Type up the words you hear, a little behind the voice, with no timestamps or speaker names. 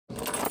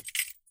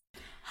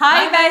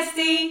Hi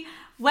bestie!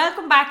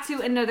 Welcome back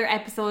to another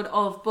episode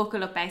of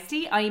Buckle Up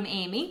Bestie. I'm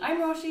Amy.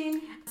 I'm Roisin.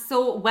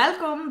 So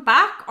welcome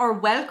back, or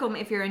welcome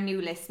if you're a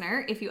new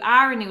listener. If you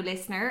are a new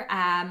listener,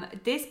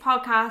 this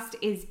podcast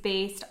is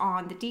based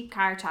on the deep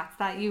car chats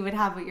that you would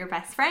have with your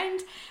best friend.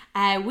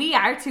 We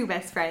are two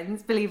best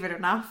friends, believe it or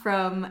not.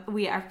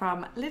 We are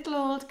from little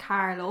old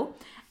Carlow.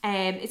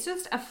 It's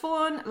just a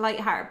fun,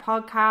 light-hearted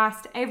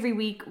podcast. Every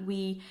week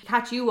we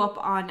catch you up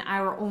on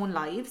our own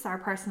lives, our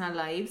personal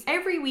lives.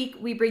 Every week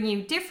we bring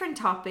you different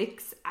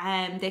topics.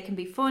 They can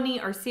be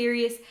funny or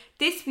serious.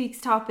 This week's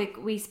topic,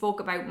 we spoke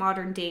about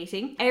modern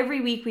dating.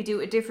 Every week we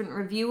do a different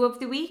review of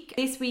the week.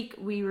 This week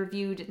we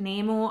reviewed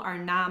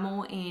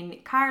Namo in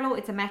Carlow.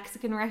 It's a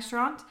Mexican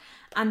restaurant.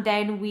 And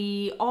then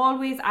we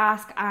always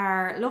ask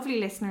our lovely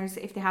listeners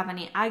if they have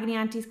any agony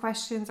aunties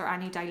questions or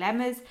any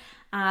dilemmas.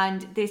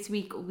 And this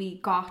week we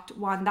got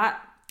one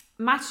that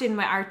matched in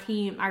with our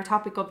theme, our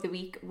topic of the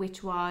week,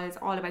 which was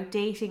all about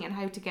dating and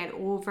how to get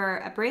over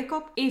a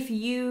breakup. If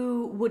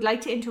you would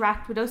like to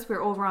interact with us,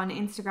 we're over on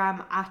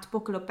Instagram at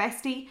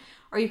BuckleUpBestie,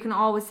 or you can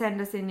always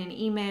send us in an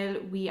email.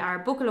 We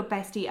are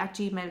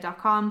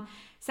buckleupbestie@gmail.com.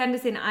 Send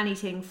us in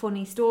anything,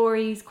 funny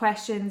stories,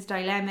 questions,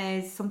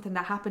 dilemmas, something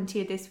that happened to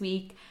you this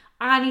week.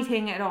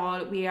 Anything at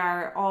all. We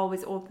are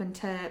always open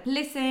to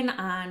listen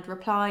and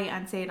reply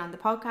and say it on the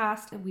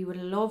podcast. We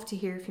would love to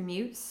hear from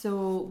you.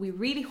 So we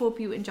really hope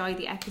you enjoy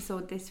the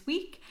episode this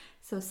week.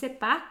 So sit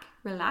back,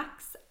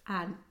 relax,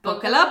 and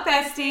buckle up,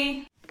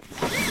 bestie.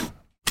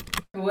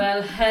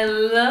 Well,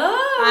 hello.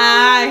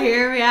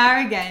 Here we are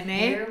again,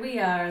 eh? Here we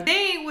are.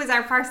 Today was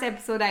our first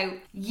episode out.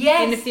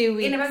 Yes. In a few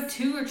weeks. In about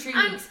 2 or 3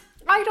 weeks.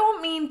 I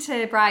don't mean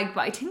to brag,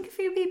 but I think a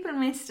few people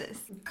missed us.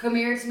 Come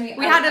here to me.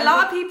 We had a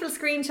lot of people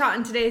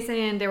screenshotting today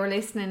saying they were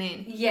listening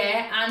in.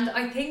 Yeah, and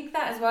I think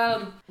that as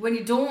well, when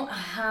you don't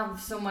have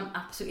someone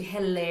absolutely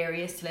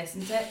hilarious to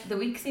listen to, the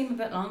weeks seem a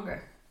bit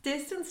longer.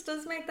 Distance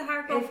does make the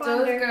heart go It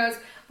fonder. does, girls.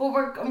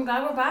 But I'm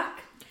glad we're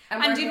back.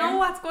 And do you know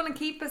what's going to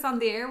keep us on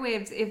the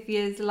airwaves? If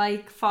you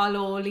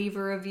follow, leave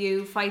a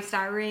review,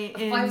 5-star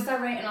rating. A 5-star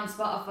rating on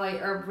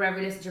Spotify or wherever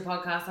you listen to your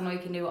podcast. I know you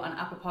can do it on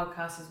Apple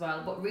Podcasts as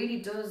well, but really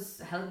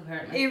does help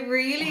apparently. It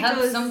really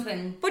helps does.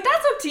 Something. But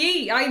that's up to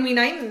you. I mean,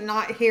 I'm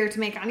not here to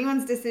make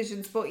anyone's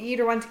decisions, but you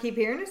either want to keep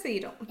hearing us or you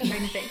don't,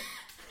 kind of thing.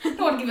 I don't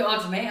want to give you an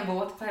ultimatum, but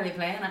what the hell are you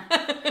playing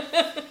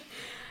at?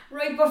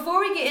 Right,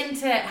 before we get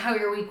into how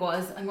your week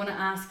was, I'm going to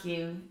ask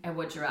you a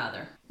would you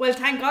rather. Well,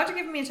 thank God you're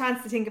giving me a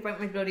chance to think about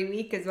my bloody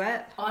week as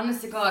well.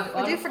 Honest to God.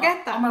 I did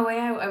forget that. On my way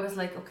out, I was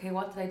like, okay,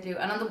 what did I do?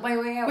 And on my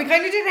way out... We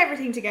kind of did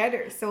everything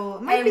together, so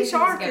it might be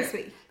short this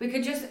week. We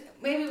could just...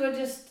 Maybe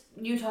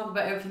you talk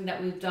about everything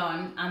that we've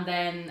done, and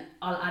then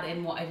I'll add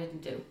in what I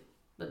didn't do.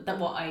 But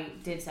what I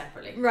did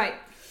separately. Right.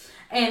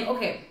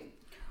 Okay.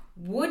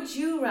 Would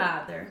you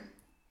rather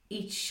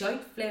eat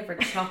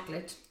shite-flavoured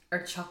chocolate... or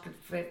chocolate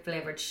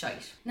flavoured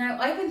shite? Now,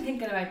 I've been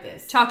thinking about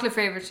this. Chocolate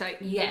flavoured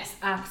shite. Yes,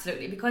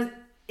 absolutely. Because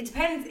it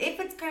depends. If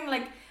it's kind of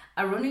like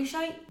a runny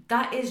shite,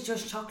 that is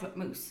just chocolate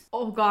mousse.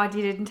 Oh God,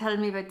 you didn't tell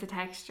me about the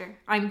texture.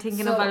 I'm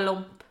thinking of a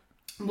lump.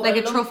 Like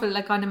a truffle,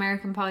 like on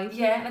American Pie.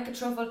 Yeah, like a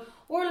truffle.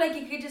 Or like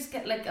you could just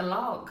get like a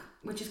log,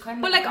 which is kind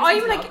of but like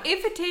I'm like,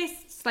 if it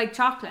tastes like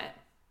chocolate.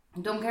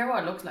 Don't care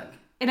what it looks like.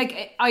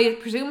 I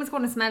presume it's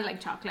going to smell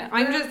like chocolate.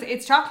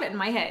 It's chocolate in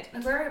my head.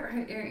 Like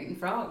you're eating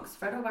frogs.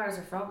 Freddo bars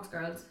are frogs,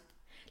 girls.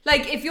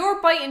 Like if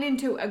you're biting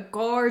into a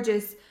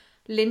gorgeous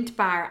Lindt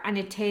bar and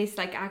it tastes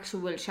like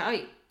actual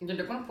shite, you're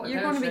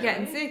going to be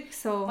getting sick.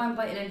 So if I'm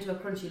biting into a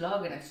crunchy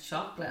log and it's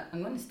chocolate,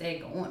 I'm going to stay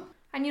going.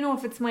 And you know,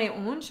 if it's my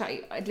own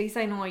shite, at least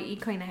I know I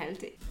eat kind of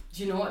healthy.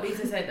 Do you know what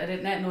Lisa said? I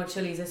didn't know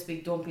chilies this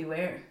week. Don't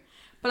beware.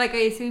 But like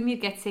I assume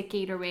you'd get sick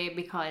either way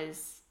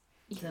because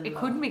it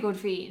couldn't be good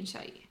for eating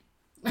shite.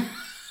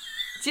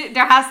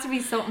 There has to be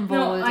something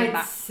bold in that.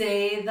 I'd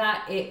say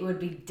that it would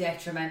be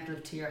detrimental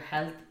to your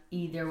health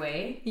either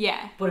way.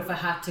 Yeah. But if I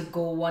had to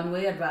go one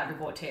way, I'd rather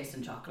go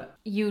tasting chocolate.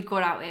 You'd go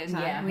that way as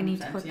well. Yeah, we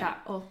need to put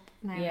that up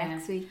now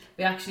next week.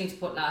 We actually need to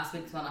put last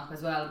week's one up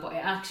as well, but I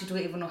actually don't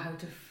even know how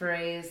to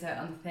phrase it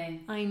on the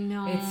thing. I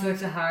know. It's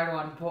such a hard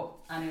one, but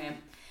anyway.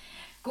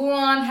 Go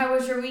on, how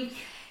was your week?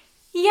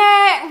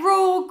 Yeah,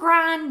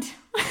 grand.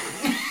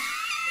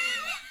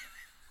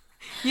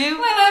 You?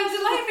 Well, I'm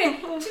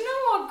delighted. Do you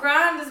know what?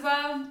 Grand as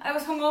well. I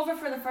was hungover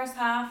for the first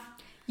half.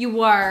 You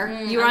were.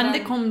 You were on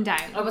the come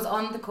down. I was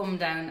on the come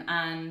down,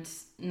 and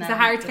now it's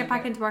hard to get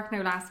back into work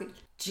now last week.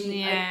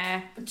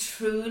 Yeah.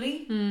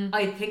 Truly,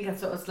 I think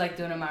that's what it's like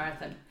doing a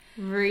marathon.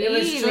 Really? It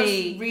was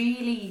just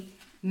really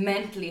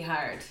mentally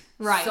hard.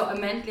 Right. So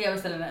mentally, I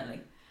was still in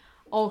Italy.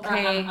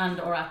 Okay.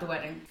 Or at the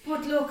wedding.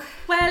 But look.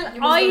 Well,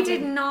 I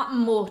did not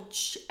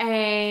much.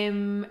 I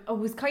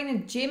was kind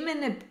of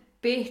gymming a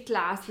bit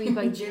last week.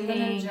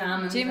 Gymming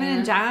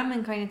and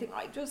jamming kind of thing.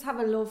 I just have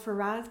a love for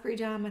raspberry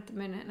jam at the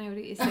minute now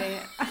that you say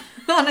it.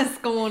 On a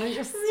scone, I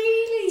just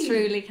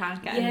truly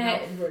can't get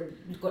enough.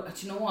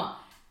 Do you know what?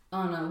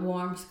 On a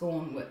warm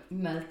scone with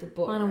melted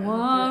butter. On a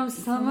warm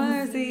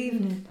summer's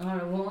evening. On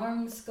a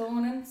warm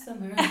scone in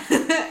summer.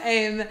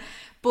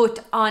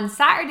 But on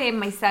Saturday,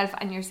 myself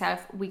and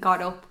yourself, we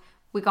got up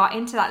we got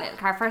into that little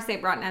car. First they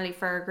brought Nelly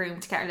for a groom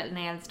to get her little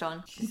nails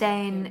done.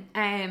 Then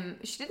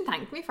she didn't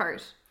thank me for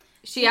it.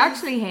 She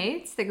actually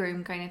hates the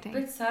groom kind of thing.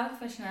 Bit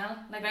selfish now.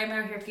 Like, I'm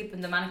out here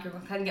keeping the manicure.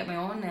 I can't get my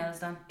own nails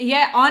done.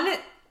 Yeah, on it.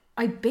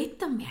 I bit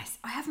them, yes.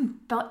 I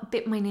haven't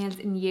bit my nails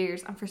in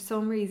years. And for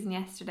some reason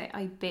yesterday,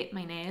 I bit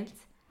my nails.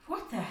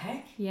 What the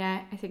heck?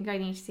 Yeah, I think I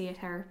need to see a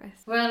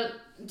therapist. Well,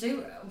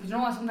 you know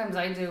what sometimes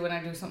I do when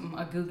I do something,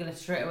 I Google it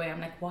straight away.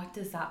 I'm like, what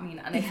does that mean?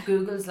 And if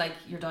Google's like,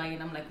 you're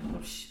dying, I'm like,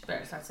 oh,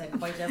 better start saying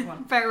goodbye to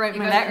everyone. Better write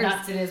my Because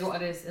letters. it is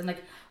what it is. And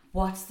like,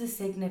 what's the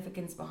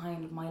significance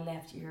behind my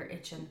left ear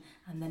itching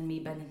and then me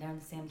bending down at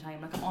the same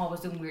time? Like, I'm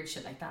always doing weird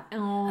shit like that.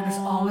 Oh, and there's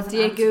always an do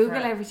you answer Google for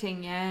it.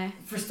 everything? Yeah.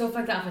 For stuff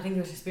like that, I think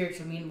there's a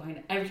spiritual meaning behind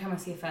it. Every time I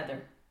see a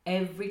feather,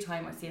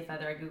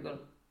 I Google,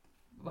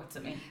 what's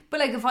it mean? But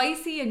like if I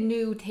see a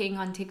new thing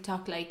on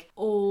TikTok like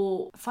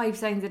 5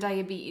 signs of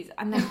diabetes,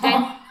 and then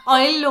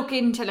I'll look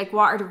into like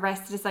what are the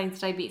rest of the signs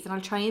of diabetes, and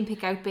I'll try and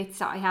pick out bits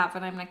that I have,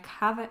 and I'm like,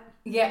 have it.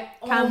 Yeah.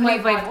 Can't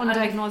believe I have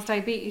undiagnosed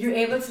diabetes. You're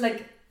able to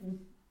like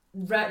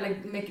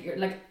make it your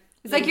like.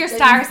 It's like your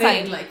star big,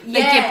 sign. like you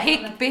yeah,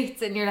 pick like,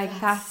 bits and you're like,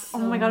 that's oh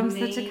my god, I'm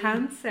such a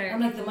cancer. I'm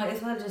like, they might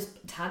as well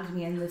just tag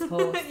me in this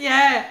post.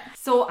 Yeah.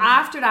 So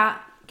after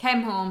that,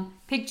 came home,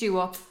 picked you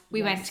up,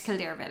 we went to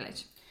Kildare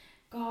Village.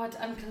 God,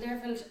 and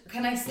Kildare Village,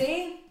 can I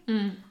say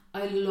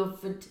I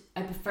love it.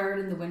 I prefer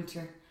it in the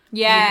winter.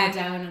 Yeah. You go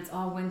down and it's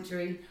all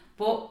wintry,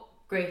 but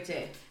great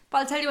day. But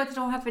I'll tell you what they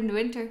don't have in the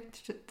winter,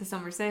 the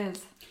summer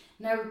sales.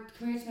 Now,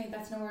 come here to me,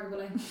 that's nowhere to go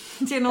in.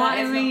 Do you know what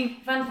I mean?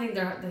 If anything,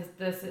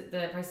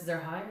 the prices are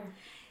higher.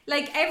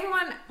 Like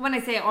everyone, when I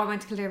say, oh, I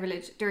went to Kildare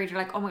Village, they're either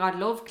like, oh my god,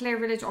 love Kildare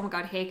Village, oh my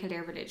god, hate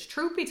Kildare Village.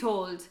 Truth be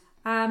told,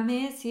 I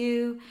miss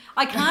you.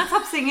 I can't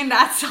stop singing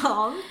that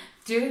song.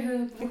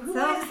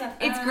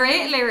 It's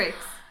great lyrics.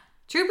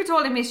 Truth be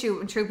told, I miss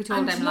you, and truth be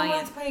told, I'm lying.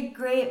 And it's by a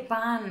great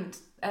band.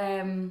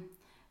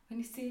 When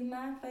you see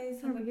my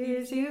face, hope it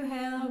gives you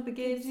hell, hope it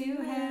gives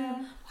you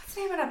hell. What's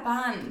the name of that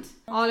band?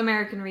 All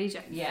American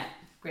Reject. Yeah,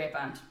 great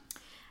band.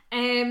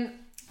 Anyway,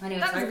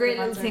 that was a great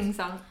little sing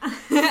song.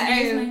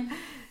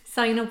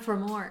 Sign up for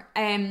more.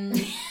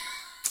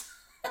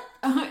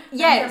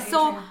 Yeah,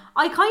 so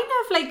I kind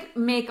of like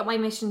make it my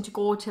mission to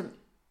go to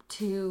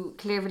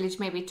Kildare Village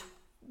maybe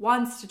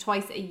once to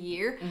twice a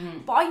year,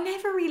 but I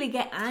never really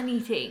get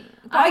anything.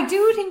 But I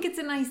do think it's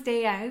a nice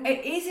day out.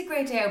 It is a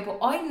great day out, but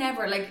I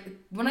never, like,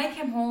 when I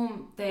came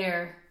home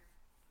there,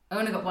 I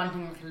only got one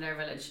thing from Kildare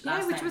Village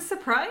last which time, was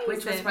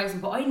surprising.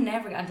 But I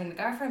never get anything. The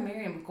girlfriend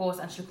Miriam goes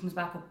and she comes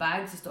back with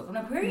bags of stuff. I'm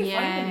like, where are you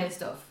finding this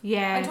stuff?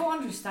 Yeah. I don't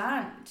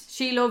understand.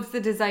 She loves the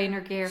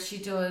designer gear. She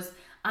does.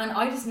 And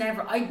I just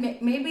never,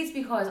 maybe it's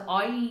because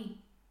I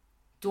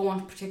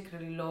don't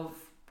particularly love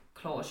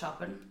clothes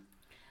shopping.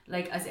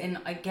 Like, as in,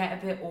 I get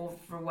a bit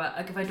overwhelmed.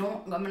 Like, if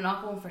I'm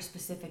not going for a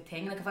specific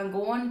thing. Like, if I'm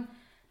going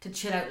to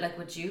chill out, like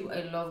with you,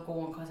 I love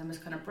going because I'm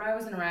just kind of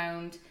browsing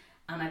around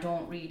and I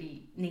don't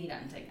really need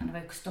anything. And if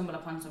I stumble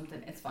upon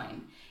something, it's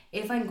fine.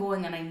 If I'm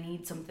going and I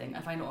need something,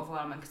 I find it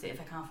overwhelming because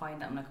if I can't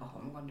find it, I'm like, oh,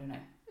 what am I going to do now?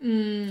 Do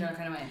you know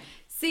kind of way?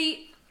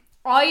 See,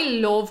 I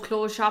love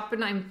clothes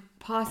shopping. I'm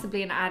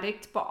possibly an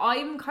addict, but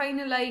I'm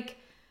kind of like,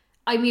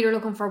 I'm either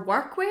looking for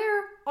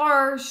workwear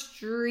or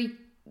street.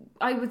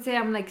 I would say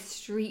I'm like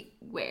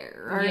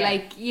streetwear or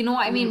like, you know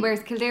what I mean?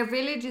 Whereas Kildare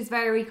Village is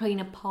very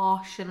kind of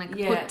posh and like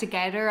put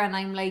together, and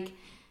I'm like,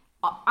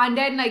 and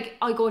then like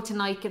I go to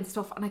Nike and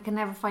stuff and I can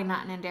never find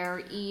that in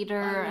there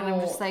either, and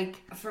I'm just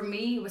like, for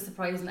me it was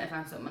surprising that I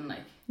found something like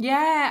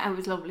it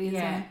was lovely as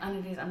well.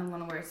 And it is, and I'm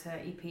gonna wear it to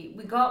EP.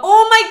 We got,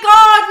 oh my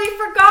god,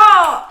 we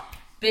forgot.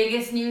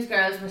 Biggest news,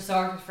 girls, we're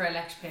sorted for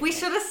Electric Picnic. We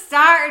should have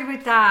started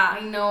with that.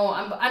 I know,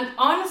 and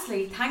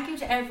honestly, thank you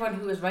to everyone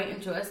who was writing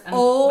to us and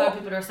about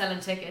people who are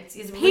selling tickets.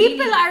 People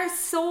really are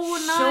so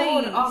nice.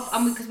 Showing up,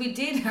 and because we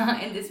did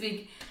in this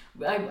week,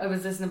 I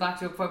was listening back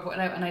to it before I put it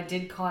out, and I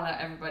did call out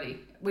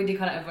everybody. We did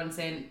call out everyone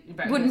saying you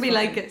better wouldn't be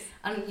like us.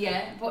 And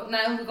but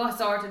now we got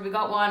sorted. We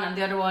got one, and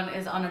the other one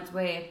is on its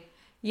way.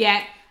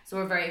 Yeah. So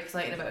we're very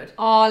excited about it.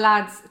 Oh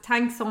lads,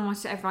 thanks so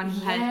much to everyone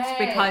who helped,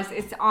 because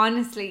it's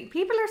honestly,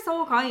 people are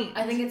so kind.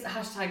 I think it's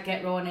hashtag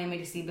get Rowan Amy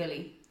to see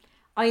Billy.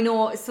 I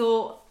know,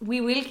 so we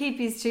will keep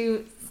these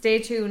two, stay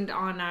tuned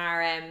on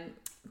our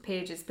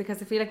pages,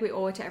 because I feel like we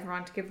owe it to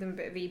everyone to give them a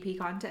bit of EP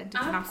content.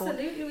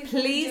 Absolutely.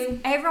 Please,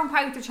 everyone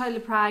pack out the Child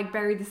of Prague,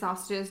 bury the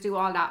sausages, do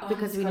all that,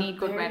 because we need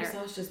good weather.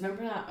 Sausages.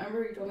 Remember that?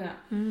 Remember you told me that?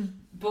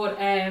 But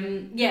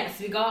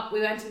so we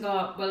went and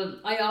got, well,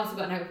 I also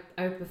got an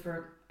outfit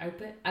for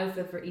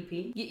EP.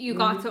 You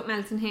got something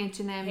else in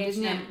H&M,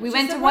 didn't you? We Which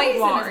went to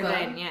Whitewater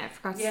then. Yeah, I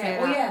forgot to say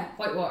that. Oh yeah,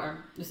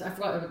 Whitewater. I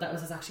forgot that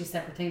was actually a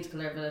separate thing to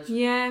Kildare Village.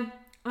 Yeah,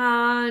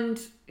 and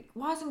it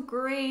wasn't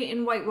great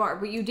in Whitewater,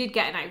 but you did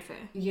get an outfit.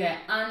 Yeah,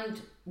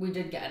 and we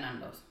did get a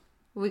Nando's.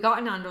 We got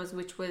a Nando's,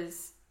 which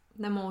was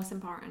the most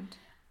important.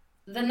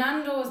 The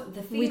Nando's,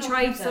 we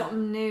tried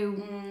something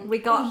new. We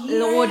got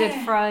loaded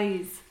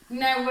fries.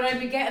 Now, would I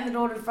be getting the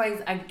loaded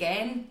fries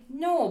again?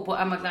 No,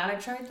 but am I glad I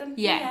tried them?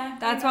 Yeah,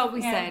 that's what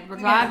we said. We're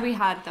glad we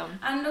had them.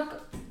 And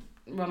look,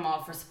 I'm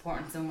all for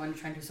supporting someone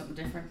trying to do something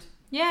different.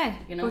 Yeah,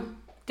 you know.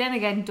 Then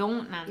again,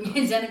 don't, Nan.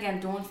 Then again,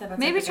 don't step outside.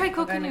 Maybe try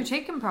cooking your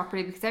chicken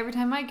properly, because every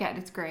time I get it,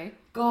 it's great.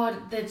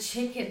 God, the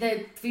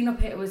Fino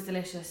pita was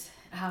delicious,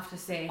 I have to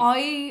say.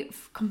 I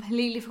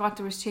completely forgot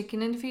there was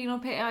chicken in the Fino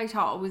pita. I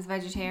thought it was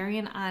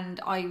vegetarian, and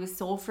I was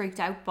so freaked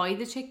out by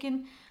the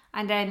chicken.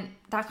 And then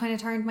that kind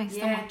of turned my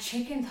stomach. Yeah,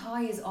 chicken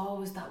thigh is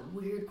always that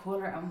weird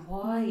colour, and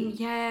why?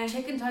 Yeah.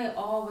 Chicken thigh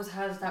always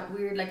has that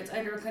weird, like, it's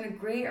either kind of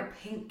grey or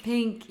pink.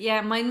 Pink,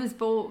 yeah, mine was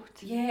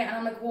both. Yeah, and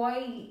I'm like,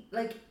 why?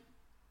 Like,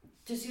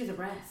 just use the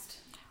breast.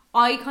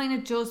 I kind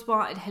of just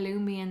wanted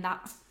halloumi and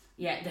that.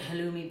 Yeah, the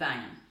halloumi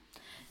banging.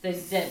 They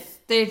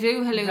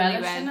do halloumi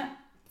relish well. in it,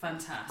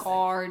 fantastic.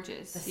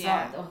 Gorgeous. The salt,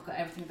 yeah. got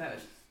everything about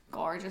it.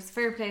 Gorgeous.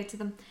 Fair play to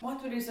them.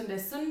 What did we do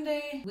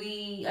Sunday?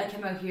 I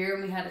came out here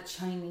and we had a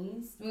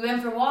Chinese. We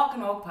went for a walk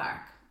in Oak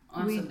Park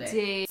on Sunday.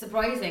 We did.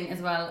 Surprising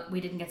as well,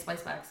 we didn't get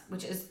spice bags,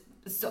 which is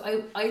so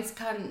I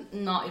can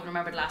not even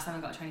remember the last time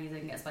I got a Chinese I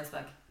didn't get a spice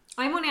bag.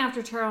 I'm only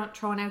after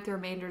throwing out the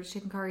remainder of the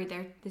chicken curry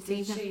there this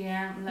evening. Did she?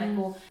 Yeah. I'm like,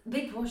 well,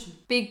 big portion.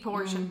 Big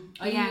portion.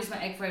 I used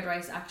my egg fried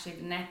rice actually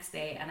the next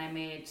day, and I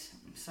made.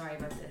 Sorry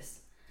about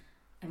this.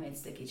 I made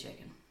sticky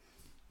chicken.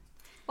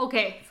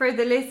 Okay, for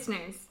the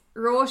listeners.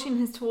 Roshan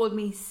has told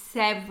me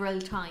several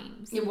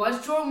times. It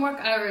was during work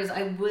hours,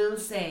 I will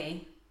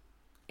say.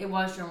 It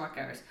was during work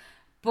hours.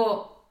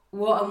 But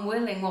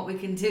what we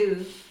can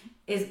do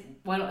is,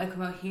 why don't I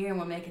come out here and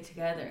we'll make it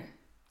together?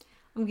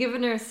 I'm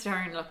giving her a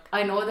stern look.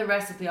 I know the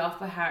recipe off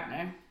by heart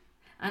now.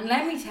 And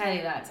let me tell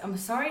you that, I'm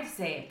sorry to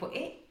say it, but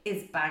it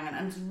is banging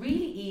and it's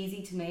really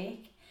easy to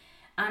make.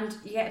 And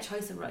you get a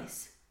choice of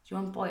rice. Do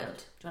you want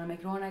boiled? Do you want to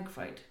make your own egg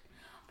fried?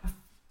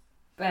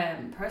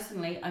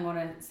 Personally, I'm going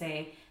to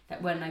say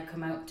that when I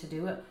come out to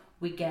do it,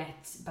 we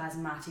get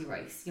basmati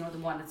rice, you know, the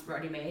one that's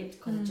already made,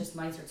 because it's just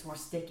nicer, it's more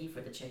sticky for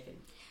the chicken.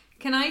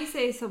 Can I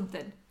say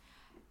something?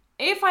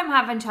 If I'm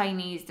having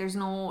Chinese, there's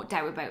no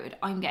doubt about it,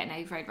 I'm getting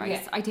egg fried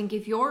rice. Yeah. I think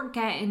if you're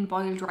getting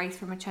boiled rice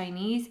from a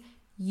Chinese,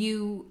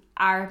 you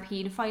are a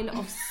paedophile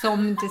of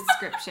some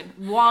description.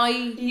 Why?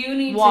 You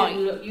need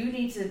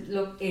to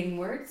look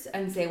inwards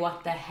and say,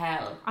 what the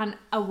hell? And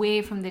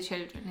away from the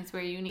children is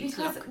where you need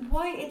to look. Because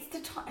why? It's the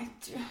time.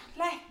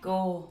 Let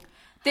go.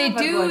 They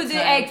do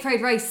the egg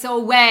fried rice so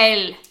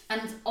well.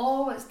 And it's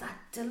always that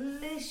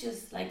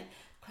delicious, like,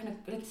 kind of,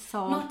 like,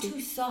 not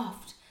too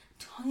soft.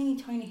 Tiny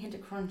hint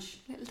of crunch.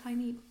 Little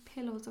tiny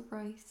pillows of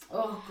rice.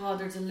 Oh God,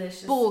 they're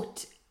delicious.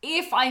 But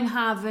if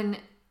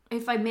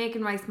I'm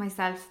making rice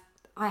myself,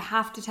 I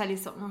have to tell you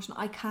something, Roshan.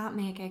 I can't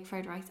make egg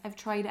fried rice. I've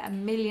tried it a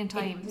million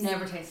times. It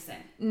never tastes the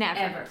same. Never.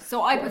 Ever.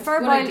 So I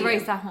prefer boiled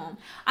rice at home.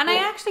 And I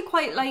actually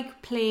quite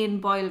like plain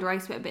boiled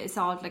rice with a bit of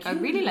salt. Like, I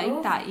really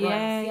like that. Rice.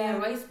 Yeah,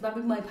 rice.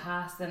 That'd be my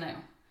pasta now.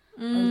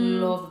 I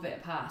love a bit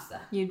of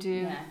pasta. You do.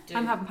 Yeah,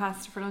 I'm having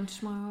pasta for lunch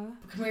tomorrow.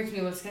 But come here to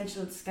me, we'll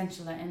schedule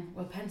that in.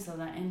 We'll pencil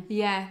that in.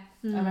 Yeah.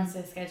 I might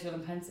say schedule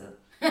and pencil.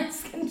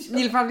 Schedule.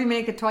 You'll probably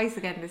make it twice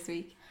again this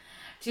week.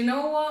 Do you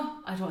know what?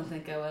 I don't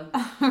think I will.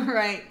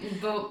 Right.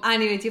 But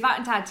anyway, do you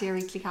have to add to your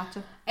weekly catch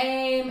up?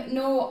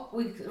 No,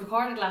 we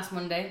recorded last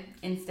Monday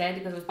instead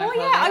because it was bank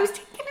holiday. Yeah, I was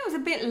thinking it was a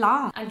bit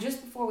long. And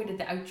just before we did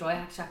the outro, I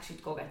had to actually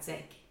go get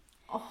sick.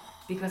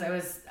 Because I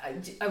was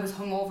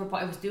hungover,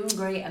 but I was doing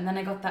great, and then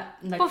I got that.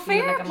 Like, but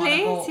fair like I'm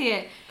play on a to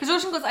you. Because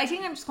Roshan goes, I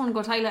think I'm just going to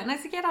go toilet, and I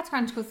said, yeah, that's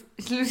grand.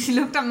 She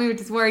looked at me with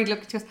this worried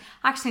look. She goes,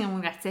 actually, I'm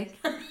going to get sick.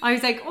 I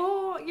was like,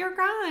 oh, you're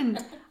grand.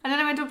 And then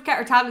I went up to get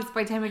her tablets.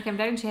 By the time I came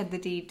down, she had the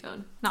deed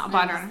done. Not a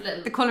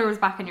bother. The colour was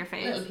back in your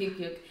face. Little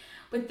puke.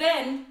 But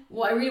then,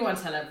 what I really want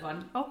to tell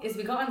everyone is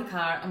we got in the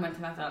car and went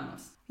to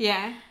McDonald's.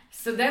 Yeah.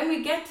 So then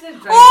we get to the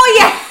drive-thru. Oh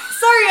yeah!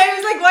 Sorry, I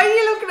was like, why are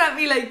you looking at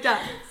me like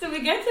that? So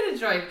we get to the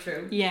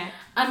drive-thru. Yeah.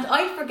 And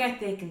I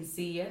forget they can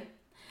see you.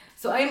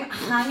 So I'm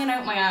hanging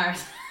out my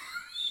arse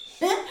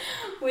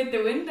with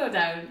the window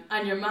down,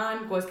 and your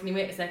man goes, can you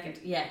wait a second?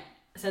 Yeah.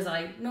 Says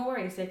I, no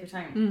worries, take your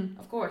time.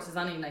 Of course, as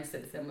any nice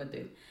citizen would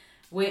do.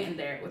 Waiting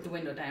there with the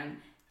window down.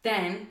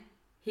 Then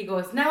he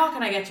goes, now what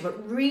can I get you?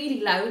 But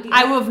really loudly.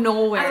 Out of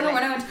nowhere. And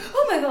I went,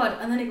 oh my God.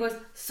 And then he goes,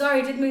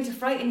 sorry, didn't mean to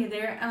frighten you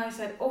there. And I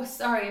said, oh,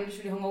 sorry, I'm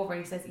just really hungover.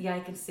 And he says, yeah, I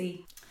can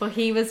see. But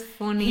he was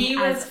funny. He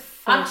was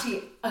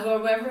actually,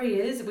 whoever he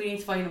is, we need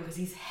to find him because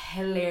he's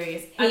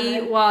hilarious. He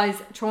was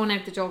throwing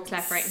out the jokes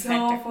left, right, and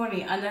centre. So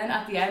funny. And then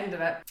at the end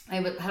of it, I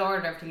had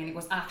ordered everything, and he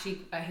goes,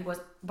 actually,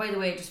 by the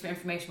way, just for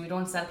information, we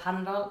don't sell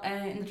Panadol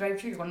in the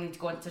drive-thru. You're going to need to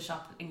go into the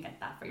shop and get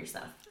that for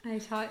yourself. I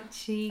thought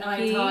cheeky. And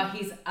I thought,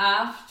 he's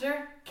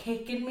after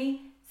kicking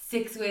me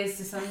 6 ways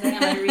to Sunday,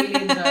 and I really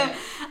enjoyed it.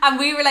 And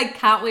we were like,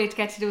 can't wait to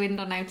get to the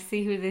window now to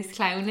see who this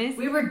clown is.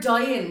 We were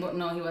dying, but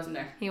no, he wasn't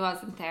there. He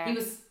wasn't there. He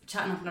was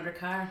chatting up another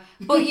car.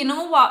 But you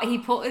know what? He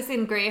put us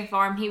in great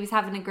form. He was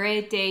having a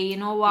great day. You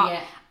know what?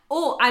 Yeah.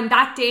 Oh, and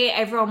that day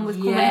everyone was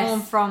coming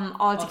home from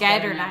all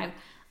together now.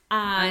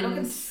 And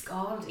looking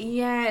scalded.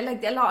 Yeah,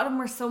 like a lot of them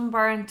were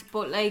sunburnt,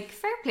 but like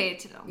fair play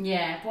to them.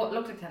 Yeah, but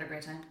looked like they had a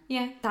great time.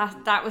 Yeah,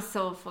 that was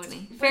so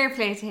funny. Fair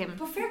play to him.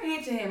 But fair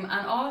play to him,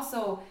 and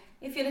also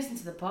if you listen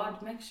to the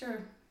pod, make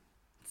sure,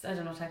 I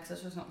don't know, text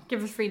us or something.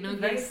 Give us free nuggies.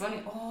 Very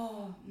funny.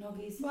 Oh,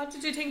 nuggies. What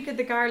did you think of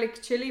the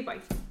garlic chilli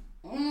bite?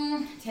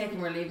 Take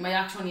them or leave. My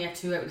actual only had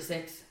 2 out of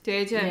 6.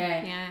 Did you?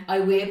 Yeah. I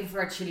way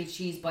prefer chili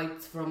cheese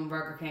bites from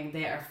Burger King.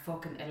 They are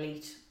fucking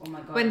elite. Oh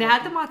my god. When they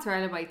had the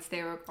mozzarella bites,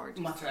 they were gorgeous.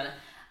 Mozzarella.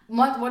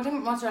 One thing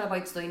with mozzarella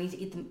bites though, you need to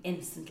eat them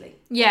instantly.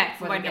 Yeah,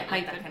 before they get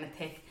like that kind of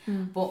thick.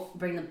 But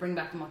bring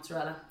back the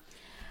mozzarella.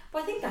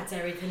 But I think that's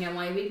everything on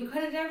my week. We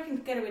kind of did everything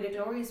together. We did a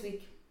glorious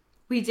week.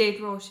 We did,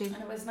 Roisin.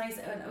 And it was nice.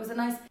 Do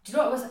you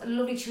know what? It was a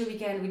lovely chill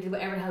weekend. We did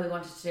whatever the hell we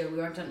wanted to do. We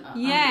weren't on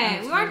we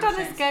weren't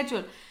on a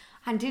schedule.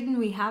 And didn't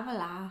we have a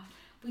laugh?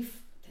 Did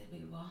we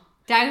what?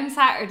 Down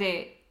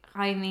Saturday,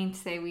 I mean to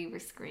say we were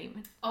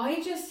screaming.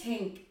 I just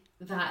think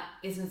that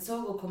isn't it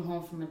so good come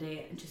home from a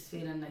day and just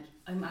feeling like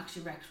I'm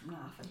actually wrecked from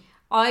laughing.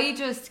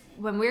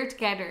 When we're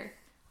together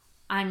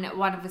and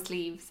one of us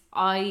leaves,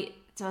 I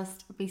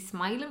just be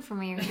smiling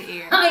from ear to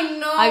ear. I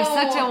know. I've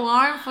such a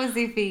warm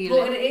fuzzy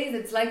feeling. But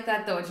it's like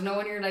that though. Do you know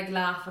when you're like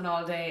laughing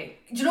all day?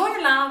 Do you know when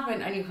you're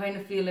laughing and you kind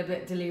of feel a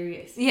bit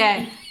delirious?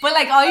 Yeah. But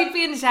like I'd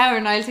be in the shower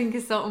and I'll think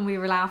of something we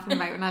were laughing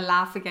about and I'll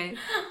laugh again.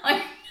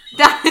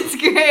 That's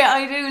great.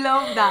 I do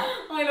love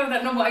that. I love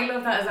that. No, but I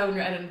love that as well when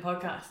you're editing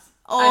podcasts.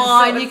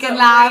 Oh, and you can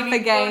laugh really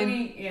again.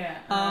 Funny. Yeah.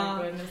 Oh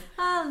my goodness.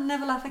 I'll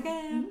never laugh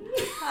again.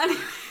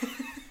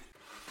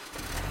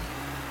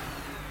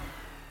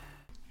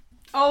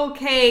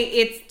 Okay,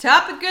 it's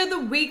topic of the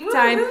week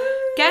time.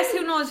 Woo-hoo. Guess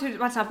who knows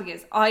what topic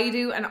is? I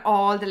do, and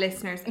all the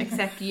listeners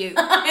except you.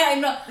 I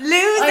know.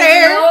 Loser.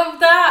 I love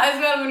that as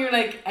well when you're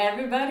like,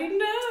 everybody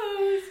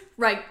knows.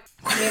 Right.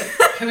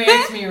 Come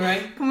here to me,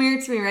 right? Come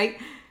here to me, right?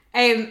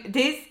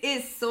 This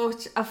is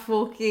such a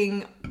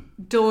fucking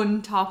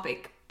done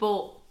topic,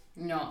 but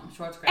no, I'm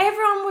sure it's great.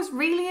 Everyone was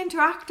really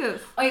interactive.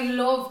 I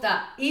love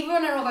that. Even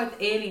when I wrote about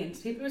the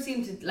aliens, people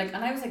seem to like,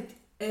 and I was like,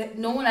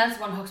 no one else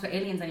wants to talk about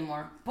aliens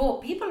anymore,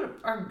 but people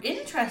are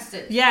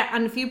interested. Yeah,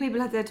 and a few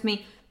people had said to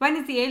me, when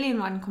is the alien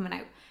one coming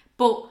out?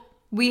 But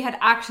we had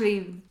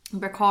actually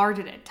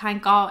recorded it,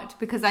 thank God,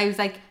 because I was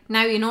like,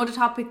 now you know the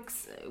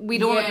topics, we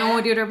don't know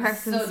the other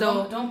person,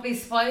 so don't be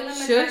spoiling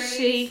it.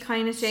 Shushy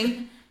kind of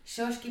thing.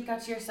 Shush, keep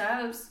that to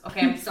yourselves. Okay,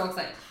 I'm so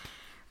excited.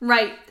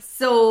 Right,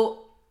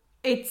 so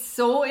it's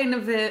so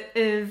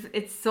innovative,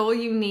 it's so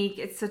unique,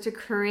 it's such a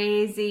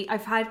crazy,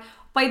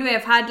 by the way,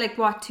 I've had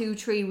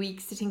 2-3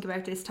 weeks to think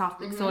about this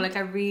topic, so I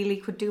really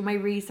could do my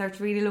research,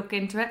 really look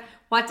into it.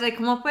 What did I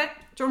come up with?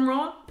 Drum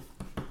roll.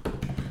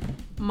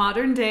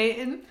 Modern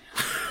dating.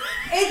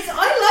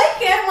 I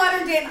like it,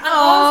 modern dating. And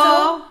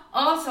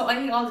also I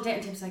need all the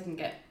dating tips I can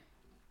get.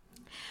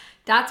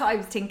 That's what I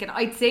was thinking.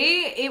 I'd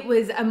say it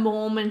was a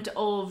moment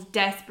of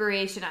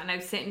desperation, and I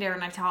was sitting there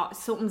and I thought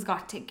something's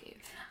got to give.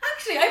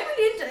 Actually, I'm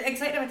really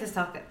excited about this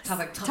topic.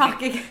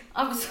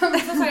 I'm so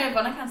sorry,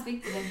 but I can't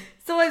speak today.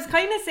 So I was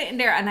kind of sitting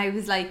there and I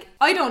was like,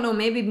 I don't know,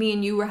 maybe me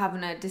and you were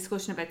having a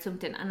discussion about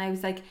something, and I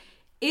was like,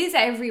 is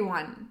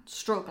everyone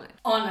struggling?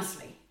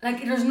 Honestly.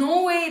 There's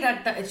no way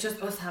that it's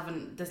just us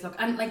having this luck.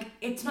 And,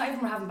 it's not even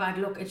having bad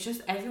luck. It's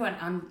just everyone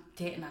on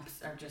dating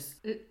apps are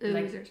just...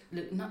 losers.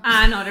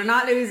 No, they're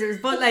not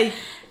losers. But, it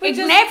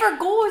just never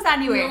goes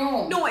anywhere.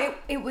 No,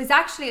 it was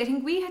actually... I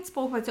think we had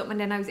spoke about something,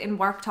 and then I was in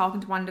work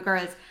talking to one of the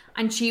girls,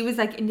 and she was,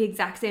 in the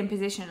exact same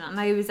position. And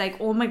I was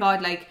like, oh, my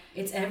God,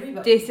 it's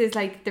everybody. This is,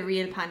 the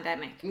real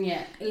pandemic.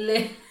 Yeah.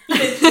 Literally.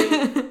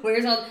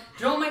 Where's all...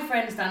 Do you know what my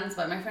friend stands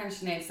by? My friend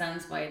Sinead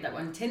stands by that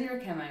when Tinder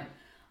came out,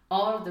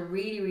 all of the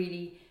really,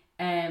 really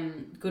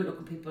good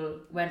looking people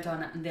went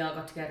on it and they all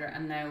got together,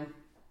 and then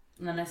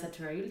I said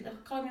to her, you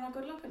call me not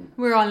good looking?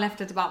 We're all left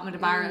at the bottom of the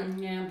barrel.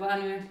 Yeah, but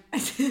anyway.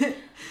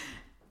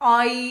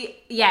 I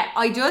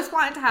just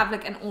wanted to have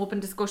an open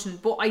discussion,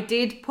 but I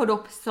did put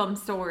up some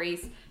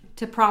stories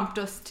to prompt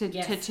us to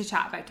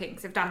chat about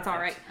things, if that's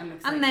alright.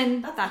 And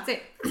then that's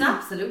it. It's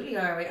absolutely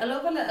alright. I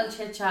love a little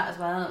chit chat as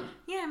well.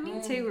 Yeah,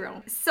 me too,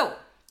 Ro. So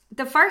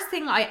the first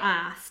thing I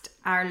asked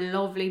our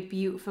lovely,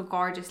 beautiful,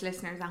 gorgeous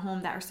listeners at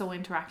home that are so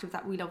interactive,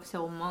 that we love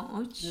so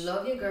much.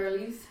 Love you,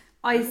 girlies.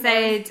 I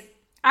said,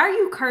 are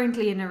you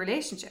currently in a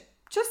relationship?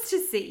 Just to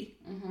see.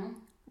 Mm-hmm.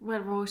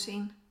 Well,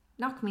 Roisin,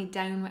 knock me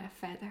down with a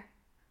feather.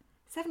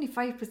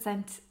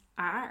 75%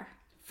 are.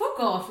 Fuck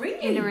off,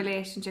 really? In a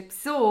relationship.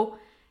 So,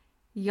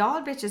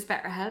 y'all bitches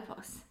better help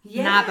us.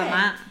 Yeah. Nab a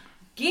man.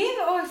 Give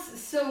us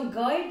some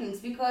guidance,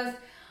 because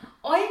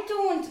I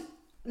don't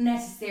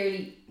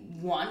necessarily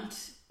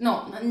want...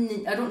 No,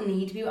 I don't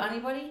need to be with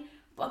anybody,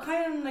 but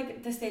kind of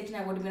at this stage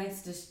now, would it be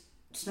nice to just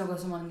snuggle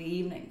someone in the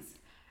evenings?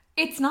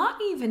 It's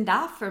not even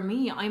that for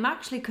me. I'm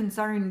actually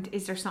concerned,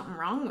 is there something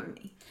wrong with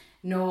me?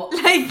 No. Do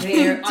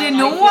you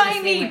know what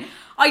I mean?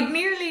 I'd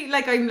nearly,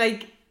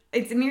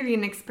 it's nearly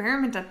an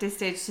experiment at this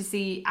stage to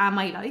see, am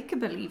I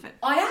likeable even?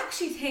 I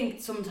actually think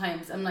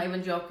sometimes, I'm not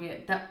even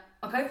joking, that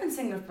I've been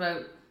single for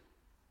about,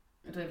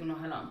 I don't even know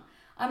how long.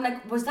 I'm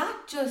like, was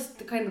that just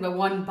the kind of a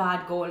one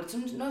bad goal?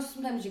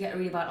 Sometimes you get a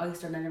really bad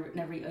oyster and then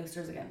never eat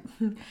oysters again.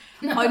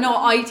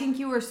 I think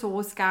you were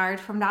so scarred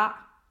from that.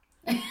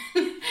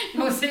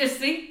 No,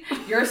 seriously,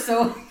 you're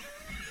so...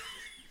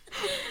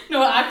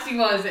 No, it actually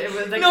was. It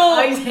was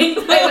I think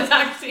I was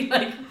actually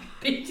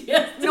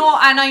PTSD. No,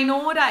 and I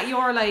know that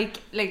you're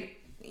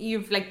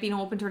you've like been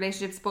open to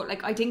relationships, but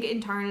like I think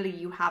internally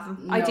you haven't.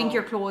 I No. think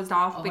you're closed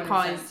off 100%.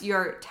 because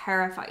you're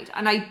terrified,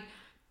 and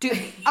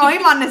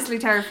I'm honestly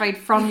terrified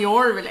from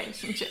your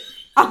relationship.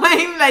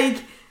 I'm like,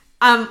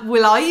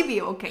 will I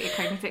be okay,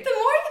 kind of thing. The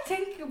more you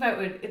think about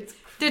it, it's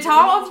The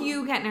thought of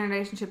you getting in a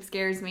relationship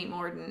scares me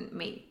more than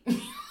me.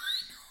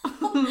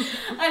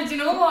 And do you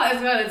know what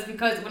as well? It's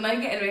because when I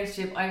get in a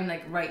relationship, I'm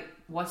like, right,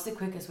 what's the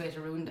quickest way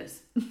to ruin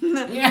this?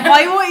 Yeah.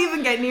 I won't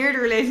even get near the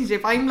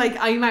relationship. I'm like,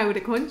 I'm out of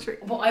the country.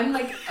 But I'm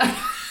like,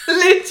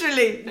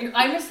 Literally.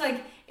 I'm just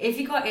like, if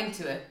you got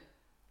into it,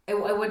 I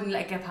wouldn't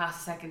like get past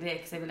the second date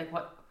because I'd be like,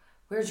 what?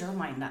 Where's your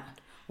mind at?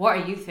 What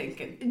are you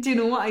thinking? Do you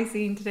know what I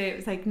seen today? It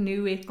was like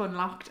New It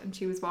Unlocked, and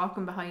she was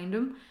walking behind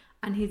him,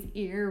 and his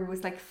ear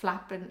was like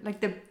flapping,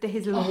 like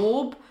his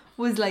lobe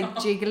was like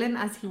jiggling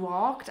as he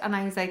walked, and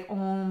I was like,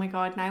 oh my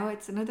god, now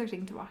it's another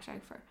thing to watch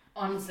out for.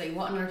 Honestly,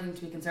 what another thing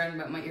to be concerned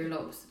about? My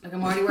earlobes. Like,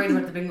 I'm already worried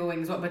about the bingo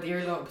wings. What about the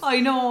earlobes? I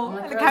know. I'm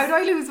Like, girls, how do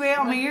I lose weight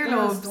on my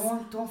girls,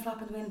 earlobes? Don't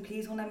flap in the wind.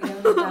 Please don't let me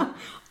down like that.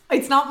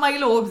 It's not my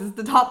lobes, it's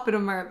the top of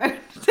them are about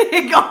to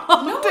take off.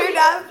 No, They're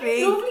that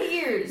big. lovely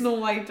ears.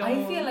 No, I don't.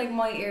 I feel like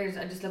my ears,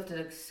 I just love to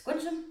like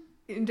squinch them.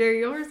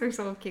 Yours are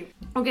so cute.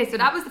 Okay, so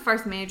that was the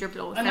first major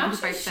blow. I'm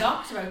actually 75%.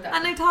 shocked about that.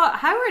 And I thought,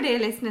 how are they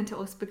listening to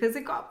us? Because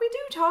we do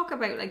talk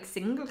about like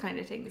single kind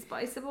of things, but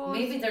I suppose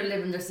Maybe they're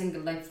living their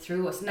single life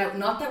through us. Now,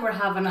 not that we're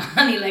having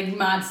any like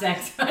mad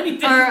sex or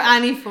anything. or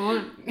any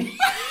fun.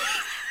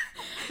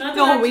 Not that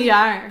No, actually- we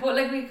are. But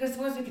like, I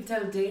suppose we could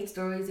tell date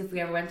stories if we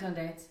ever went on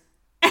dates.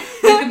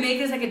 We could make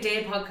this like a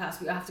date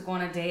podcast. We have to go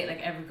on a date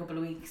like every couple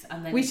of weeks,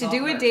 and then We should talk do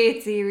a about it.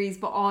 date series,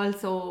 but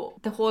also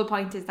the whole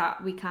point is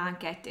that we can't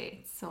get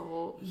dates.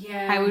 So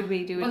Yeah. how would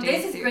we do a Well, date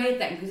this is series? great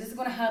then, because this is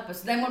going to help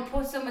us. Then we'll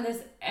put some of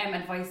this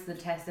advice to the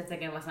test if they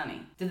give us any.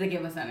 Did they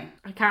give us any?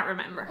 I can't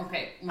remember.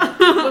 Okay,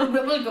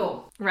 we'll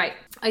go. Right.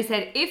 I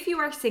said, if you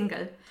are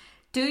single,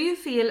 do you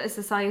feel a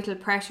societal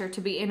pressure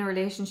to be in a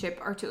relationship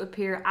or to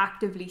appear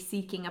actively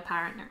seeking a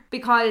partner?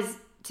 Because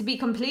to be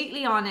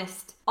completely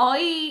honest,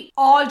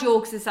 all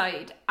jokes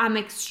aside, I'm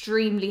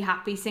extremely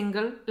happy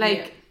single. Like,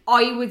 Yeah.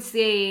 I would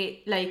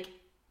say, like,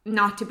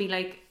 not to be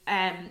like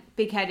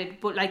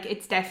big-headed, but like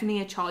it's definitely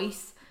a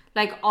choice.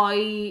 Like,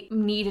 I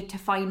needed to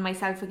find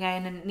myself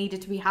again and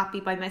needed to be happy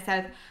by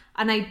myself,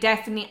 and I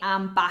definitely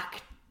am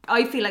back.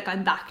 I feel like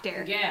I'm back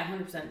there. Yeah,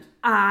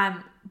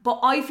 100%. But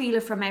I feel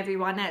it from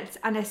everyone else,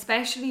 and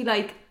especially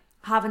like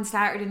having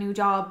started a new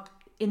job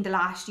in the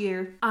last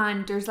year,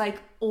 and there's like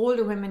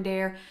older women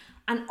there,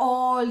 and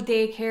all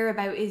they care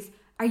about is,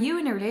 are you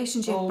in a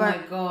relationship? Oh Or, my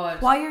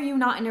god. why are you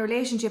not in a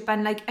relationship?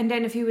 And like, and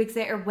then a few weeks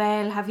later,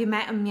 well, have you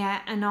met him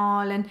yet? And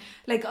all, and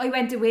like, I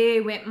went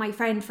away with my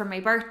friend for my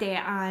birthday,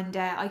 and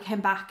I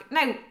came back.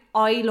 Now,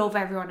 I love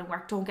everyone at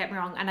work, don't get me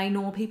wrong, and I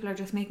know people are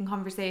just making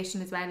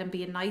conversation as well and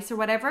being nice or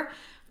whatever.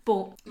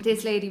 But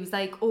this lady was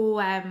like,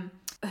 oh,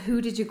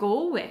 who did you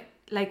go with?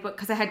 Like,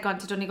 because I had gone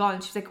to Donegal,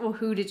 and she was like, oh,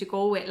 who did you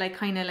go with? Like,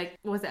 kind of like,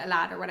 was it a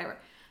lad or whatever?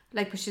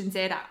 Like, but she didn't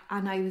say that.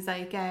 And I was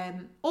like,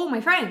 oh, my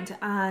friend.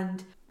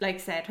 And like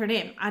said her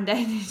name. And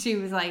then she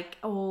was like,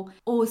 oh,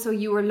 so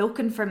you were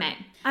looking for men.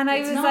 And I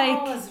It's was not like,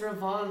 always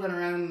revolving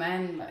around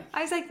men. Like,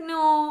 I was like,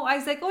 no. I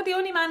was like, oh, the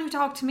only man who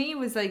talked to me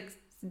was like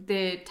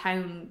the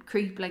town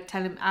creep. Like,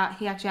 tell him,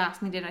 he actually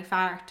asked me, did I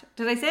fart?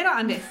 Did I say that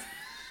on this?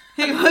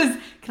 He goes,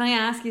 can I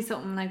ask you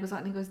something? And I goes, what?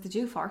 And he goes, did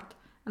you fart?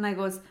 And I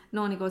goes,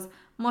 no. And he goes,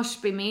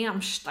 must be me,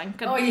 I'm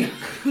stinking. oh yeah,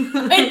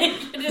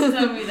 you just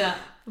tell me that.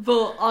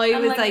 But I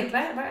I'm was like,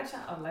 better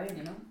chat online,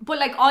 you know. but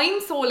like, I'm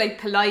so like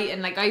polite,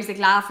 and like I was like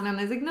laughing, and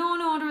I was like,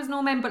 no, there was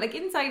no men. But like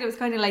inside I was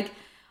kind of like,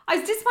 I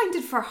was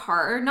disappointed for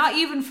her, not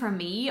even for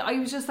me. I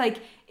was just like,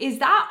 is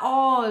that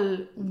all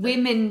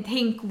women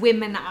think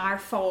women are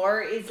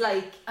for? Is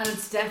like, And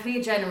it's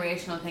definitely a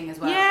generational thing as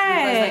well.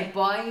 Yeah.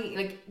 Because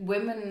like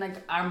women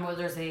like our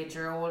mother's age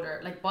or older,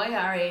 like by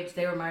our age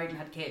they were married and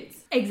had kids.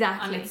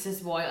 exactly. And it's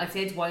just wild. I'd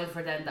say it's wild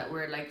for them that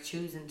we're like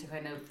choosing to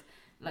kind of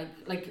like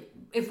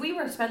if we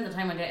were to spend the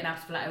time on dating apps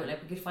flat out,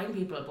 like we could find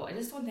people, but I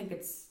just don't think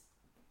it's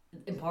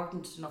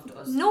important enough to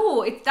us.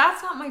 No,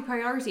 that's not my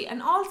priority.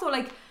 And also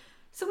like,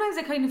 sometimes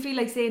I kind of feel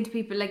like saying to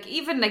people, like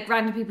even like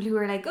random people who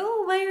are like,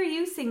 oh, why are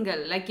you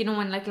single? Like, you know,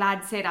 when like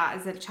lads say that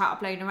as a chat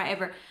up line or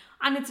whatever.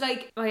 And it's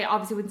like, I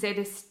obviously wouldn't say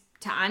this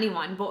to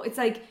anyone, but it's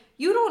like,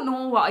 you don't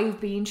know what I've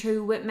been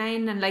through with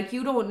men, and like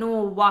you don't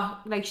know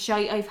what like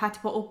shite I've had to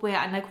put up with,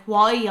 and like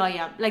why I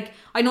am. Like,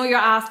 I know you're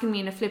asking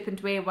me in a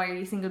flippant way, why are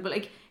you single? But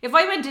like, if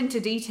I went into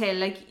detail,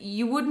 like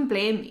you wouldn't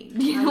blame me.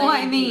 You And know then what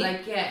I you'd be mean?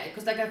 like, yeah,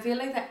 because like I feel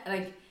like that,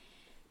 like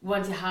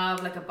once you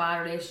have like a bad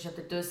relationship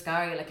that does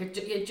scar you, like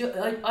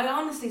I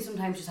honestly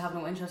sometimes just have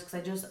no interest,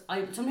 because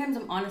I sometimes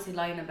I'm honestly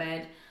lying in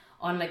bed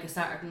on like a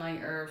Saturday night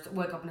or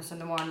wake up on a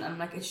Sunday morning, and I'm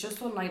like, it's just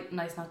so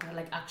nice not to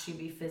like actually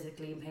be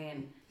physically in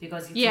pain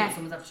because Yeah.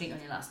 someone's after cheating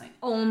on you last night.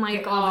 Oh my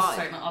Like,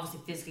 god. not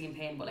obviously physically in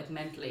pain, but like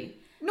mentally.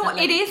 No, that,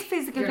 like, it is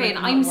physical you're, pain.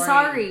 like, I'm not worried.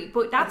 sorry,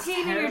 but that That's pain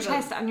in your terrible.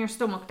 chest and your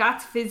stomach,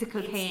 that's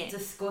physical pain. It's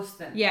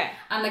disgusting. Yeah.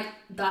 And like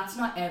that's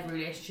not every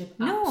relationship,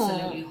 No.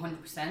 absolutely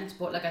 100%.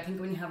 But like I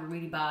think when you have a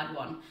really bad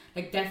one,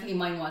 like definitely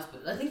mine was,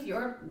 but I think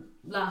your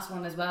last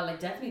one as well, like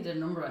definitely did a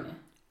number on you.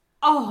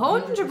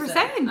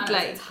 100%. And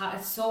Like,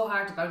 it's so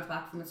hard to bounce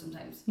back from it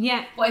sometimes.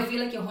 yeah. But I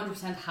feel like you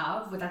 100%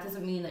 have, but that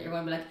doesn't mean that you're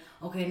going to be like,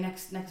 okay,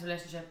 next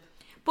relationship.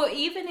 But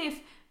even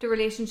if the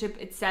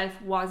relationship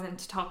itself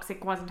wasn't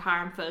toxic, wasn't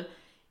harmful,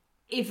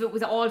 if it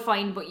was all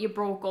fine but you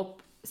broke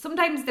up,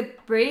 sometimes the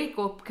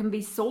breakup can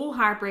be so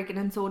heartbreaking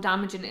and so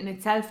damaging in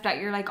itself that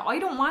you're like, I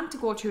don't want to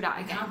go through that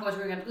I again. can't go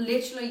through again.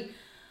 Literally,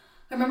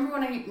 I remember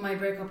when my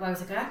breakup, I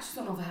was like, I actually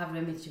don't know if I have it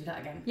in me to do that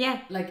again.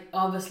 Yeah. Like,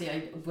 obviously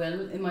I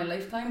will in my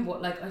lifetime,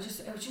 but like, it was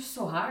just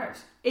so hard.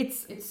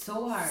 It's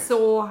so hard.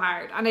 So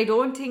hard. And I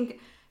don't think,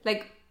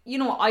 like, you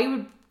know, I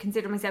would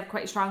consider myself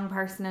quite a strong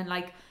person, and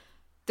like,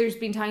 there's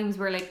been times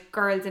where like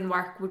girls in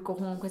work would go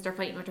home because they're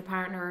fighting with their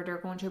partner or they're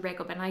going through a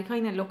breakup, and I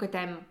kind of look at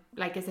them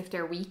like as if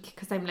they're weak,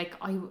 because I'm like,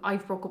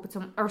 I've broke up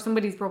with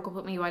somebody's broke up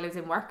with me while I was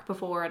in work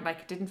before, and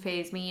like it didn't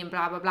faze me and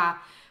blah blah blah.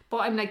 But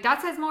I'm like,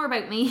 that says more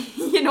about me.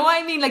 You know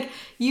what I mean? Like,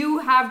 you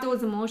have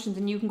those emotions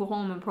and you can go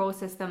home and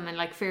process them, and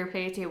like, fair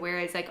play to you,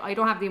 whereas like I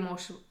don't have the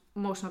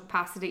emotional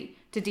capacity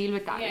to deal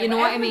with that. Yeah, you know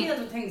what I mean? Everybody deals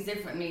with things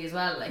differently as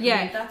well. Like, Yeah,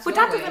 I mean, that's but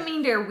your that way. doesn't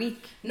mean they're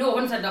weak. No,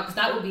 100% not, because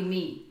that would be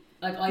me.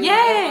 Like,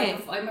 Yeah.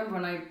 I remember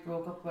when I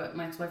broke up with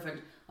my ex-boyfriend,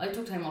 I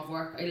took time off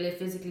work. I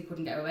physically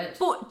couldn't get out of bed.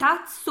 But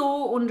that's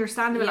so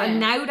understandable. Yeah.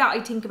 And now that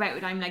I think about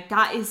it, I'm like,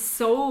 that is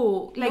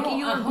so, like, No,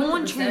 you're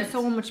going through 100%.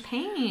 so much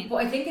pain. But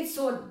I think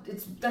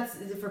that's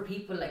for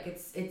people. Like,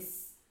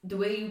 it's the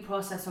way you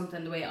process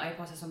something, the way I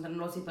process something, and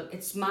most people,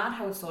 it's mad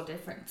how it's so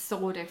different.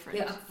 So different.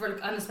 Yeah,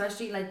 and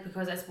especially like,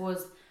 because I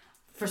suppose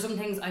for some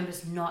things I'm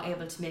just not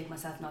able to make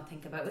myself not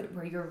think about it,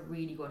 where you're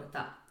really good at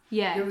that.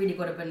 Yeah. You're really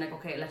good at being like,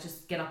 okay, let's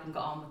just get up and get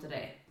on with the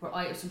day.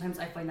 Where sometimes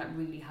I find that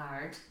really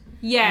hard.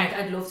 Yeah. Like,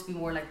 I'd love to be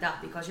more like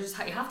that, because you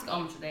have to get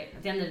on with your day.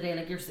 At the end of the day,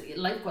 like, your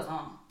life goes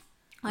on.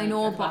 I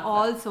know, but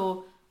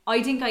also,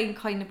 I think I can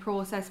kind of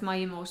process my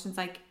emotions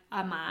like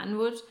a man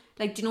would.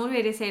 Like, do you know the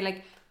way they say,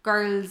 like,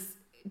 girls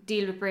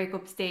deal with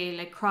breakups, they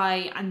like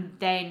cry and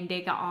then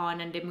they get on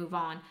and they move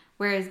on,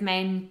 whereas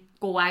men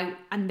go out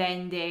and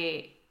then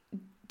it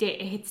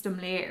hits them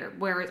later,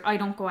 whereas I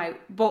don't go out,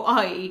 but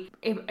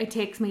it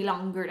takes me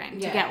longer then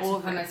to get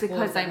over it,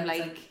 because I'm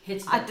like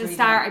at the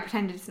start I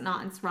pretend it's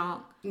not, it's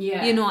wrong.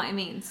 Yeah, you know what I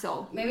mean.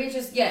 So maybe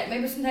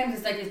sometimes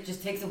it's like it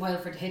just takes a while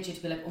for it to hit you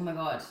to be like, oh my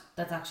god,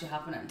 that's actually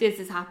happening. This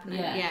is happening.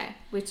 Yeah,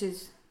 which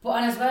is. But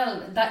and as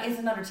well, that is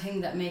another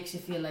thing that makes you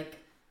feel like,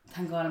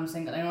 thank God I'm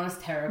single. I know it's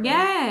terrible.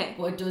 Yeah.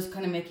 But it does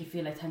kind of make you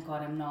feel like, thank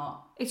God I'm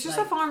not. It's just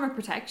like, a form of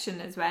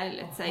protection as well.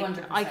 It's 100%.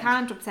 like, I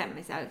can't upset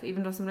myself,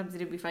 even though sometimes I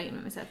do be fighting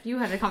with myself. You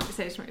had a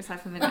conversation with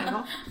yourself a minute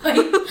ago.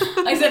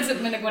 I said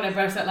something a minute ago and I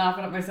burst out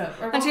laughing at myself.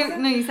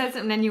 No, you said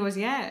something, then you was,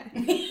 yeah.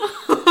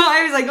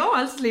 I was like, oh,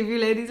 I'll just leave you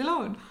ladies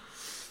alone.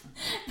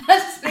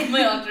 That's just been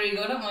my alter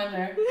ego, don't mind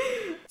her.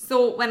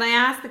 So when I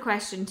asked the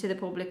question to the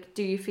public,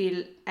 do you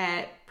feel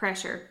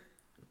pressure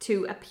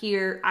to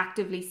appear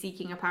actively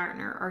seeking a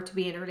partner or to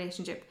be in a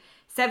relationship,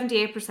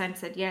 78%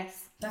 said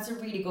yes. That's a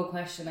really good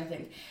question, I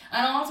think.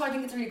 And also I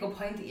think it's a really good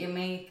point that you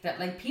make, that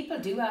like people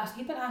ask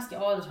you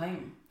all the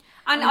time.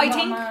 And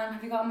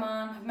have you got a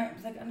man?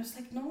 Like, I'm just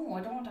like, no,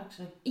 I don't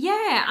actually.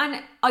 Yeah,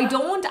 and I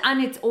don't,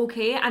 and it's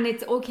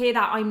okay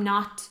that I'm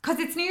not, because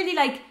it's nearly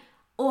like,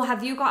 oh,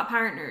 have you got a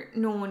partner?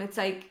 No, and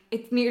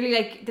it's nearly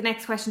like the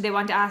next question they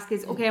want to ask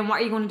is, okay, and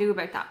what are you going to do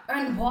about that?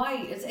 And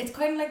why? It's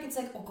kind of like, it's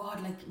like, oh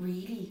God, like,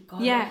 really?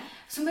 God. Yeah. Like,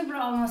 some people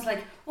are almost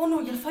like, oh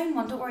no, you'll find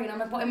one, don't worry. And I'm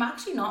like, but I'm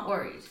actually not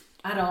worried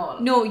at all.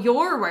 No,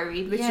 you're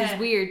worried, which is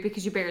weird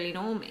because you barely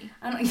know me.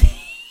 And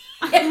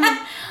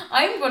yeah,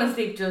 I'm going to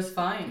sleep just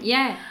fine.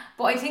 Yeah.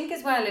 But I think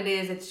as well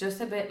it's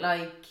just a bit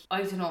like,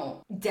 I don't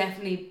know,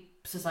 definitely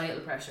societal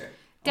pressure.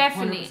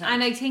 Definitely. 100%.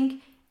 And I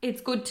think it's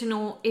good to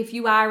know if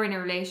you are in a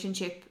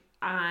relationship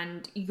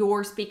and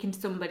you're speaking to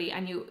somebody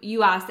and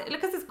you ask it,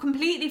 because it's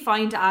completely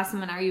fine to ask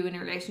someone, are you in a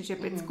relationship?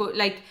 Mm-hmm. It's good,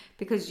 like,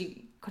 because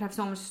you could have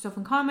so much stuff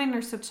in common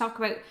or stuff to talk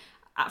about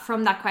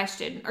from that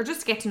question, or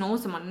just to get to know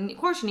someone. And of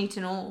course you need to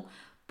know,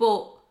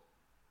 but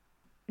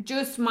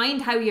just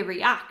mind how you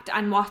react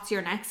and what's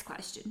your next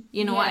question.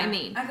 You know what I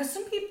mean? Because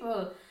some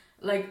people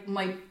like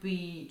might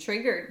be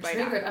triggered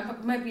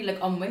and might be like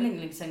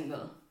unwillingly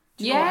single.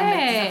 Yeah,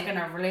 and like, in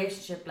a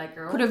relationship, like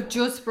you're could have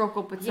just broke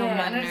up with someone.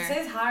 And it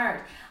is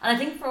hard. And I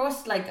think for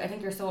us, like, I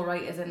think you're so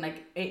right, as in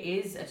like it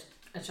is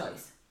a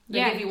choice.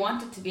 Like, if you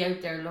wanted to be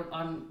out there, look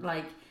on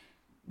like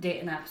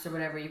dating apps or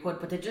whatever, you could,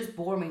 but they just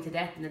bore me to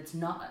death, and it's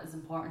not as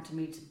important to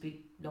me to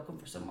be looking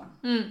for someone.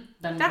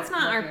 That's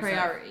not our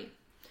priority.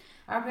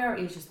 Our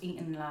priority is just eating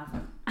and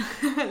laughing.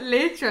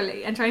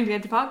 Literally, and trying to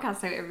get the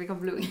podcast out every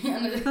couple of weeks.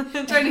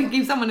 Trying to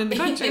keep someone in the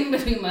country. In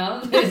between my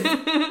holidays.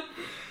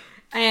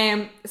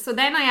 So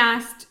then I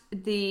asked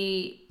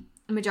the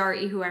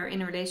majority who are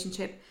in a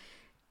relationship,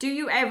 do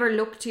you ever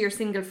look to your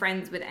single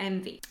friends with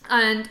envy?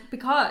 And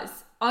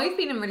because I've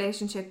been in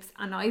relationships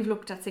and I've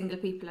looked at single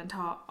people and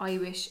thought, I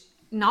wish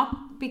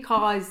not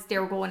because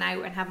they're going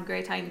out and having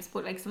great times,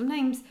 but like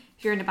sometimes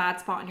if you're in a bad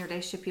spot in your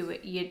relationship,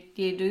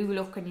 you do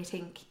look and you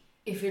think,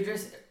 if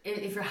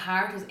your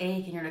heart is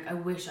aching, you're like, I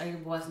wish I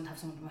wasn't have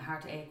something my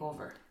heart to ache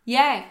over.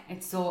 yeah.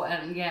 It's so,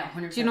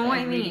 100%. Do you know what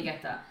I really mean?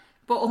 get that.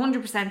 But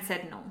 100%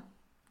 said no.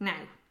 Now,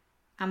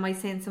 am I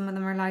saying some of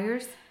them are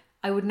liars?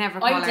 I would never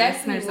call our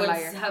listeners a would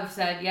liar. have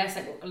said yes.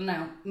 Like, well,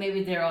 now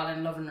maybe they're all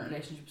in love and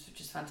relationships, which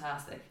is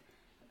fantastic.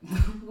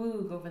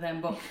 Woo, go for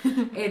them. But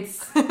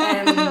it's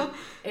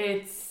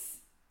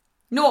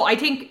No, I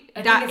think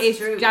it's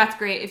true. that's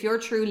great. If you're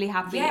truly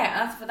happy,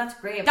 that's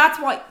great. that's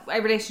what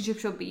a relationship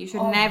should be. You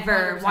should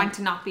never 100%. want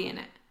to not be in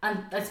it.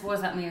 And I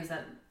suppose that means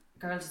that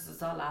girls,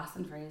 it's all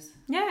lasting for you,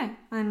 Yeah,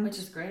 and which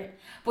is great.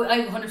 But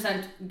I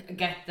 100%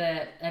 get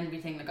the envy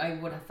thing. Like, I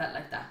would have felt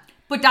like that.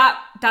 but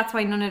that's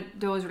why none of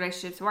those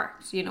relationships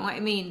worked. You know what I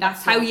mean?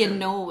 That's so how you true.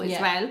 know as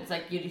well. It's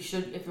like you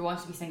should, if you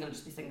want to be single,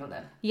 just be single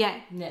then. Yeah.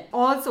 Yeah.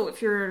 Also,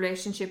 if you're in a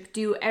relationship,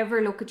 do you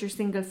ever look at your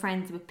single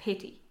friends with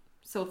pity?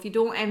 So if you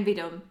don't envy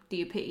them, do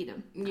you pity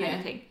them? Kind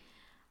of thing.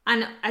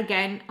 And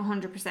again,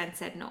 100%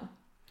 said no.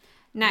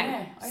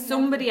 Now,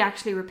 somebody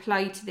actually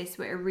replied to this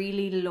with a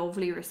really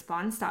lovely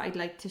response that I'd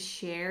like to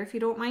share, if you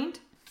don't mind.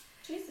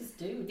 Jesus,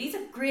 dude. These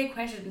are great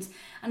questions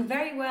and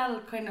very well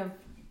kind of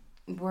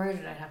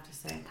worded, I'd have to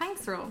say.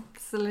 Thanks, Ro.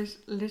 It's the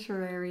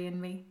literary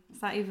in me. Is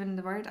that even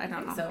the word? I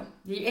don't know. So,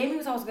 Amy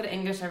was always good at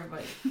English,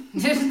 everybody.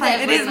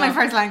 It is my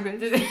first language.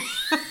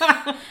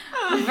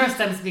 First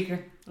time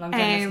speaker. Long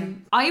time listener.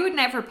 I would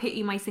never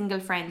pity my single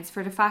friends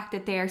for the fact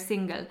that they are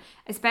single,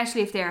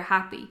 especially if they are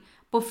happy,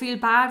 but feel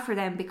bad for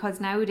them because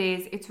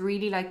nowadays it's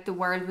really like the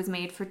world was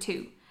made for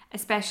two,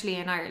 especially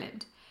in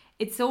Ireland.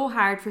 It's so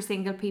hard for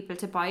single people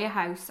to buy a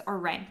house or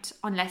rent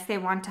unless they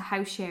want a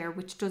house share,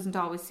 which doesn't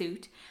always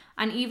suit.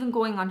 And even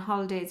going on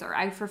holidays or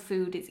out for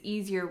food is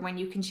easier when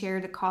you can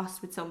share the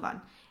cost with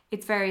someone.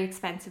 It's very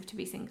expensive to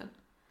be single.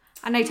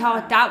 And I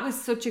thought that was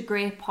such a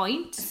great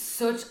point.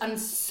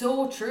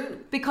 So true.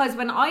 Because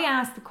when I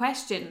asked the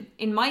question,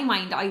 in my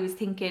mind, I was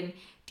thinking,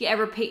 do you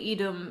ever pity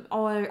them?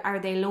 Or are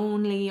they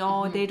lonely?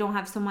 Or they don't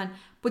have someone?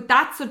 But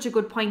that's such a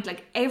good point.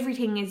 Like,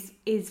 everything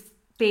is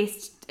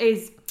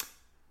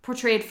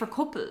portrayed for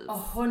couples.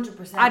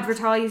 100%.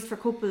 Advertised for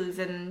couples,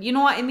 and you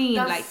know what I mean?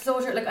 That's like, so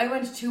true. Like, I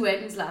went to 2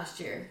 weddings last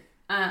year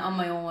on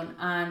my own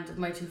and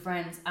my 2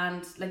 friends,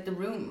 and like the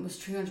room was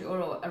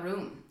 €300 a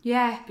room.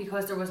 Yeah.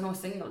 Because there was no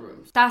single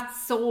rooms.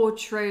 That's so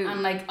true.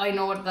 And like, I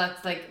know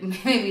that's like,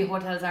 maybe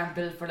hotels aren't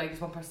built for like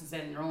just one person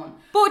staying on their own.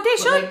 But they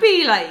should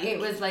be like. It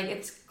was like,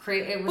 it's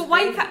crazy. It was. But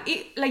why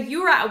crazy. can't like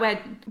you were at a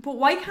wedding? But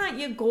why can't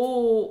you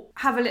go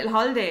have a little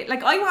holiday?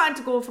 Like, I wanted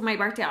to go for my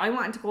birthday. I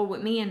wanted to go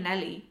with me and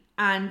Nelly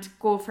and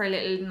go for a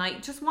little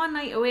night, just one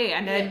night away,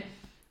 and then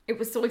it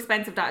was so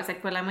expensive that I was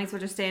like, well, I might as well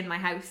just stay in my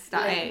house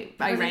that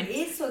I rent. It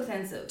is so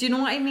expensive. Do you know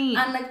what I mean?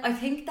 And like, I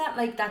think that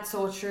like that's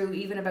so true,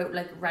 even about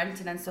like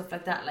renting and stuff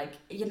like that. Like,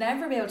 you'll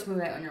never be able to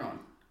move out on your own.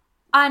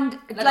 And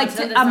like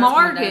until this a starts coming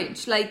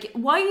mortgage, like,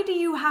 why do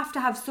you have to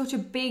have such a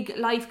big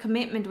life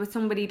commitment with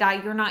somebody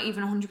that you're not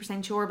even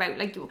 100% sure about?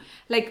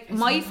 Like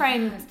my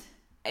friend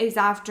is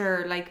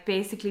after like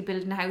basically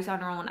building a house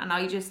on her own, and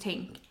I just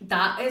think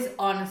that is,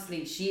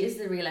 honestly, she is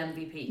the real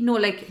MVP. No,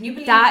 like, can you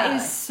believe that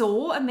is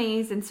so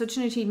amazing, such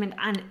an achievement,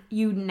 and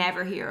you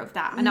never hear of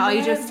that. And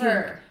I just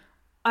think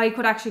I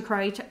could actually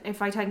cry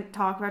if I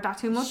talk about that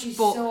too much. She's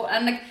but so,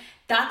 and like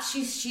that,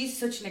 she's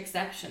such an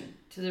exception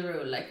to the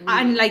rule. Like, really.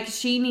 And like,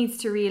 she needs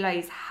to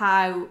realise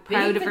how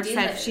proud of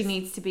herself is. she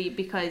needs to be,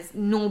 because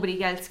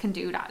nobody else can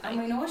do that. Like,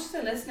 and we know she's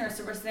a listener,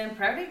 so we're saying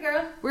proud of you,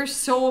 girl. We're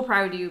so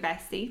proud of you,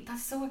 bestie.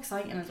 That's so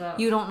exciting as well.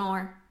 You don't know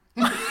her.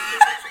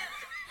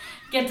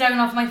 Get down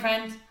off my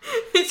friend.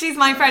 She's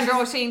my friend,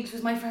 Roisin. She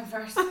was my friend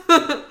first.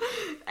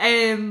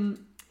 And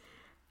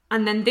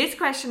then this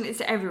question is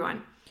to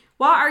everyone.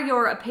 What are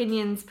your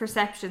opinions,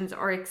 perceptions,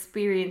 or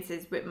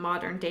experiences with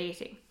modern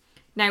dating?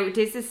 Now,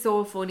 this is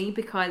so funny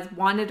because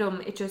one of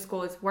them, it just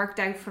goes, worked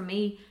out for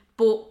me,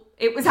 but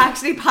it was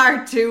actually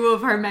part 2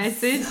 of her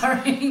message.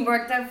 Sorry,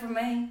 worked out for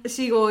me.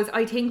 She goes,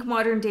 I think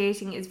modern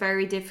dating is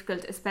very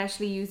difficult,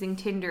 especially using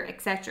Tinder,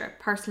 etc.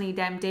 Personally,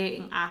 them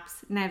dating apps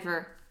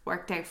never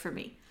worked out for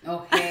me.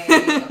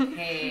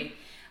 Okay.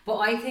 But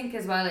I think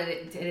as well,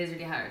 it is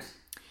really hard.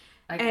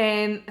 Like,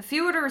 a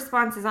few other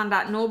responses on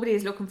that. Nobody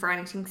is looking for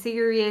anything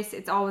serious.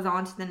 It's always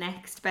on to the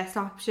next best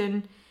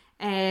option.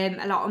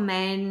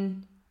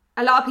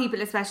 A lot of people,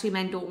 especially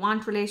men, don't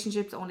want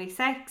relationships, only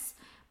sex.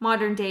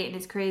 Modern dating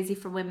is crazy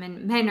for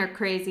women. Men are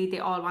crazy. They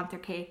all want their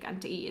cake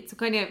and to eat it. So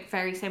kind of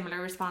very similar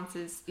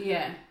responses.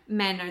 Yeah.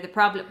 Men are the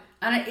problem.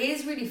 And it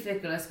is really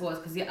fickle, I suppose,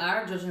 because you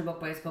are judging a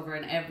book by its cover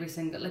in every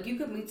single... Like, you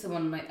could meet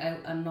someone like out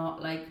and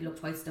not like look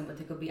twice at them, but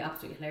they could be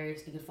absolutely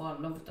hilarious. They could fall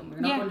in love with them. We're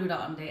not going to do that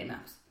on dating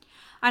apps.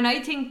 And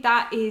I think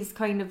that is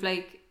kind of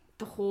like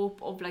the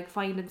hope of like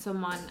finding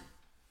someone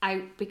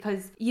out,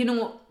 because, you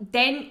know,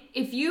 then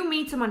if you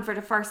meet someone for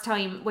the first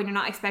time when you're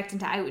not expecting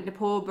to out in the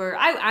pub or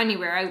out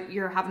anywhere, out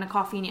you're having a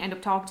coffee and you end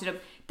up talking to them,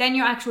 then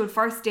your actual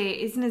first date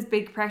isn't as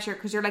big pressure,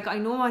 because you're like, I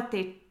know what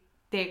they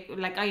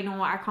I know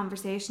what our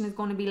conversation is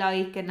going to be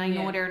like, and I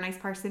know Yeah. they're a nice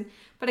person.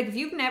 But like, if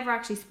you've never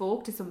actually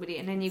spoke to somebody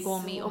and then you go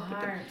and meet up with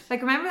them, hard.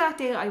 like, remember that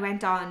day I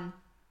went on,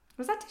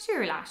 was that this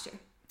year or last year?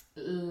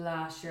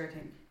 Last year, I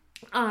think.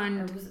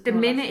 And Or was it- the no,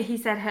 last minute year. he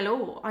said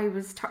hello, I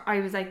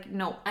was like,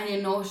 no. And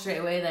you know straight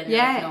away then. You're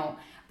Yeah. Like, no.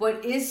 But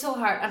it is so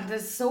hard, and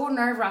it's so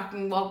nerve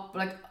wracking. What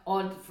like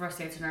all first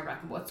dates are nerve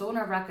wracking, but it's so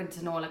nerve wracking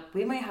to know like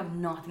we might have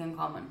nothing in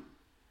common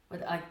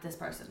with like this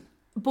person.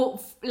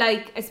 But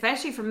like,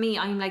 especially for me,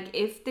 I'm like,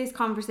 if this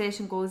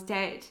conversation goes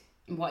dead,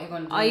 What are you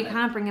going to do? I like?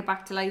 can't bring it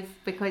back to life,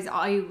 because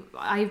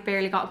I've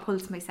barely got a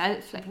pulse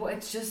myself. Like, But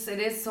it's just, it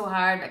is so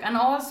hard. Like, and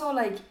also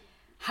like,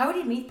 how do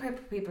you meet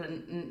people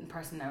in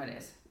person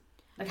nowadays?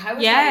 Like, how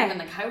is that even,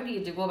 like, how do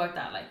you go about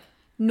that? Like,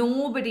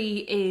 nobody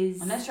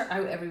is. unless you're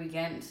out every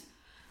weekend.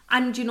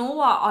 And you know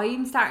what?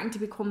 I'm starting to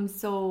become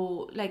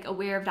so like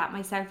aware of that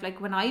myself. Like,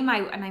 when I'm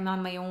out and I'm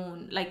on my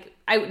own, like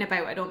out and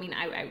about, I don't mean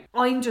out.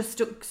 I'm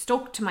just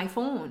stuck to my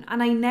phone,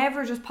 and I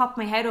never just pop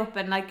my head up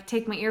and like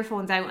take my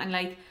earphones out and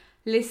like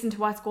listen to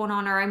what's going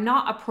on, or I'm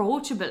not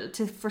approachable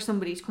for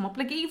somebody to come up.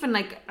 Like, even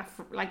like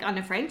on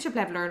a friendship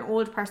level, or an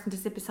old person to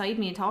sit beside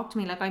me and talk to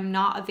me. Like, I'm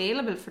not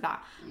available for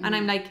that. And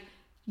I'm like,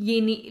 we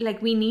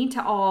need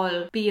to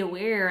all be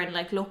aware and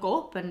like look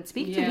up and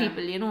speak to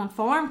people, you know, and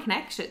form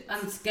connections.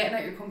 And it's getting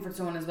out your comfort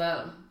zone as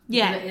well.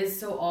 Yeah. Because it is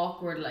so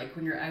awkward, like,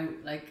 when you're out.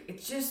 Like,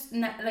 it's just,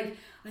 like,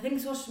 I think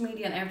social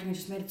media and everything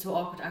just made it so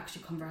awkward to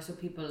actually converse with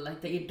people,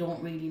 like, that you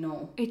don't really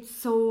know. It's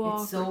so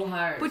awkward. It's so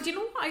hard. But you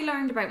know what I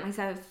learned about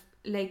myself?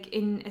 Like,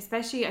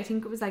 especially, I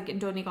think it was like in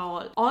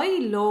Donegal, I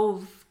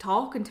love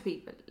talking to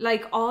people.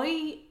 Like,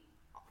 I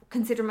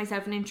consider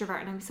myself an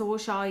introvert, and I'm so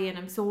shy and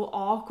I'm so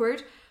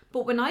awkward.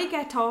 But when I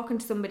get talking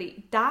to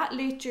somebody, that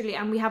literally,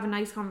 and we have a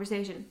nice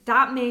conversation,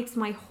 that makes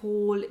my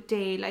whole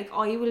day. Like,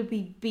 I will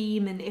be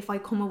beaming if I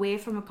come away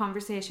from a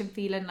conversation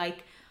feeling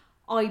like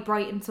I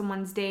brighten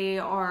someone's day,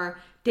 or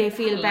they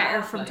feel better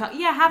laugh, from like,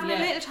 having a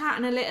little chat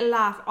and a little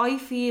laugh. I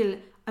feel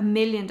 $1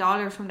 million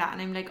from that,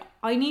 and I'm like,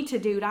 I need to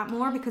do that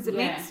more, because it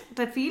makes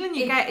the feeling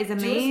you get is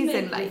amazing. Does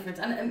make a like, difference,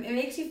 and it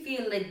makes you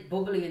feel like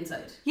bubbly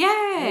inside.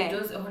 yeah, It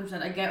does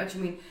 100%. I get what you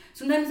mean.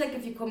 Sometimes, like,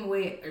 if you come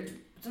away, or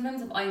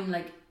sometimes if I'm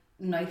like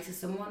nice to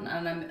someone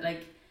and I'm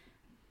like,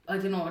 I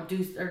don't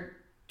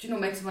know,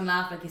 make someone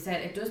laugh, like you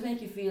said, it does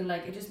make you feel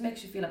like, it just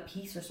makes you feel at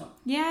peace or something.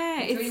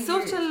 yeah, it's really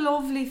such weird. a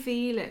lovely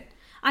feeling.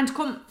 And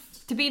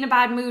to be in a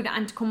bad mood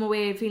and to come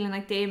away feeling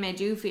like they made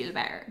you feel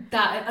better.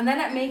 That, and then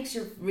it makes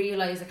you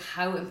realise like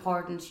how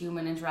important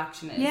human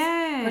interaction is.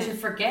 Yeah. Because you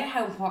forget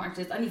how important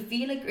it is, and you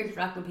feel like you're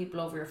interacting with people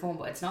over your phone,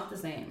 but it's not the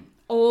same.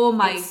 Oh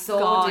my It's so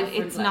god,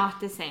 different, it's like. not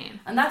the same.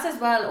 And that's as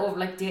well over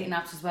like dating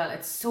apps as well.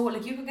 It's so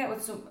like you could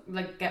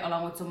get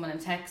along with someone in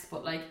text,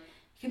 but like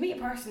you can meet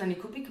a person and you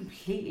could be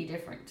completely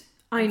different.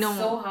 I know. It's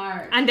so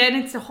hard. And then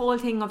it's the whole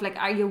thing of like,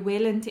 are you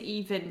willing to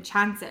even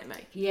chance it?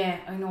 Like, Yeah,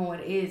 I know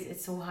it is.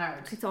 It's so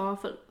hard. it's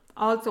awful.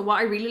 Also, what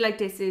I really like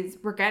this is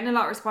we're getting a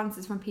lot of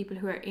responses from people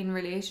who are in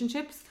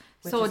relationships.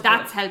 Which So is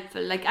that's good.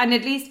 helpful. Like, and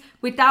at least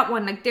with that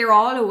one, like, they're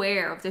all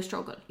aware of the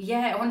struggle.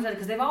 Yeah, 100%,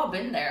 because they've all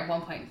been there at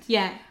one point.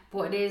 Yeah.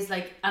 But it is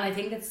like, and I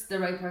think it's the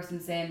right person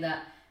saying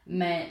that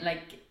men,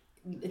 like,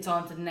 it's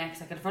on to the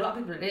next. Like, for a lot of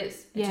people it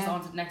is. It's just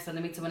on to the next, and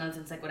they meet someone else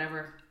and it's like,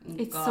 whatever.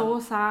 It's gone. so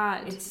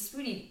sad. It's just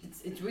really,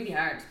 it's really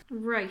hard.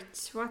 Right,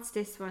 what's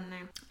this one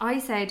now? I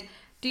said,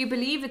 do you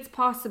believe it's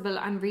possible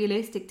and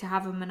realistic to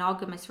have a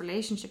monogamous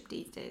relationship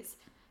these days?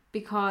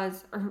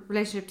 Because, or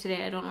relationship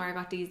today, I don't know where I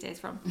got these days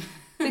from.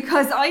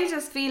 Because I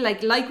just feel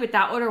like with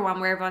that other one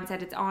where everyone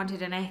said it's on to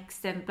the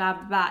next and blah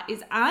blah blah,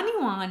 is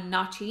anyone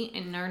not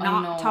cheating or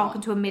not talking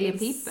to a million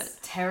people? It's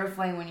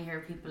terrifying when you hear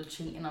people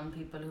cheating on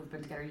people who've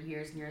been together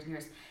years and years and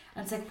years.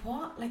 And it's like,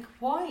 what? Like,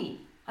 why?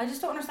 I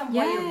just don't understand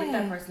why you're with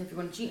that person if you're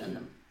going to cheat on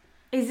them.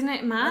 Isn't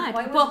it mad? Like,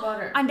 why would you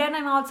bother? And then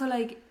I'm also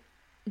like,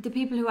 the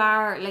people who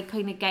are like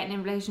kind of getting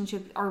in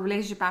relationship or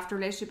relationship after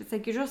relationship, it's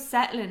like you're just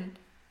settling,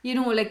 you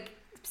know, like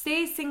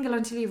stay single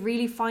until you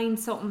really find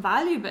something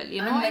valuable,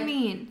 you know And, what I like,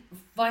 mean?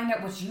 Find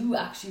out what you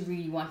actually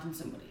really want in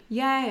somebody.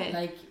 Yeah.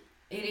 Like,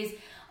 it is,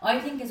 I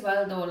think as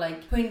well though,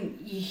 like when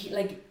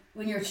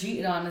you're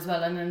cheated on as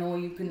well, and I know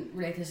you can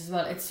relate this as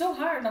well, it's so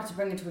hard not to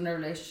bring it to another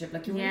relationship.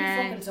 Like, you're really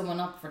fucking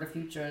someone up for the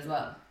future as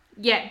well.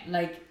 Yeah.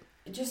 Like,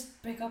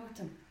 just break up with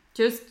them.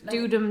 Just Like,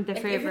 do them the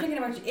if favour.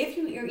 if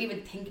you're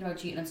even thinking about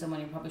cheating on someone,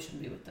 you probably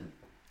shouldn't be with them.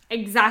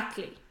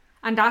 Exactly.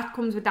 And that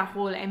comes with that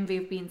whole envy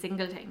of being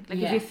single thing. Like,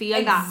 if you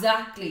feel that.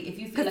 Exactly. If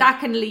you feel Because like, that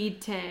can lead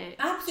to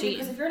absolutely, cheating.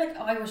 because if you're like,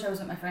 oh, I wish I was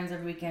with my friends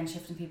every weekend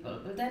shifting people,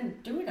 well then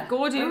do that.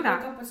 Go do Or break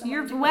that. up with someone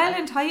You're and do well that.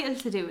 entitled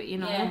to do it, you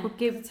know. Yeah, but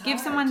it's give hard.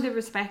 someone the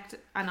respect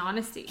and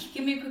honesty.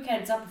 Give me a quick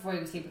heads up before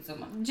you sleep with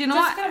someone. Do you know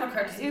Just what? kind of a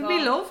courtesy It'd call.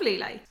 be lovely,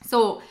 like.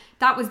 So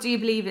that was, do you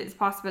believe it's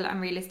possible and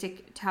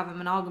realistic to have a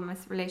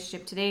monogamous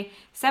relationship today?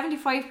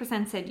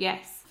 75% said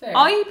yes. Fair.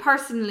 I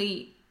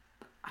personally,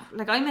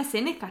 like, I'm a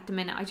cynic at the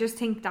minute. I just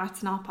think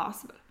that's not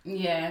possible.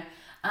 Yeah.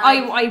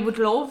 I would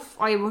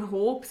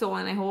hope so,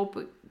 and I hope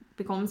it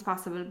becomes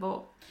possible. But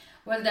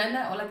well, then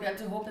that, like, I have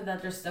to hope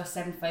that there's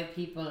 75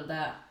 people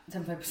that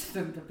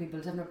 75%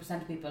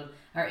 of people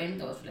are in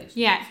those relationships.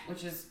 Yeah.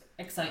 Which is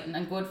exciting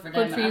and good for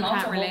Good them. for you, and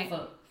also can't relate.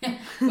 hopeful.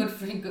 Good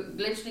for you.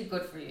 Literally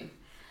good for you.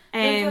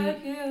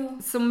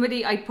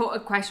 Somebody, I put a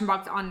question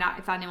box on that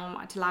if anyone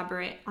wanted to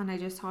elaborate, and I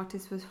just thought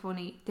this was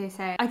funny. They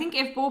said, I think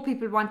if both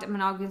people want a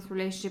monogamous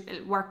relationship,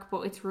 it'll work,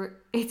 but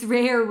it's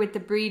rare with the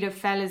breed of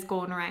fellas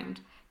going around.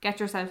 Get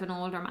yourself an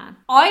older man.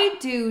 I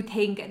do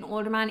think an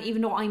older man,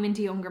 even though I'm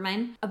into younger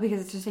men,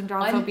 because I just think they're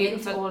all so I'm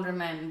beautiful. into older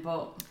men,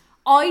 but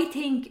I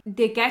think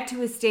they get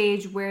to a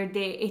stage where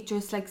it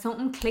just like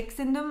something clicks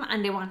in them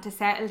and they want to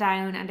settle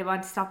down and they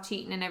want to stop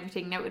cheating and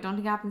everything. Now, I don't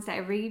think it happens to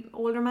every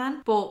older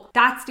man, but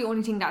that's the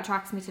only thing that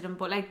attracts me to them.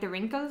 But like the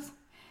wrinkles.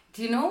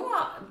 do you know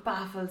what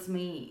baffles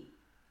me?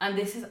 And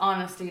this is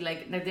honestly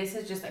like, now this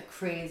is just a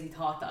crazy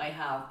thought that I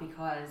have,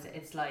 because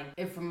it's like,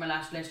 if from my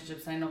last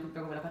relationships, I know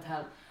people are going to be like, what the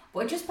hell? But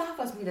it just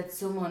baffles me that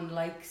someone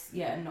likes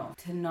you enough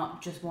to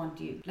not just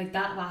want you. Like,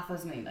 that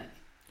baffles me, like.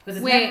 Because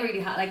it's never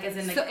really like, as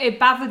in like, so it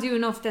baffles you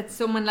enough that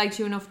someone likes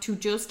you enough to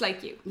just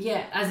like you.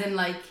 yeah, as in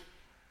like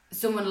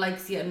someone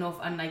likes you enough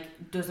and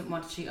like doesn't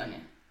want to cheat on you.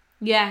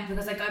 Yeah.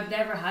 Because like I've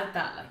never had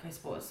that, like, I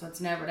suppose. So it's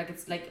never like,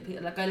 it's like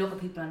I look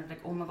at people and I'm like,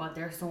 oh my god,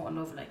 they're so in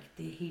love, like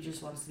he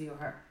just wants to be with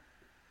her.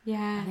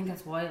 Yeah. I think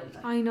that's wild.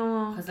 Like, I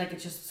know. because like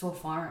it's just so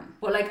foreign.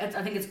 But like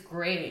I think it's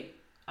great,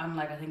 and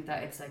like I think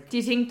that it's like. Do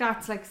you think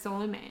that's like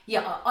soulmate?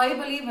 Yeah, I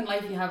believe in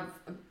life you have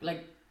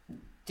like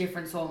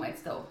different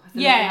soulmates though. I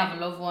think Yeah. you have a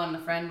loved one, a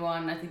friend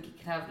one. I think you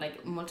can have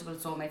like multiple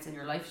soulmates in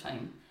your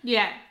lifetime.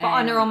 Yeah, but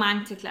on a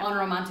romantic level. On a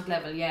romantic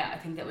level, yeah. I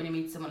think that when you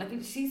meet someone, like,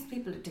 you see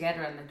people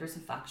together and like they're just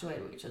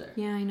infatuated with each other.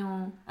 Yeah, I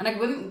know. And like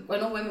women, I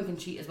know women can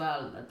cheat as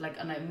well. Like,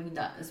 and I mean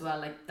that as well.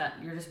 Like that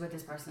you're just with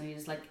this person and you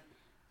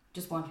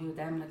just want to be with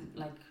them,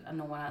 like and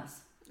no one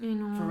else. I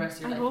know. For the rest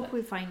of your I life, hope like.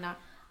 we find that.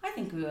 I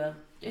think we will.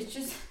 It's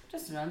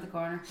just around the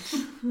corner.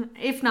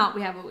 If not,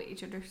 we have it with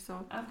each other,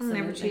 so Absolutely.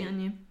 I'll never cheat on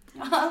you.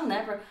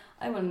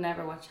 I will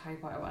never watch Harry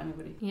Potter with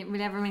anybody. Yeah, we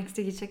never make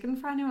sticky chicken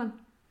for anyone.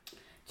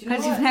 Do you know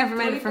 'Cause you've what? never The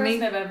made only it for me.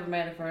 person I've ever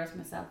made it for is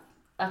myself.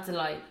 That's a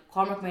lie.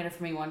 Cormac made it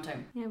for me one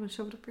time. Yeah, we'll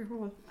shove it up your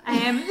hole.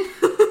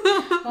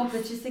 Hope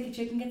that your sticky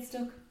chicken gets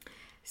stuck.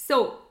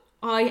 So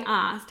I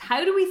asked,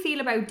 how do we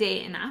feel about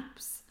dating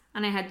apps?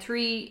 And I had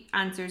 3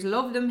 answers: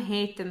 love them,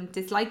 hate them,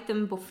 dislike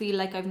them, but feel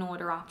like I've no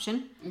other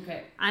option.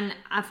 Okay. And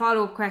a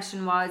follow-up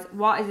question was,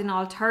 what is an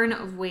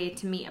alternative way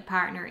to meet a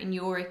partner in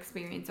your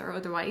experience or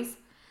otherwise?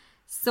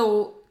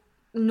 So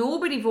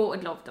nobody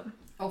voted love them.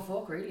 Oh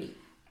fuck, really?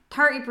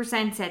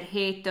 30% said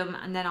hate them,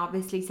 and then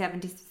obviously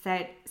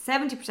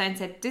 70%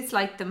 said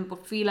dislike them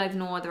but feel I've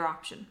no other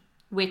option,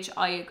 which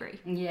I agree.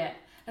 Yeah.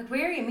 Like,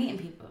 where are you meeting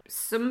people?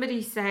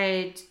 Somebody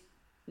said,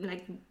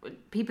 like,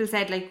 people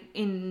said like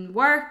in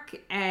work,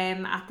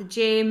 at the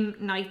gym,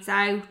 nights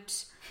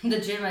out. The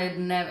gym, I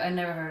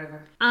never heard of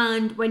her.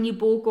 And when you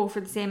both go for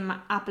the same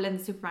apple in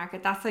the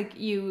supermarket, that's like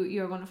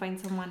you're going to find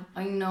someone.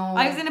 I know.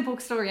 I was in a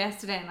bookstore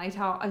yesterday and I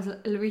thought, I was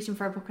reaching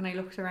for a book and I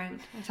looked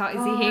around. I thought,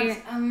 is he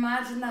here?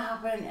 Imagine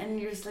that happening, and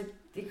you're just like,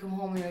 you come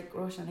home and you're like,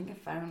 Rosh, I think I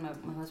found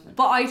my husband.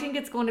 But I think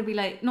it's going to be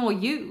like, no,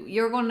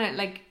 you're going to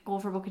like go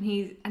for a book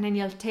and then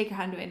you'll take your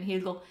hand away and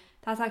he'll go,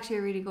 that's actually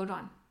a really good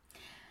one.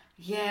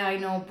 Yeah, I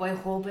know, but I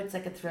hope it's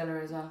like a thriller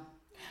as well.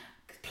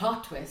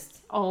 Plot twist.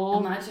 Oh.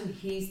 Imagine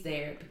he's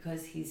there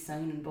because he's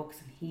signing books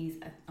and he's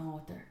an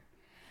author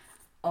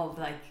of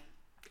like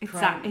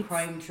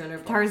crime thriller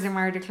books. Thursday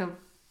Murder Club.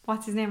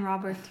 What's his name,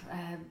 Robert?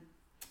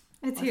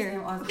 It's what's here.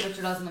 his name?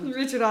 Richard Osmond.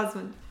 Richard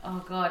Osmond.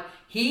 Oh god.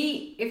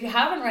 If you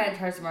haven't read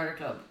Thursday Murder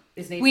Club,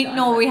 we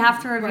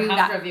have to review that. We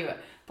have to review it.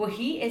 But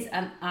he is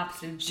an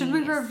absolute Should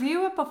genius. we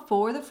review it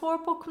before the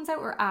 4th book comes out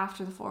or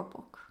after the 4th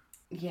book?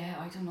 Yeah,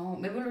 I don't know.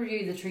 Maybe we'll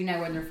review the 3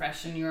 now when they're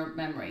fresh in your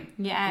memory.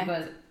 Yeah.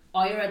 Because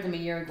I read them a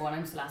year ago and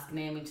I'm still asking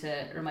Amy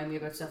to remind me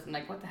about stuff. I'm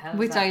like, what the hell is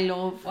Which that? I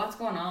love. What's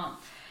going on?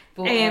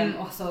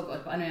 But, so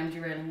good. But anyway, I'm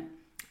derailing it.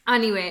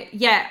 Anyway,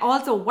 yeah,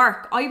 also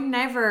work. I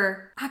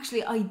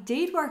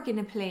did work in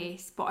a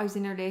place, but I was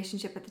in a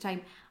relationship at the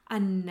time,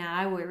 and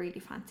now I really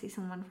fancy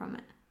someone from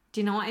it.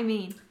 Do you know what I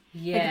mean?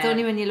 Yeah. Like, it's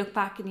only when you look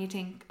back and you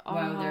think, oh,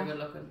 wow, they're good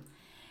looking.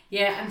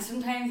 Yeah, and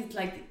sometimes it's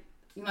like,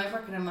 you might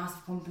work in a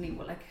massive company,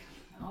 but like,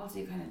 also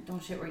you kind of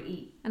don't shit where you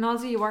eat. And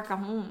also you work at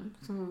home,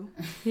 so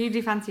you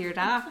do fancy your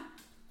dad.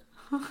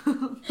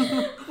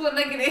 But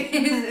like it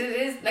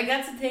is like,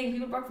 that's the thing,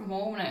 people work from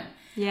home now.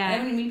 Yeah.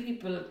 And when you meet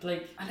people,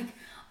 like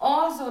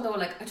also though,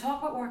 like, I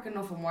talk about work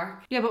enough and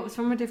work. Yeah, but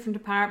from a different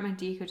department,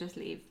 you could just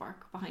leave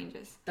work behind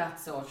us.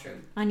 That's so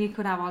true. And you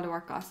could have all the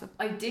work gossip.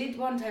 I did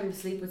one time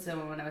sleep with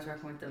someone when I was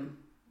working with them.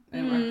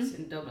 I worked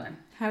in Dublin.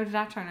 How did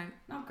that turn out?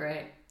 Not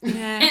great.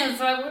 Yeah.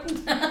 So I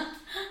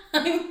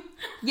wouldn't.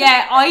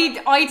 Yeah,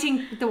 I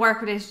think the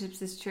work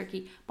relationships is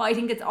tricky, but I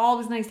think it's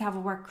always nice to have a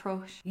work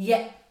crush.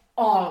 Yeah,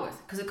 always,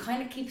 because it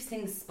kind of keeps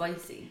things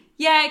spicy.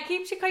 Yeah, it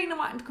keeps you kind of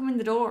wanting to come in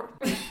the door.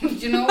 Do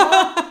you know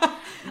what?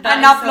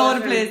 And not blow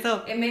the place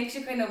up. It makes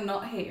you kind of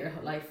not hate your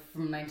life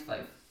from 9 to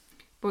 5.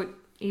 But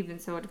even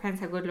so, it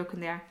depends how good looking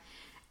they are.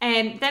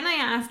 Then I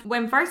asked,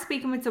 when first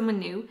speaking with someone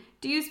new,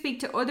 do you speak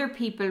to other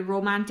people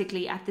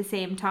romantically at the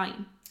same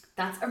time?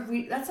 That's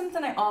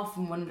something I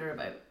often wonder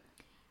about.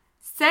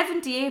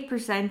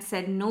 78%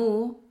 said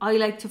no, I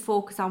like to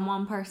focus on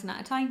one person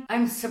at a time.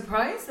 I'm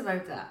surprised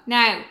about that.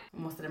 Now,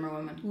 most of them are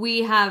women.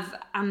 We have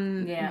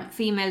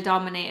female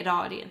dominated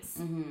audience.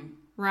 Mm-hmm.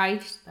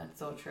 Right? That's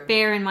so true.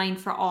 Bear in mind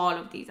for all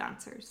of these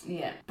answers.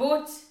 Yeah.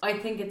 But I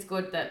think it's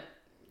good that,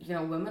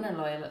 women are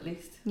loyal at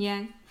least.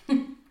 Yeah.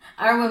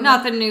 Our women.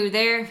 Nothing new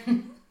there.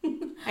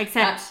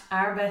 Except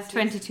our best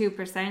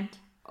 22%.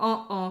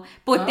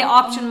 But the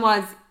option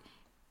was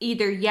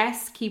either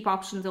yes, keep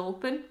options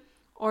open,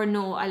 or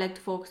no, I like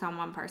to focus on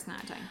one person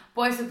at a time.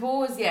 But I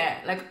suppose,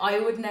 I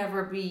would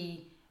never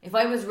be, if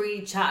I was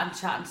really chatting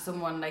to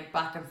someone like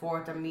back and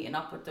forth and meeting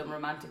up with them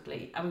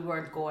romantically and we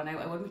weren't going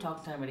out, I wouldn't be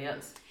talking to anybody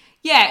else.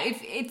 Yeah,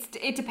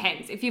 it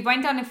depends. If you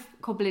went on a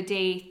couple of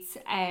dates,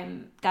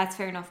 that's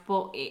fair enough.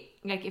 But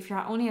if you're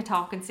only a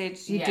talking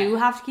stage, you do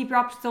have to keep your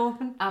options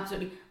open.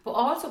 Absolutely. But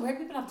also, where do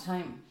people have the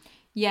time?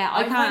 Yeah,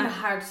 I find it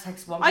hard to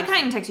text one person. I can't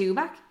even text you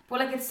back.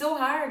 But it's so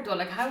hard though.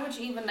 How would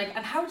you even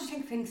and how would you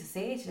think things to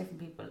say to different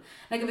people?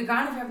 It'd be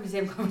grand if you're having the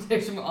same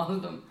conversation with all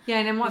of them. Yeah,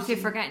 and then what if you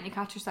forget and you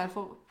catch yourself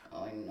up?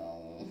 I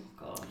know,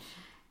 God.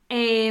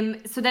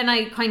 So then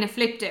I kind of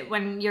flipped it.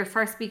 When you're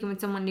first speaking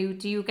with someone new,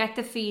 do you get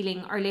the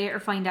feeling or later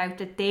find out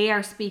that they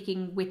are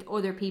speaking with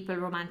other people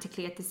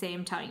romantically at the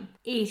same time?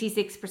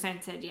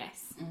 86% said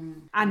yes.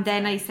 And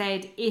then I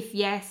said, if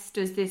yes,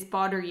 does this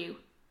bother you?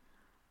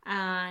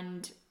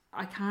 And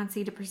I can't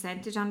see the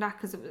percentage on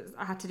that because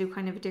I had to do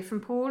kind of a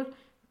different poll,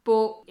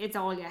 but it's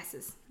all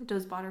yeses. It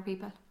does bother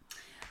people.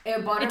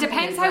 It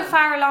depends how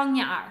far along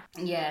you are.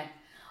 Yeah,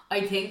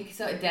 I think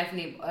so.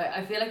 Definitely.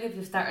 I feel like if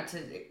you started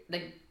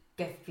to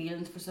get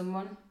feelings for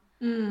someone,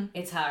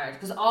 it's hard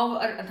because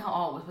not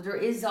always, but there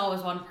is always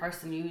one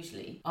person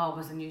usually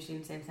in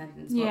the same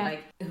sentence, but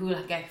who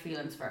will get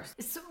feelings first.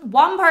 So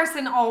one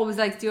person always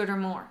likes the other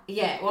more.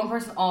 Yeah, one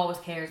person always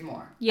cares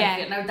more.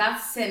 Yeah. Now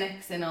that's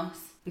cynics in us.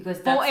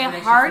 Because that's but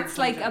it hurts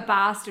like a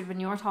bastard when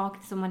you're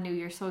talking to someone new,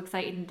 you're so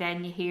excited, and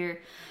then you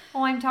hear,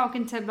 I'm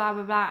talking to blah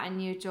blah blah,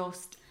 and you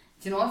just...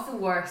 Do you know what's the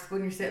worst?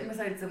 When you're sitting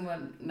beside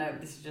someone, now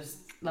this is just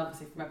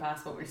obviously from my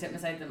past, but when you're sitting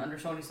beside them and they're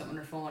showing you something on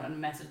their phone and a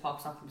message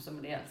pops up from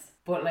somebody else,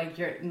 but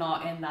you're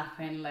not in that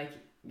kind of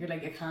you're I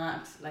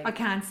can't I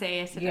can't say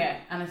it. Yeah,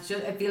 and it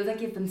feels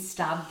like you've been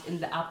stabbed in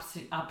the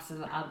absolute remix.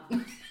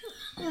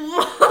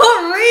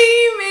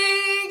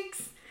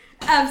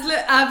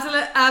 Absolute. I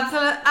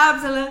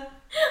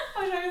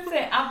was trying to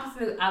say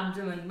absolute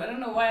abdomen, but I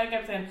don't know why I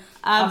kept saying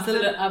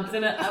absolute.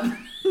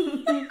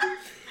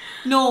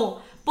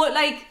 No, but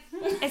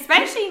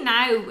especially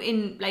now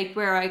in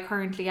where I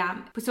currently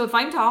am. So if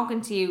I'm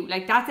talking to you,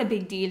 that's a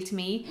big deal to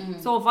me.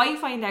 So if I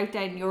find out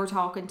then you're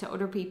talking to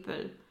other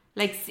people,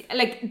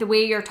 the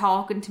way you're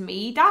talking to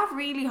me, that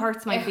really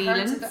hurts my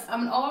feelings.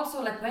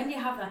 Also when you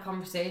have that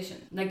conversation,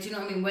 do you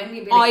know what I mean? When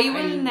you be I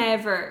will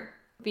never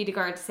be the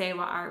girl to say,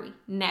 what are we?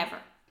 Never.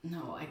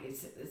 No,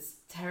 it's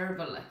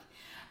terrible.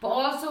 But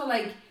also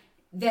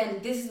then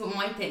this is what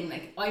my thing,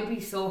 I'd be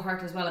so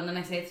hurt as well, and then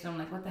I say to them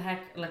what the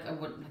heck, I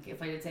wouldn't, if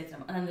I did say to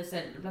them, and then they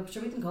said,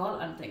 sure, we can call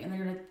it anything, and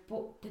they're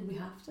but did we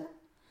have to?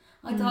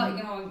 I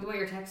thought, the way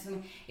you're texting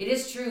me, it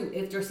is true,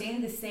 if they're saying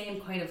the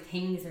same kind of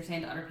things they're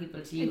saying to other people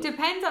to you, it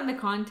depends on the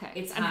context.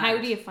 It's and hard.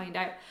 How do you find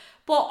out.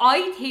 But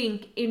I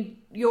think in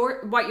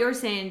what you're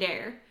saying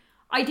there,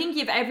 I think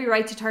you have every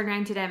right to turn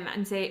around to them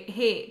and say,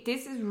 hey,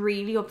 this is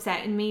really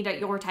upsetting me that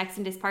you're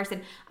texting this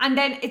person. And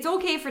then it's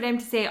okay for them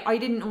to say, I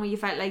didn't know you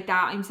felt like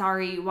that, I'm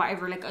sorry,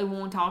 whatever, I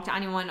won't talk to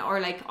anyone,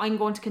 or I'm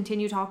going to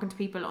continue talking to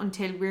people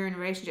until we're in a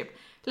relationship.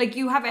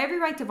 You have every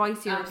right to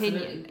voice your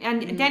opinion.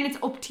 And then it's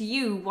up to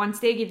you, once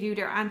they give you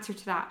their answer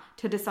to that,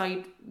 to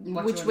decide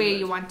which way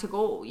you want to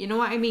go. You know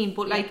what I mean?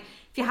 But if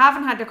you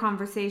haven't had the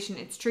conversation,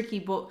 it's tricky,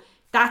 but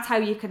that's how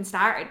you can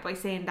start it, by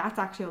saying that's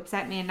actually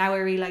upset me and now I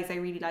realise I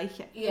really like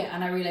it. Yeah,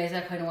 and I realise I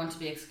kind of want to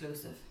be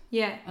exclusive.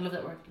 Yeah. I love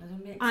that word.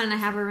 And I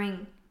have a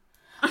ring.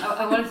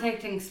 I want to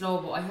take things slow,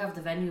 but I have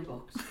the venue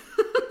booked.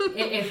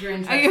 If you're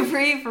interested. Are you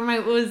free for my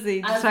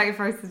Uzi the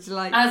 31st of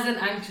July? As an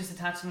anxious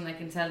attachment, I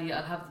can tell you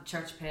I'll have the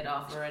church paid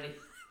off already.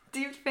 Do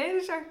you have to pay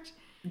the church?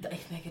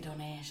 Make a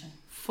donation.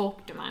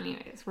 Fuck them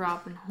anyways,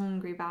 robbing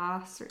hungry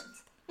bastards.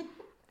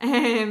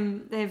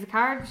 They have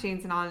card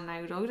machines and all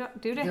now,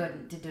 do they?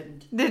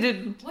 They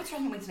didn't. What's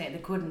wrong with me today? They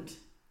couldn't.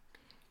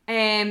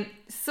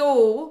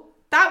 So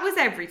that was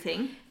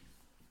everything.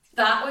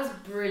 That was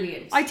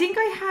brilliant. I think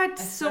I had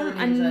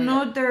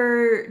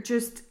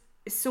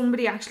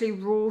somebody actually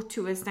wrote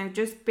to us now.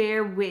 Just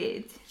bear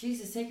with.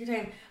 Jesus, take your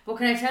time. But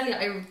can I tell you,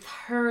 I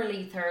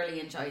thoroughly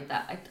enjoyed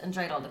that. I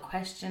enjoyed all the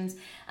questions,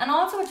 and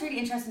also it's really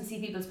interesting to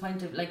see people's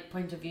point of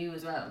view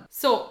as well.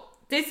 So.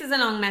 This is a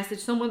long message.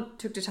 Someone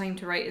took the time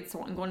to write it,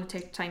 so I'm going to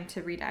take the time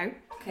to read it out.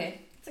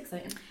 Okay, it's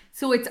exciting.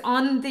 So it's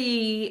on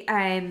the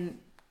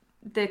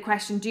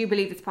question, do you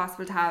believe it's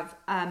possible to have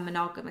a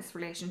monogamous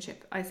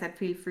relationship? I said,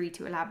 feel free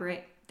to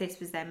elaborate. This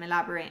was them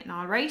elaborating,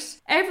 all right.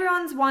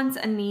 Everyone's wants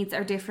and needs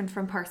are different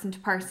from person to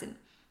person.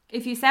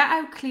 If you set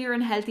out clear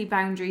and healthy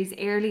boundaries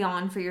early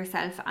on for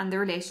yourself and the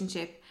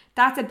relationship,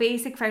 that's a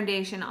basic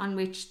foundation on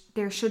which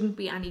there shouldn't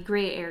be any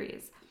grey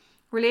areas.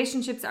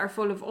 Relationships are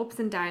full of ups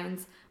and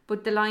downs,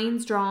 but the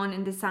lines drawn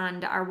in the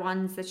sand are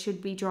ones that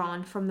should be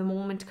drawn from the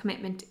moment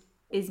commitment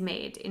is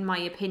made, in my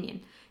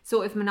opinion.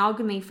 So if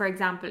monogamy, for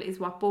example, is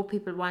what both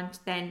people want,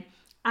 then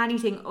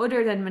anything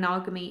other than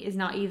monogamy is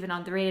not even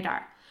on the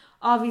radar.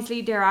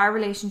 Obviously, there are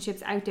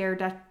relationships out there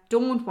that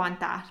don't want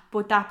that,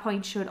 but that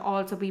point should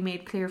also be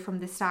made clear from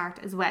the start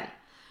as well.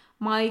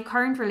 My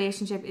current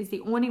relationship is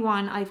the only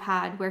one I've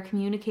had where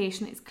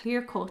communication is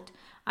clear cut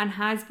and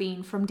has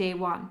been from day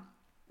one,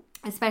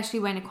 especially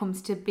when it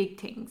comes to big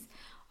things.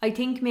 I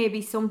think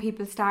maybe some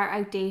people start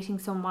out dating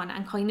someone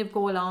and kind of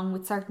go along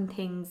with certain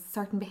things,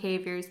 certain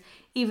behaviours,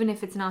 even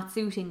if it's not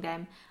suiting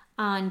them,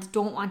 and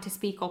don't want to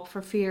speak up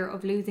for fear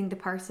of losing the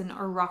person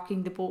or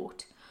rocking the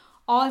boat.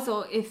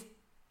 Also, if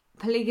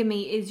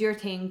polygamy is your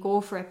thing,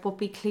 go for it, but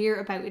be clear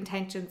about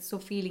intentions so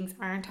feelings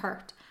aren't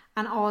hurt,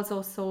 and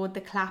also so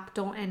the clap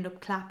don't end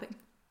up clapping.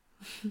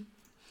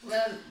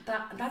 Well,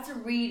 that's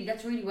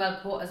really well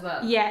put as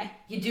well. Yeah.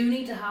 You do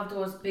need to have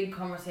those big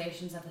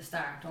conversations at the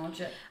start, don't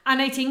you?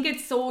 And I think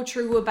it's so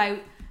true about,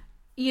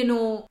 you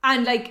know,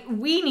 and like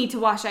we need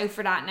to watch out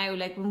for that now,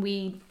 like when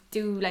we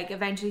do like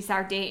eventually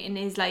start dating,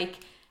 is like,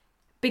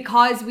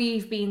 because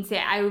we've been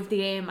set out of the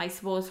game, I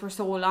suppose, for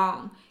so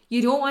long,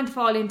 you don't want to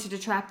fall into the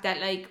trap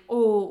that like,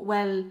 oh,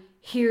 well,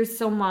 here's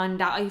someone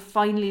that I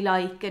finally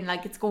like and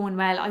like it's going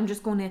well, I'm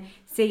just going to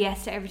say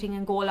yes to everything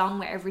and go along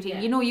with everything.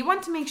 Yeah. You know, you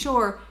want to make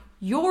sure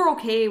you're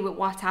okay with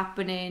what's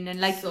happening,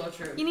 and like, so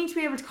true. You need to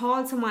be able to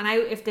call someone out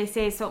if they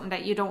say something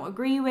that you don't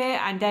agree with,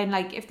 and then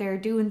like if they're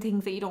doing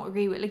things that you don't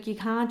agree with, like you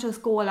can't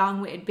just go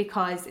along with it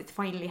because it's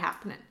finally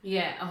happening.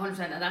 Yeah, 100%,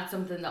 and that's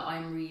something that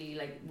I'm really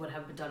like would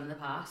have done in the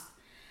past,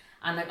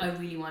 and like I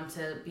really want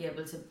to be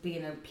able to be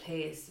in a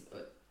place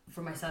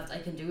for myself that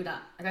I can do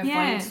that. Like I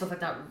find stuff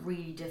like that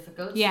really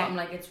difficult. Yeah. So I'm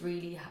like, it's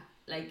really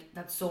like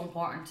that's so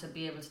important to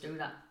be able to do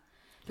that.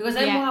 Because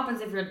then what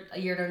happens if you're a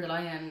year down the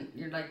line and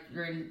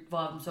you're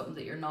involved in something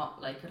that you're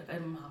not like,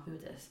 I'm not happy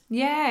with this.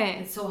 Yeah.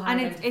 It's so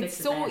hard. And it's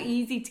so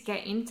easy to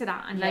get into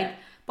that. And like,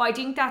 but I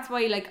think that's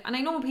why, like, and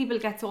I know people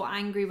get so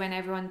angry when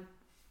everyone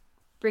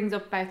brings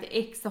up about the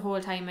icks the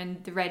whole time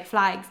and the red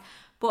flags.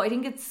 But I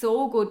think it's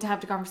so good to have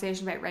the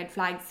conversation about red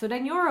flags. So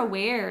then you're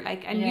aware,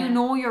 like, and you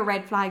know your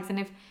red flags. And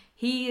if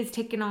he is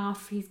ticking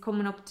off, he's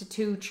coming up to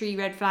 2-3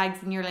 red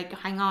flags, and you're like,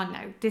 hang on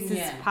now, this is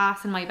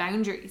passing my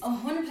boundaries.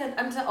 100%.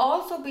 And to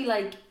also be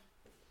like,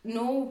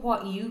 know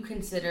what you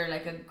consider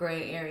like a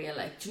grey area.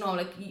 Like, you know,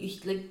 like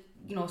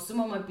you know,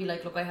 someone might be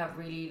like, look, I have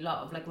really lot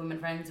of like women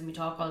friends and we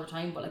talk all the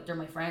time, but like they're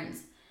my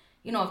friends.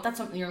 You know, if that's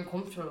something you're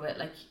uncomfortable with,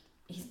 like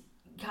you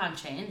can't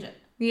change it.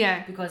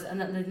 Yeah. Because,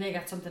 and then they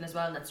get something as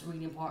well that's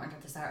really important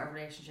at the start of a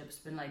relationship. It's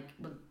been like,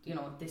 well, you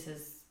know, this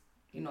is,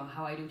 you know,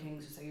 how I do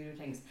things, this is how you do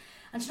things.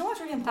 And you know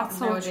what's really important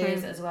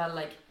nowadays as well,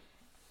 like,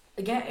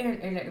 get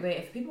in the way.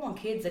 If people want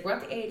kids, like we're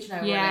at the age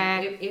now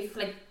where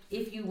like,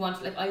 if you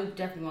want, like, I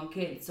definitely want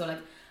kids. So like,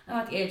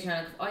 I'm at the age now,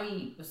 like, if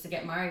I was to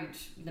get married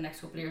in the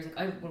next couple of years, like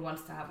I would want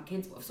to start having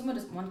kids. But if someone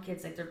doesn't want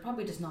kids, like they're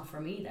probably just not for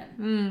me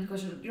then.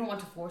 Because you don't want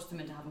to force them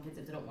into having kids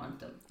if they don't want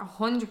them.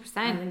 100%.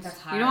 I think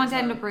that's hard. You don't want to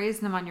end up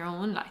raising them on your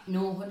own, like.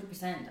 No,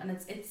 100%. And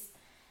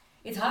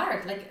it's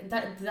hard. Like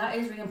that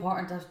is really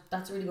important.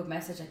 That's a really good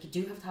message. Like you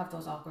do have to have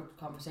those awkward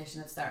conversations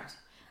at the start.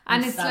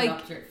 And it's stand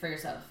like up for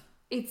yourself.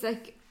 It's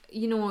like,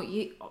 you know,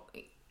 you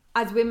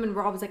as women,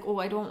 we're always like, oh,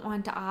 I don't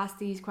want to ask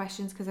these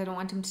questions because I don't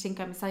want him to think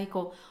I'm a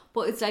psycho.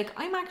 But it's like,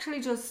 I'm actually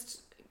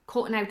just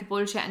cutting out the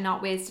bullshit and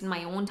not wasting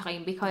my own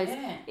time, because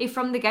if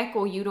from the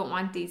get-go you don't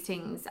want these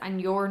things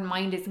and your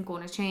mind isn't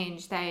going to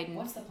change, then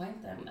what's the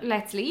point then?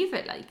 Let's leave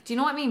it. Like, do you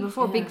know what I mean?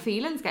 Before big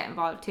feelings get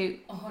involved too.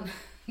 Oh,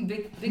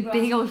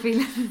 big old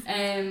feelings.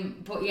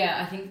 But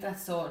yeah, I think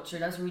that's so true.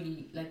 That's a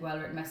really like well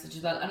written message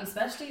as well. And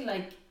especially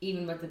like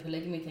even with the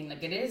polygamy thing,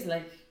 like it is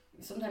like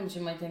sometimes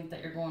you might think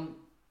that you're going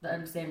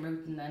down the same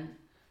route and then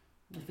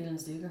the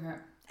feelings do get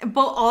hurt.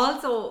 But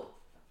also,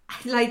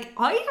 like,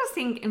 I just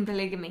think in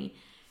polygamy,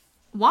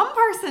 one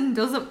person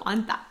doesn't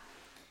want that.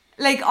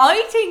 Like,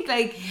 I think,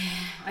 like,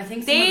 I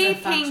think they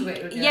think,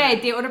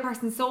 the other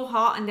person's so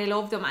hot and they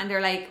love them and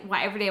they're like,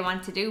 whatever they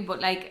want to do.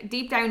 But, like,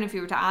 deep down, if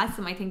you were to ask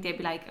them, I think they'd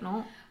be like,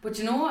 no. But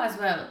you know what, as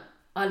well,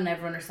 I'll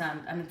never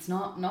understand, and it's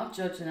not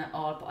judging at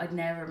all, but I'd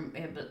never be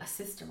able, a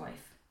sister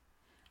wife.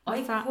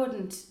 I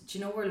couldn't, do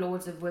you know where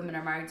loads of women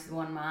are married to the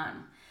one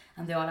man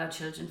and they all have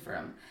children for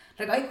him?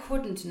 Like, I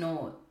couldn't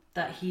know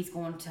that he's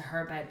going to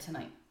her bed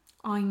tonight.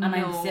 I know. And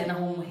I'm sitting at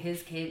home with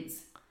his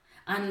kids.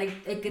 And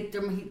like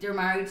they're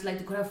married, like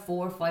they could have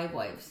 4 or 5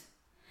 wives.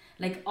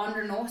 Like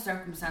under no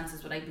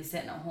circumstances would I be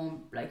sitting at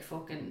home like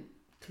fucking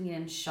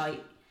cleaning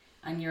shite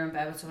and you're in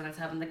bed with someone else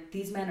having, like,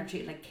 these men are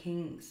treated like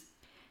kings.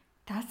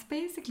 That's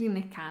basically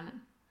Nick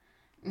Cannon.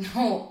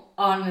 No,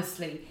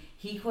 honestly,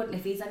 he couldn't.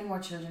 If he's any more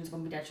children, it's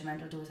going to be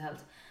detrimental to his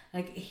health.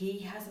 Like, he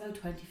has about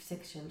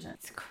 26 children.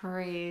 It's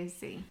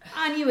crazy.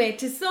 Anyway,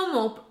 to sum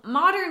up,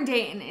 modern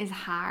dating is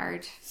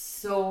hard.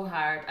 So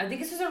hard. I think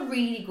this is a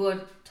really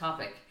good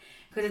topic.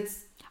 because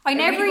it's I a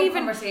never really good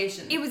even.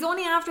 conversation. It was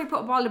only after I put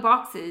up all the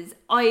boxes,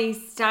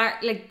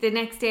 the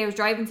next day I was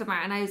driving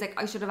somewhere and I was like,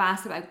 I should have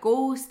asked about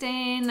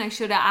ghosting. I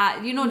should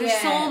have,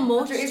 there's so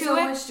much there is to so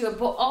it. much to it,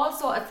 but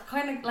also it's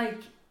kind of like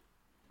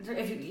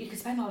if you could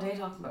spend all day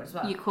talking about it as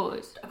well. You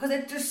could, because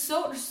there's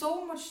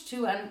so much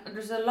to it, and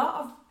there's a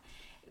lot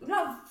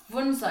of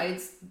fun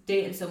sides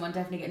dating someone,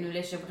 definitely getting a new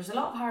relationship, but there's a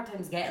lot of hard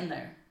times getting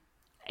there.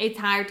 It's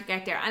hard to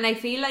get there, and I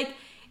feel like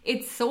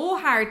it's so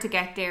hard to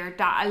get there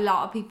that a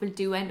lot of people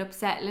do end up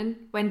settling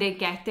when they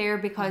get there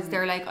because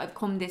they're like, I've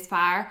come this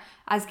far.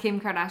 As Kim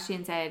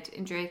Kardashian said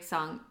in Drake's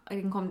song, I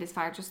didn't come this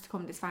far just to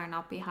come this far and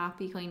not be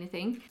happy, kind of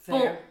thing.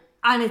 Fair.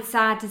 And it's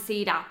sad to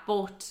see that,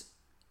 but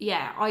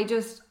yeah,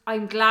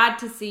 I'm glad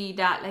to see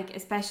that, like,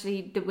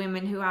 especially the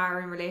women who are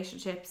in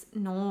relationships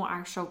know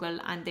our struggle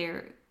and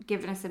they're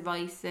giving us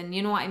advice, and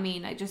you know what I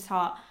mean. I just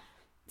thought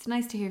it's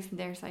nice to hear from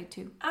their side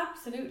too.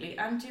 Absolutely.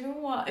 And do you know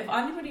what? If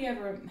anybody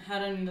ever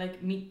had any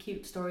like meet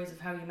cute stories of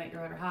how you met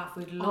your other half,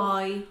 we'd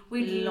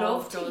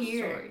love to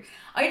hear. Stories.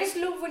 I just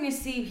love when you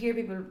hear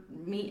people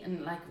meet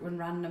in like in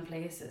random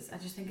places. I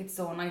just think it's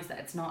so nice that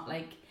it's not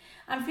like,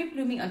 and people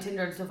who meet on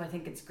Tinder and stuff, I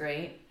think it's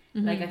great.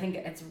 Like I think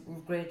it's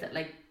great that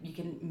like you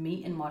can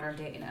meet in modern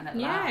dating and it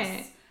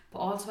lasts. But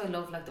also I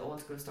love like the old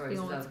school stories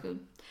as well. School.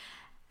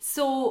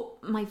 So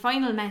my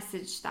final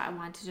message that I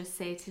want to just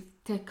say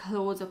to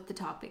close up the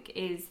topic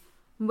is,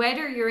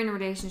 whether you're in a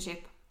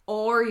relationship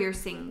or you're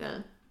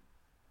single,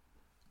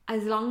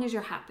 as long as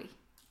you're happy,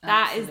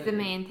 that is the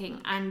main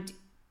thing. And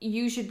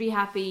you should be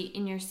happy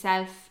in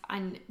yourself,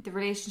 and the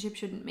relationship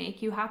shouldn't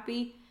make you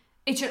happy.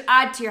 It should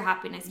add to your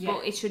happiness,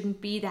 but it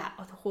shouldn't be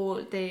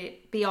the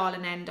be all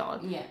and end all.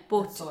 Yeah,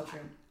 but that's so true.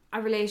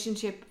 A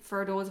relationship,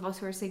 for those of us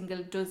who are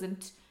single,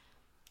 doesn't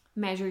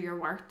measure your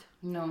worth.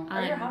 No,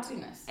 or your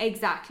happiness.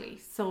 Exactly.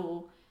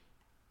 So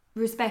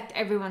respect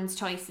everyone's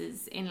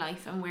choices in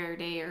life and where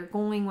they are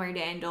going, where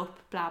they end up,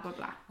 blah blah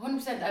blah.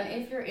 100%.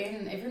 And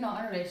if you're not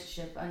in a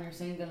relationship and you're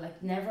single,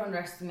 like, never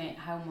underestimate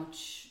how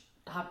much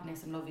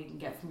happiness and love you can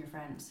get from your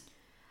friends.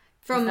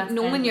 From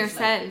knowing endless,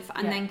 yourself, like,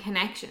 and then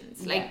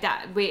connections like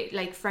that with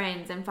like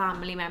friends and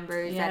family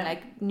members and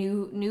like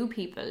new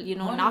people, 100%.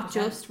 Not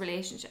just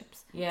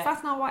relationships. Yeah, so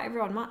that's not what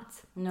everyone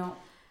wants. No.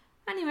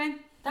 Anyway,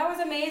 that was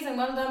amazing.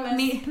 Well done,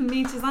 miss.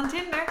 Meet us on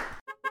Tinder.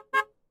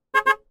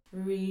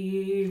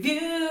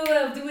 Review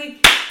of the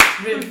week.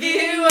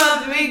 Review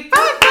of the week.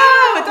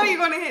 I thought you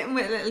were going to hit him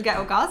with a little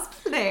ghetto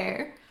gospel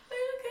there.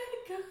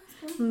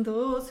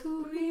 Those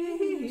who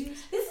read.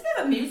 This is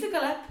a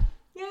musical ep.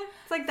 Yeah,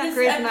 it's like that.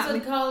 This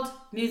episode called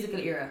Musical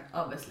Era,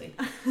 obviously.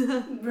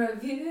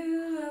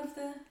 Review of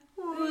the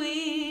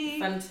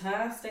week.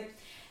 Fantastic.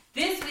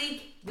 This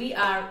week we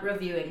are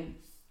reviewing.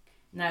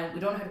 Now we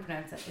don't know how to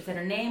pronounce it. It's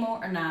either Nemo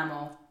or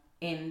Namo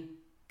in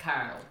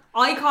Carlo.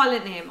 I call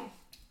it Nemo.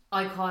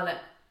 I call it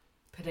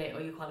potato.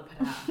 You call it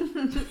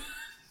patata.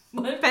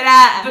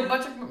 Patata. But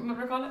what your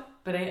mother call it?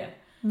 Potato.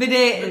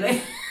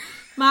 Potato.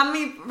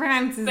 Mommy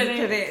pronounces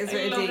potatoes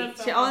with a D.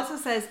 So she also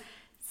says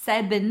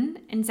 7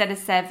 instead of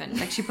 7.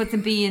 Like, she puts a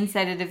B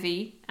instead of the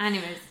V.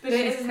 Anyways,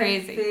 potatoes she's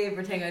crazy. Is my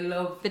favourite thing. I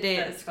love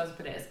potatoes.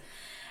 Potatoes.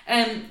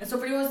 So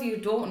for those of you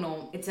who don't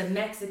know, it's a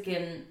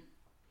Mexican,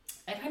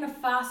 a kind of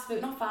fast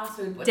food, not fast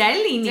food, but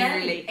deli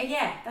nearly.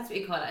 Yeah, that's what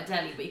you call it, a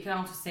deli. But you can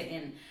also sit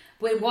in.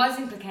 But it was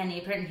in Kilkenny.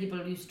 Apparently,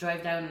 people used to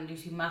drive down and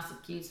used to be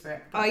massive queues for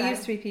it. I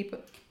used to be people.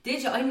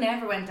 Did you? I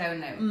never went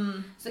down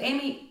now. So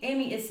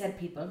Amy is said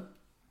people.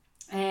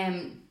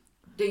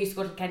 They used to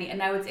go to Kilkenny, and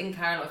now it's in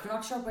Carlo. If you're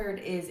not sure where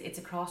it is, it's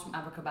across from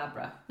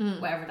Abracadabra,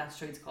 whatever that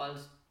street's called.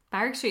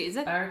 Barrack Street, is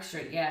it? Barrack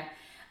Street, yeah.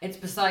 It's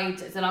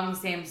along the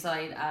same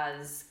side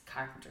as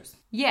Carpenter's.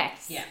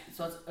 Yes. Yeah,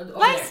 so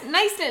it's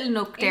nice little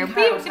nook there.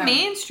 Be the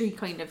main street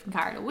kind of in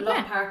Carlo, wouldn't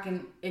it?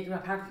 Parking. If you're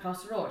parking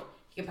across the road,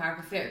 you can park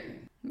in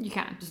Fairgreen. You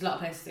can. There's a lot of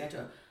places to get to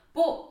it.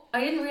 But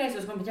I didn't realise it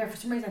was going to be there. For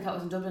some reason, I thought it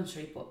was in Dublin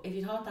Street. But if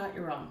you thought that,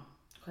 you're wrong,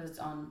 because it's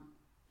on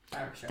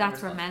Barrack Street.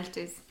 That's where Melt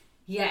is.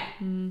 Yeah.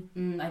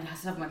 I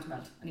still haven't went to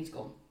Melt. I need to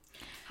go.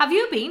 Have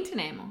you been to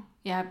Nemo?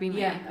 Yeah, I've been.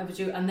 Yeah, I was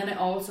due. And then I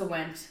also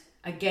went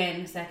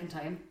again, second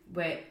time,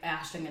 with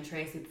Aisling and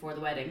Tracy before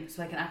the wedding,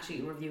 so I can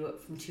actually review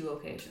it from 2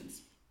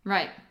 occasions.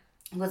 Right.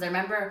 Because I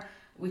remember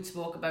we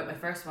spoke about my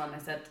first one. I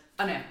said,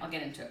 oh no, I'll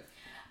get into it.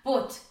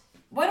 But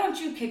why don't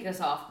you kick us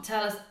off?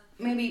 Tell us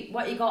maybe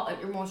what you got at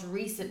your most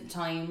recent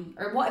time,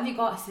 or what have you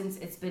got since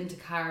it's been to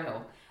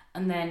Carlo,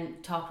 and then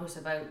talk to us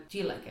about, do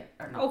you like it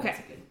or not?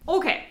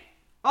 Okay.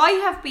 I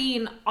have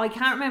been, I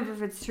can't remember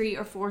if it's 3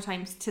 or 4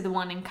 times to the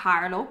one in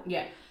Carlo.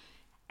 Yeah.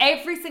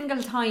 Every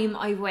single time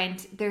I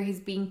went, there has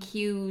been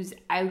queues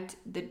out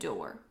the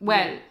door.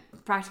 Well,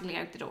 practically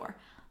out the door.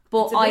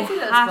 But I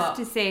have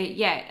to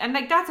say, and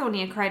like, that's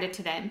only a credit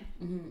to them.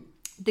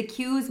 The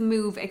queues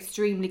move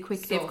extremely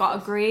quick. They've got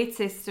a great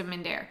system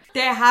in there.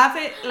 They have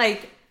it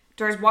like,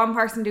 there's one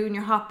person doing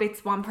your hot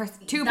bits, 2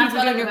 people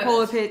doing your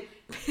cold bits.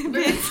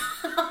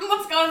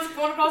 What's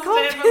going across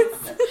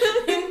the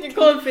table? Your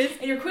cold bits.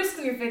 And your quiz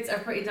and your fits are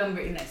pretty dumb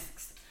British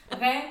next.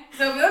 Okay?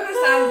 So if you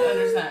understand, you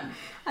understand.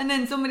 And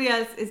then somebody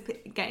else is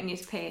getting you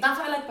to pay. That's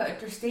what I like about it.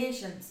 There's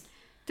stations.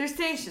 There's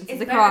stations. It's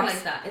the better cross.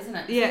 like that, isn't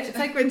it? Yeah, it's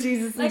like when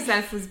Jesus Like-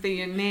 himself was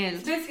being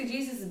nailed. Basically,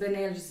 Jesus has been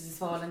nailed, Jesus is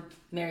fallen,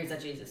 Mary's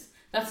at Jesus.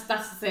 That's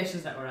the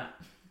stations that we're at.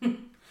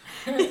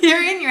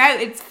 You're in, you're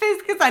out. It's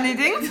physical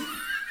anything.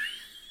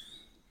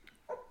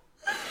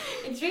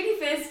 It's really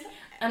fist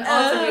and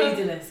also really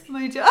delisk.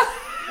 My job.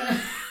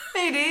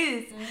 It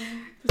is.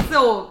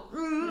 So,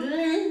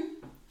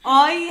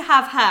 I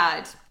have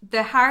had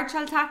the hard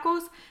shell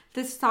tacos,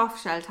 the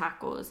soft shell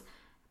tacos,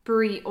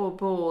 burrito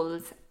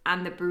bowls,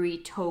 and the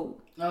burrito.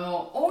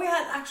 Oh, we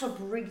had actual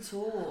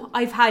burrito.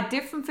 I've had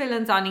different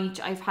fillings on each.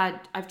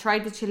 I've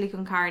tried the chili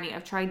con carne,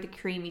 I've tried the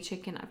creamy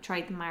chicken, I've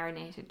tried the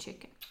marinated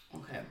chicken.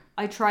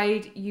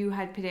 Okay. You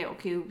had potato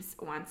cubes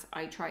once,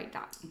 I tried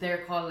that. They're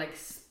called like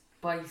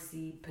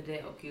spicy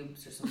potato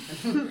cubes or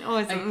something. Oh,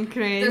 it's something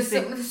crazy.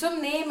 There's some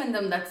name in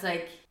them that's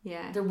like,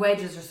 Yeah. they're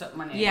wedges or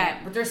something. Anyway. Yeah.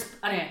 But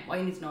anyway, what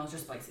you need to know is they're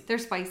spicy. They're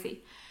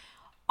spicy.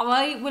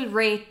 I will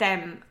rate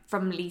them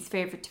from least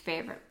favourite to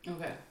favourite.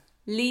 Okay.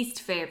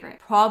 Least favourite,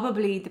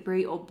 probably the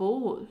burrito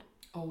bowl.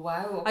 Oh,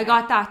 wow. Okay. I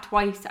got that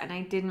twice and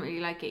I didn't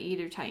really like it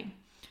either time.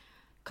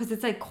 Because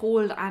it's like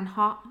cold and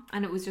hot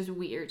and it was just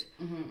weird.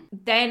 Mm-hmm.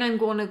 Then I'm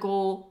going to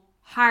go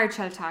hard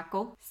shell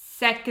taco.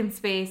 Second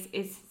space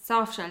is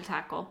soft shell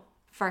taco.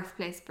 First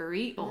place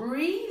burrito.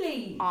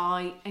 Really?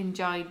 I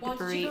enjoyed the What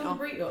did you do burrito.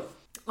 with the burrito?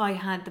 I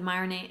had the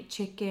marinated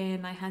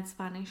chicken, I had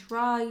Spanish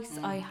rice,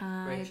 I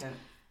Great had shout.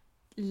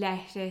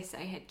 lettuce,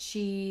 I had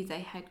cheese, I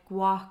had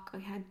guac, I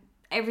had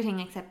everything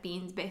except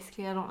beans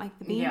basically. I don't like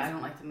the beans. Yeah, I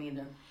don't like them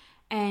either.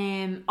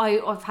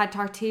 I've had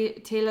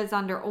tortillas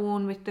on their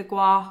own with the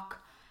guac.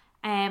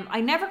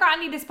 I never got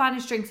any of the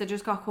Spanish drinks, I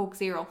just got Coke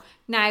Zero.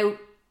 Now,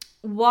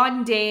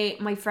 one day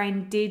my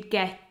friend did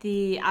get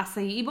the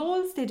acai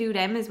bowls, they do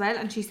them as well,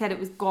 and she said it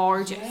was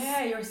gorgeous.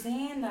 Yeah, you were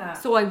saying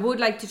that. So I would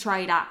like to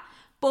try that.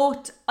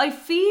 But I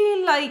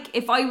feel like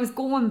if I was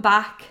going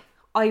back,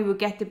 I would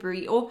get the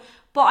burrito.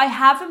 But I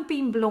haven't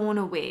been blown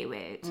away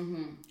with,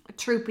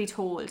 truth be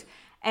told.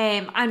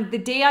 And the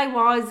day I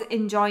was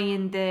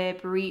enjoying the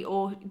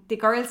burrito, the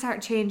girl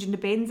started changing the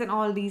bins and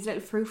all these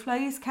little fruit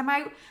flies came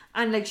out,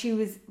 and like she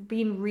was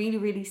being really,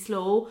 really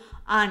slow,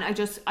 and I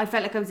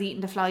felt like I was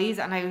eating the flies,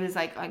 and I was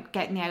like, I'm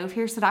getting out of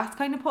here. So that's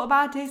kind of put a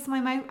bad taste in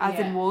my mouth, as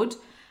it would.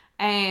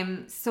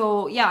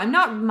 So yeah, I'm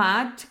not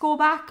mad to go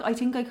back. I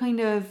think I kind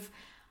of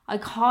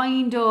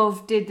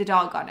did the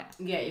dog on it.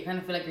 Yeah, you kind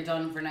of feel like you're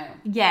done for now.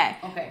 Yeah.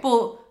 Okay.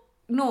 But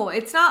no,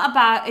 it's not a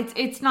bad,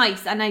 it's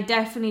nice, and I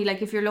definitely,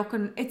 like, if you're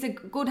looking, it's a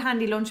good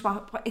handy lunch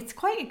box, but it's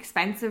quite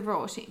expensive,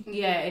 Roisin.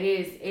 Yeah, it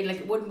is.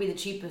 It wouldn't be the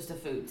cheapest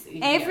of foods.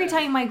 Every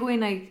time I go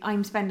in,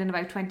 I'm spending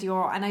about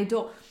 €20, and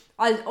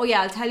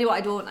I'll tell you what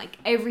I don't like.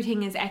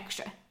 Everything is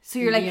extra. So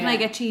you're like, can I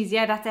get cheese?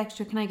 Yeah, that's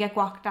extra. Can I get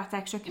guac? That's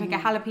extra. Can I get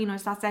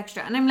jalapenos? That's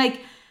extra. And I'm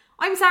like,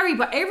 I'm sorry,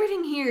 but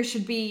everything here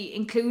should be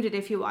included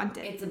if you want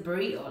it. It's a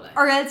burrito, like.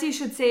 Or else you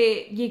should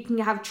say you can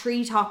have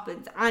 3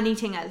 toppings.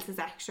 Anything else is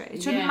extra.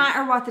 It shouldn't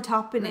matter what the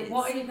topping is.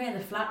 What are you paying the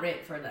flat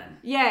rate for then?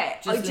 Yeah,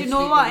 Just do you know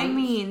literally what the I meat.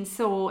 mean?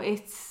 So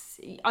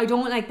I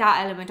don't like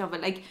that element of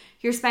it. Like,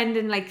 you're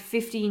spending like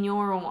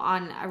 €15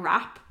 on a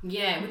wrap.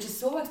 Yeah, which is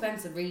so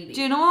expensive, really.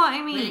 Do you know what I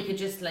When mean? you could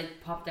just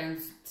like pop down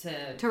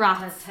to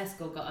Wraps.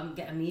 Tesco and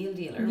get a meal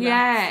deal or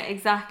Yeah, wraps.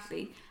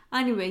 exactly.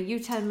 Anyway, you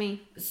tell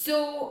me.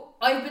 So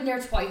I've been there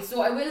twice.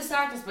 So I will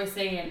start this by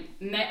saying,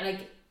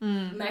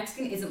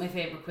 Mexican isn't my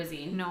favorite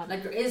cuisine. No.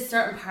 Like, there is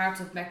certain parts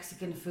of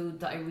Mexican food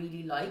that I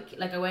really like.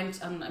 Like, I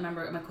went and I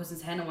remember at my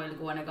cousin's hen a while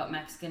ago and I got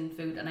Mexican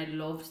food and I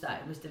loved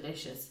that. It was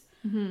delicious.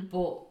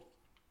 But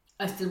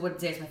I still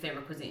wouldn't say it's my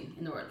favorite cuisine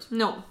in the world.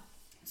 No.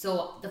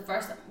 So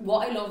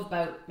what I love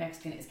about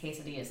Mexican is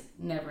quesadillas.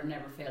 Never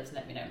fail to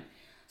let me down.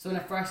 So when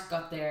I first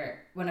went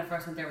there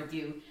with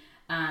you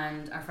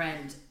and our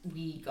friend,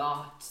 I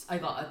got a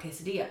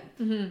quesadilla,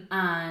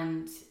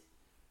 and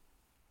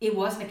it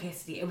wasn't a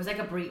quesadilla. It was like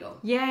a burrito.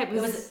 Yeah, it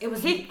was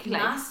thick,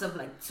 massive.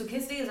 Like, so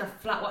quesadillas are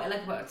flat. What I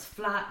like about it's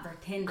flat. They're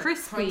thin, they're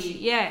crispy. crunchy.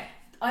 Yeah.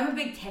 I'm a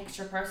big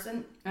texture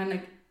person, and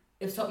like,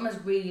 if something is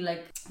really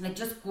like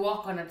just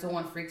guac on its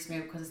own freaks me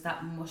out because it's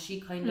that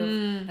mushy kind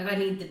of. Like, I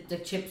need the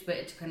chips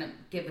bit to kind of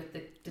give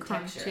it the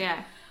Crunch, texture.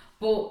 yeah.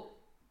 But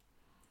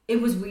it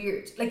was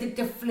weird. Like,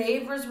 the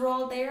flavours were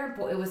all there,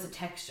 but it was the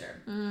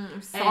texture.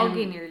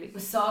 Soggy nearly. It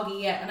was soggy,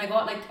 yeah. And I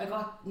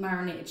got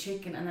marinated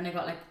chicken, and then I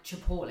got like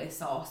chipotle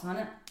sauce on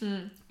it.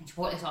 And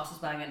chipotle sauce was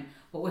banging,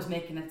 but was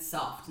making it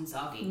soft and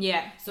soggy.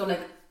 Yeah. So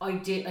like I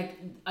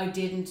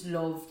didn't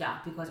love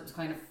that because it was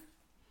kind of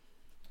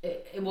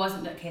it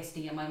wasn't a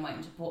quesadilla in my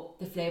mind, but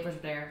the flavours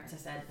were there, as I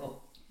said, but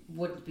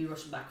wouldn't be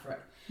rushing back for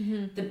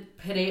it. The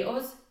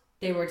potatoes,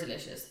 they were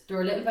delicious. They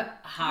were a little bit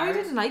hard. I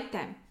didn't like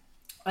them.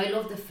 I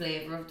love the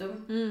flavour of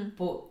them,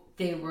 but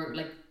they were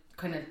like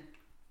kind of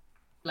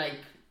like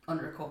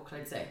undercooked,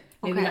 I'd say.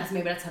 Maybe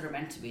that's how they're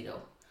meant to be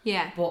though.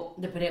 Yeah.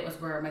 But the potatoes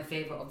were my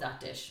favourite of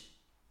that dish.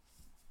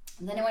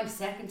 And then I went a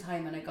second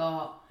time and I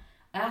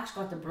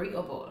actually got the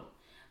burrito bowl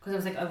because I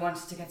was like, I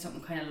wanted to get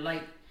something kind of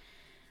light.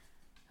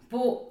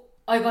 But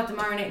I got the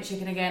marinated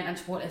chicken again and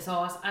chipotle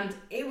sauce, and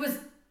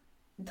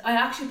I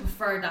actually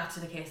preferred that to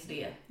the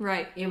quesadilla.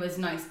 Right. It was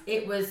nice.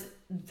 It was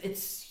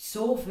it's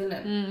so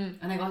filling.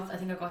 And I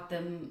think I got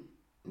them.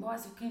 What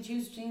was it? Can you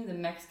choose between the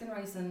Mexican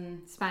rice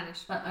and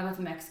Spanish? I got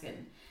the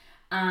Mexican,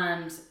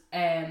 and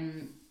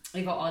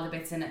I got all the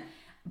bits in it.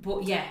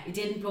 But yeah, it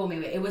didn't blow me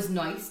away. It was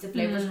nice. The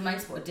flavors were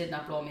nice, but it did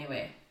not blow me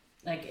away.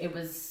 Like it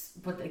was.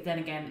 But like, then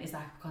again, is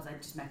that because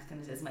Mexican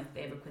is my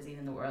favorite cuisine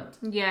in the world?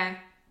 Yeah.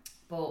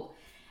 But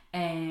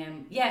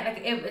yeah,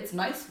 like it's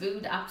nice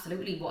food,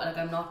 absolutely. But like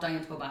I'm not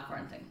dying to go back or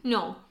anything.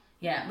 No.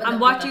 Yeah.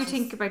 And what do you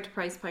think about the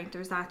price point?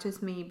 Or is that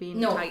just me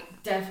being tight? No,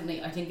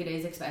 definitely. I think it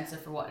is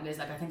expensive for what it is.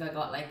 Like I think I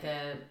got like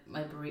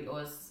my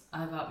burritos.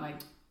 I got my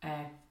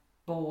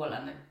bowl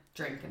and a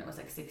drink, and it was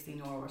like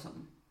 €16 or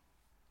something.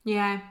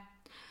 Yeah.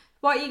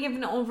 What are you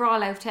giving it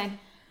overall out of 10?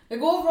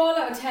 Like overall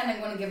out of 10, I'm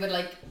gonna give it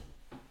like.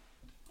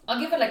 I'll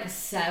give it like a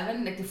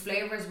 7. Like the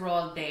flavors were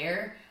all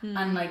there,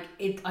 and like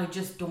I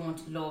just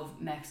don't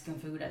love Mexican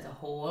food as a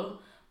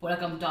whole. But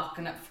like I'm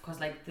docking it because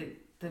like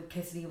the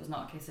quesadilla was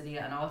not a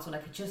quesadilla, and also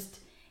like it just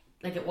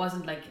like it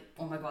wasn't like,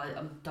 oh my god,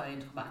 I'm dying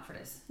to come back for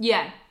this.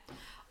 Yeah,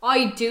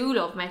 I do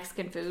love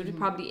Mexican food. It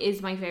probably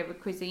is my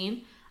favorite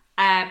cuisine.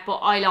 But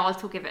I'll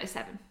also give it a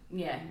 7.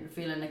 Yeah, you're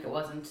feeling like it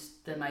wasn't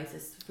the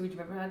nicest food you've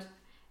ever had.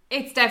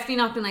 It's definitely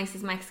not the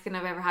nicest Mexican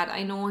I've ever had.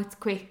 I know it's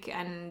quick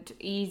and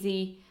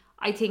easy.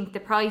 I think the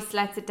price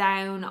lets it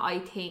down. I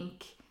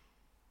think,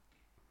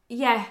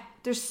 yeah,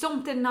 there's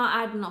something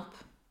not adding up.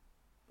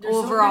 There's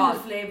overall. some kind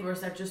of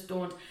flavours that just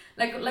don't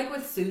like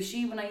with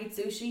sushi. When I eat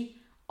sushi,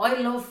 I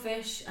love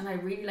fish and I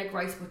really like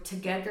rice, but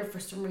together for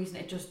some reason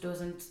it just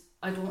doesn't.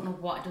 I don't know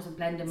what, it doesn't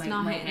blend in my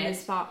head. The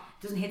spot.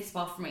 It doesn't hit the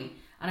spot for me,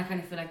 and I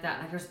kind of feel like that.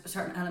 Like there's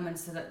certain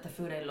elements to the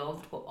food I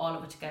loved, but all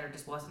of it together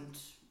just wasn't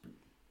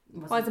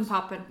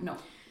popping. No.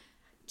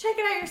 Check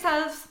it out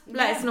yourselves.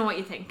 Let us know what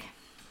you think.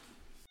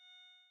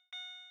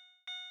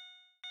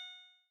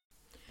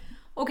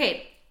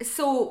 Okay,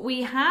 so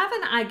we have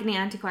an agony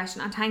auntie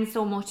question, and thanks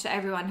so much to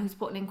everyone who's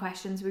putting in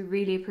questions. We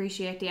really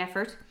appreciate the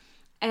effort.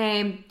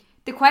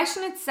 The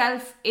question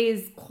itself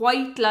is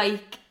quite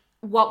like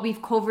what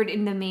we've covered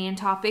in the main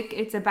topic.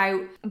 It's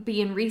about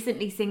being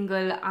recently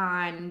single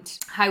and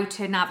how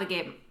to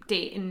navigate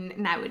dating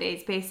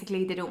nowadays.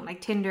 Basically, they don't like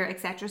Tinder,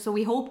 etc. So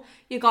we hope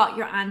you got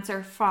your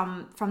answer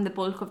from the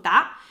bulk of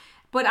that.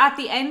 But at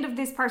the end of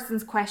this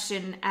person's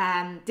question,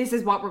 this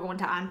is what we're going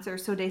to answer.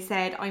 So they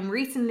said, I'm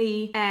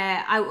recently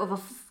out of a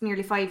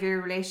nearly 5-year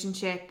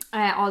relationship,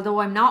 although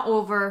I'm not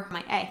over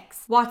my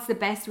ex. What's the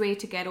best way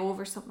to get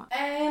over someone?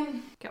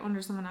 Get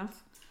under someone else?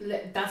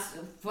 That's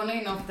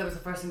funny enough, that was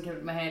the first thing that came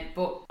to my head.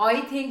 But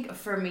I think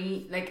for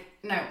me, like,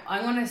 now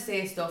I'm going to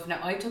say stuff. Now,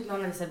 I took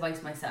none of this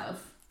advice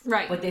myself.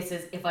 Right. But this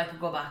is, if I could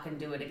go back and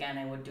do it again,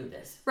 I would do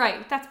this.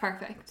 Right, that's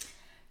perfect.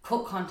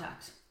 Cut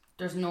contact.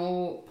 There's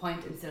no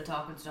point in still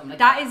talking to them. Like,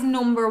 that is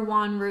number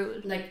one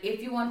rule. Like,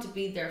 if you want to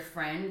be their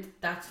friend,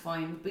 that's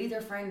fine. Be their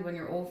friend when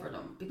you're over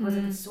them. Because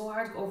it's so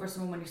hard to go over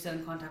someone when you're still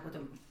in contact with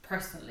them.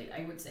 Personally,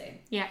 I would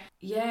say. Yeah.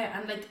 Yeah,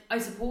 and like, I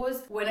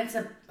suppose when it's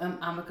a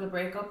amicable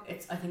breakup,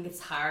 I think it's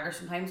harder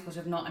sometimes because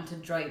you have nothing to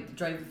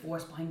driving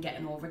force behind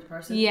getting over the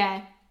person.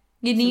 Yeah.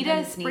 You need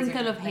Sometimes a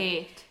sprinkle of like,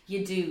 hate.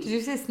 You do. Did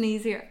you say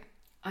sneeze here?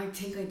 I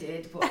think I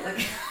did, but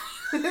like...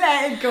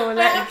 Let it go,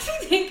 I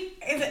actually think...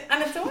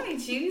 and it's only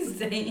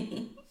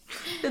Tuesday.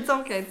 It's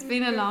okay. It's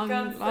been a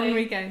long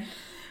weekend.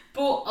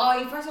 But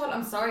first of all,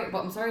 I'm sorry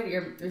that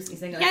you're recently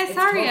single. Yeah, it's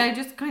sorry, tough. I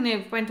just kind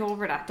of went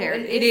over that there.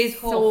 It is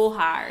tough. so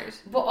hard.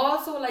 But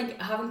also, like,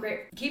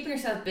 keeping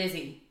yourself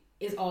busy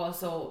is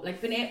also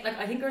like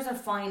I think there's a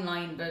fine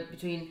line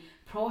between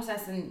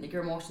processing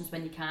your emotions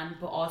when you can,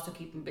 but also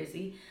keeping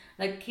busy.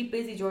 Like, keep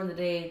busy during the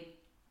day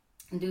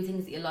and do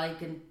things that you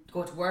like and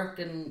go to work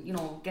and, you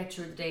know, get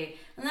through the day.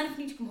 And then if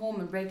you need to come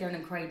home and break down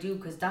and cry, do,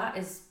 because that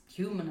is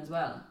human as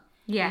well.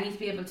 Yeah. You need to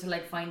be able to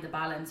like find the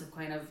balance of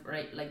kind of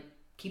like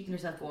keeping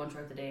yourself going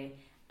throughout the day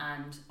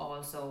and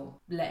also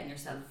letting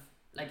yourself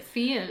like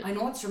feel. I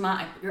know it's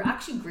dramatic, but you're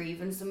actually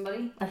grieving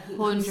somebody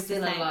who's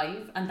still 100%.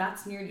 alive, and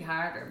that's nearly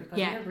harder because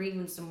Yeah. you're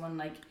grieving someone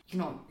like, you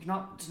know,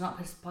 there's not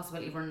a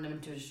possibility of running them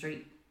into the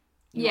street.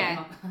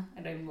 Yeah.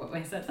 I don't know what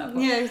I said that.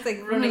 But Yeah, it's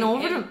like running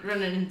over them.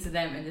 Running into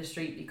them in the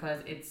street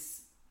because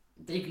it's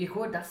you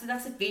could. That's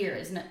a fear,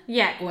 isn't it?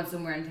 Yeah. Going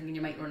somewhere and thinking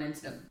you might run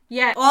into them.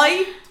 Yeah,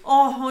 I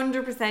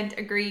 100%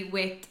 agree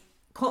with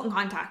cutting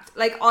contact.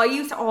 Like, I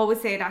used to always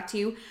say that to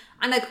you,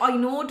 and like, I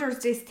know there's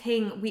this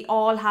thing we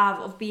all have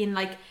of being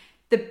like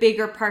the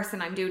bigger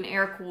person, I'm doing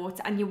air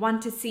quotes, and you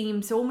want to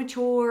seem so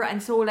mature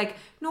and so like,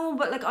 no,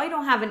 but like, I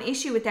don't have an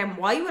issue with them.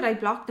 Why would I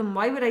block them?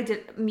 Why would I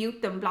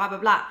mute them? Blah blah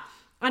blah.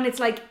 And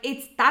it's like,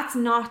 that's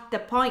not the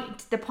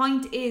point. The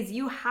point is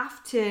you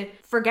have to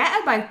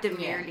forget about them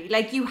nearly.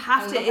 Like, you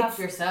have to look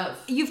after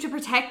yourself. You have to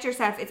protect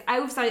yourself. It's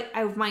out of sight,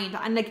 out of mind.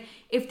 And like,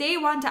 if they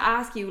want to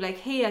ask you, like,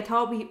 hey, I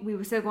thought we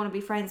were still going to be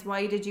friends.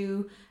 Why did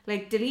you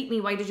like delete me?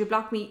 Why did you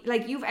block me?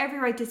 Like, you've every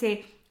right to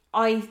say,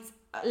 I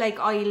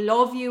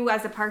love you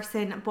as a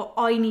person, but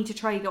I need to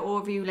try to get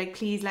over you. Like,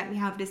 please let me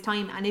have this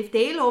time. And if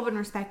they love and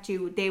respect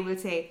you, they will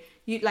say,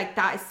 you like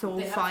that is so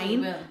They fine. absolutely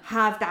will.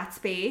 Have that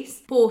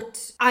space,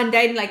 but and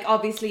then like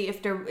obviously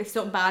if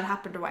something bad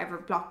happened or whatever,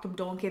 block them.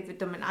 Don't give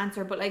them an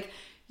answer. But like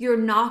you're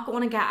not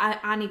going to get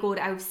any good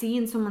out of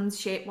seeing someone's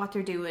shit, what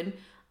they're doing,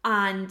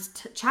 and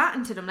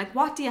chatting to them. Like,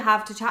 what do you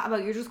have to chat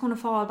about? You're just going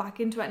to fall back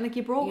into it, and like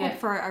you broke up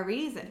for a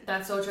reason.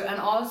 That's so true. And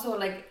also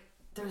like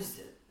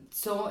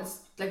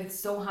it's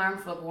so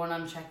harmful going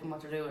on checking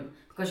what they're doing,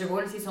 because you're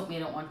going to see something you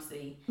don't want to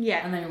see,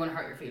 and then you're going to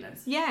hurt your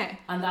feelings,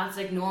 and that's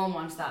like no one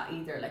wants that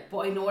either. Like, but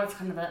I know it's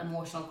kind of that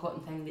emotional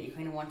cutting thing that you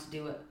kind of want to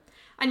do it,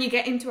 and you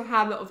get into a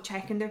habit of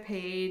checking their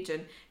page,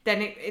 and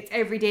then it's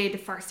every day the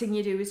first thing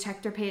you do is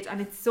check their page,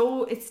 and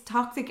it's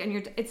toxic,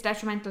 and it's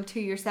detrimental to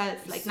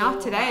yourself, like so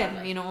not to them,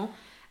 like, you know.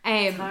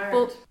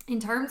 But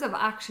in terms of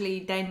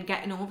actually then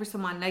getting over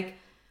someone, like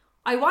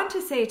I want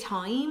to say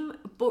time,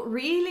 but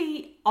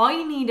really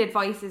I need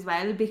advice as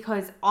well,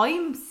 because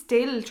I'm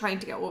still trying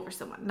to get over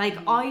someone. Like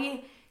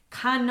I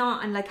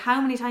cannot, and like how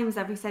many times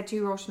have we said to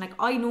you, Roshan, like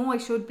I know I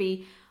should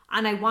be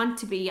and I want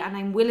to be and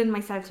I'm willing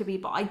myself to be,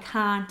 but I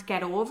can't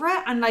get over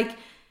it. And like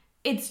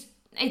it's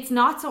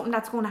not something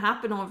that's going to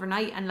happen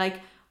overnight. And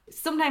like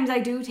sometimes I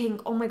do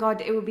think, oh my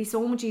God, it would be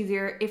so much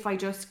easier if I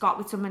just got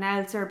with someone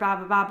else or blah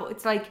blah blah, but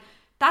it's like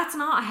that's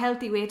not a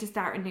healthy way to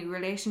start a new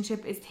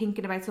relationship, is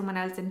thinking about someone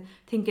else and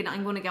thinking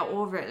I'm going to get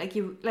over it. Like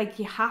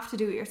you have to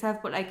do it yourself.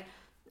 But like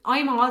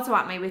I'm also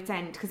at my wit's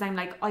end, because I'm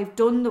like, I've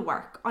done the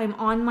work, I'm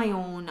on my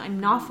own, I'm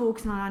not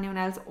focusing on anyone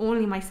else,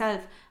 only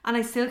myself, and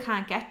I still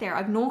can't get there.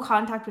 I've no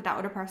contact with that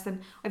other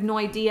person, I've no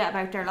idea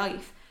about their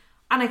life,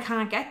 and I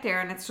can't get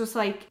there. And it's just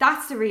like,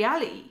 that's the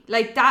reality.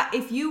 Like that,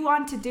 if you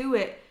want to do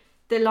it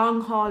the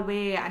long haul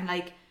way and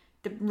like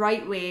the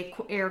right way,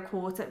 air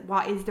quotes,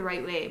 what is the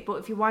right way, but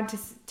if you want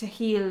to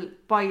heal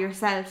by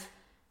yourself,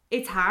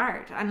 it's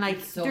hard. And like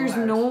so there's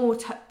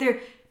hard.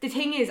 The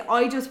thing is,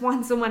 I just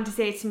want someone to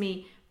say to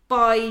me,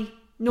 by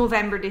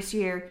November this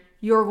year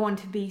you're going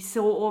to be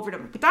so over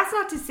them. But that's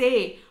not to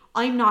say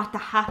I'm not the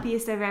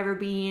happiest I've ever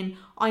been,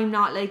 I'm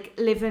not like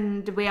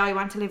living the way I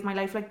want to live my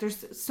life. Like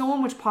there's so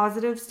much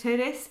positives to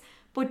this,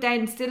 but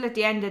then still at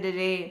the end of the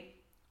day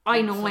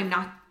I know I'm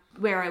not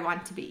where I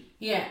want to be.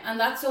 Yeah, and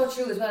that's so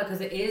true as well, because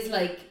it is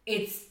like,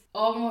 it's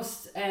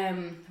almost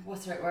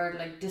what's the right word,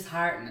 like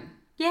disheartening.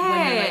 Yeah,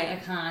 when you're like, I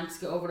can't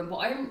get over them. But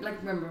I like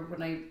remember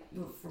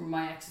from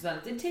my ex as well,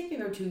 it did take me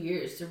about 2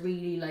 years to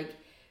really like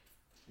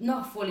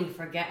not fully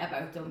forget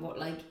about them, but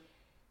like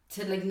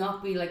to like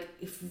not be like,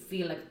 if you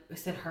feel like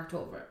still hurt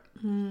over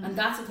it. And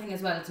that's the thing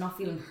as well, it's not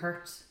feeling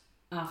hurt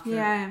after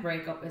a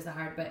breakup is the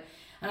hard bit.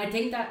 And I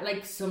think that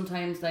like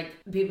sometimes like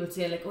people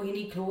say like, oh, you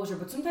need closure,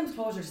 but sometimes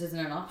closure just isn't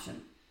an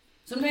option.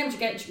 Sometimes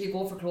you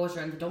go for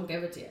closure and they don't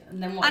give it to you,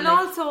 and then what? And like,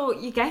 also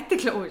you get the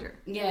closure.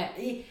 Yeah,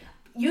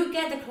 you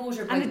get the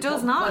closure, and it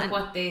does not. By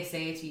what they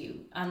say to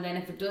you, and then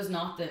if it does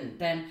not,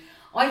 then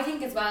I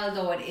think as well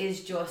though it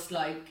is just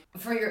like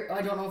for your,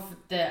 I don't know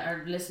if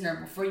our listener,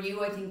 but for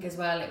you I think as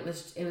well it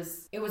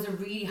was a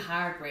really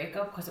hard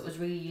breakup, because it was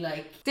really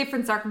like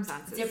different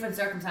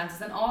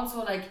circumstances, and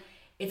also like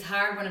it's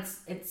hard when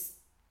it's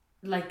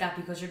like that,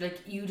 because you're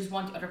like, you just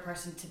want the other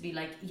person to be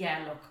like,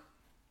 yeah, look,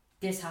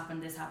 this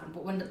happened,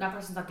 but when that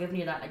person's not giving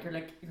you that,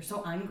 like you're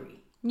so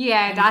angry.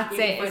 Yeah, that's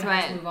it as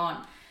well. To move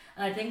on.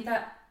 And I think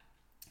that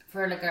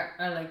for like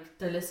like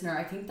the listener,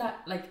 I think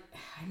that like,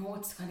 I know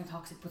it's kind of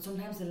toxic, but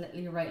sometimes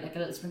you're right, like a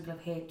little sprinkle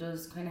of hate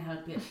does kind of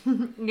help you.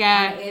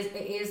 Yeah, and it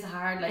is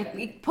hard. Like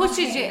it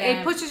pushes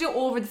you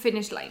over the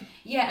finish line.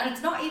 Yeah, and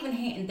it's not even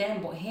hating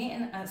them, but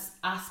hating as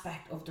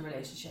aspect of the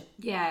relationship.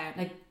 Yeah,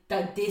 like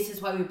that this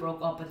is why we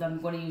broke up, and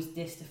I'm going to use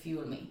this to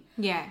fuel me.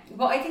 Yeah.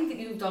 But I think that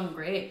you've done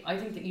great. I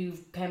think that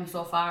you've come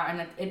so far,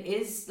 and it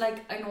is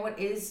like, I know it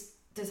is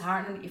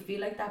disheartening that you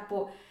feel like that,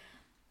 but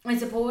I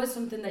suppose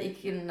something that you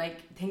can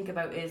like think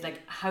about is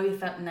like how you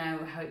felt now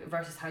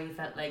versus how you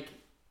felt like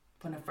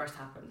when it first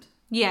happened.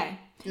 Yeah.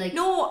 Like,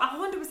 no,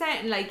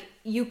 100%. Like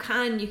you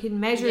can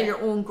measure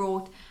your own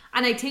growth.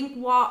 And I think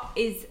what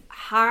is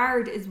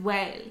hard as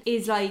well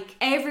is like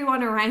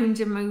everyone around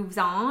you moves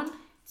on.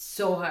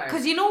 So hard.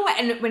 Because you know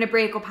what, when a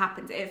breakup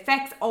happens, it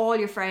affects all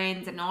your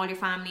friends and all your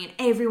family, and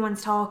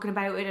everyone's talking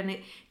about it, and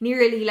it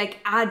nearly like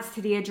adds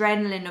to the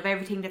adrenaline of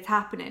everything that's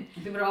happening.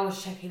 And people are always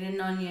checking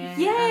in on you.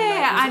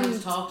 Yeah, and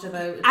like, talked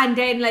about. And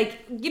then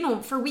like, you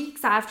know, for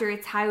weeks after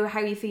it's how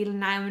you feeling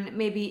now, and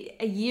maybe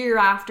a year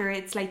after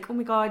it's like, oh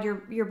my God,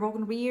 you're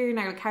broken up a year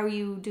now. Like, how are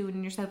you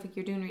doing yourself? Like,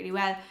 you're doing really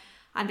well,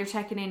 and they're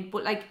checking in.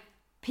 But like,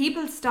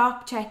 people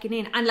stop checking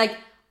in, and like,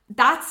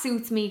 that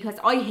suits me, because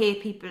I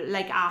hate people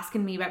like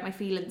asking me about my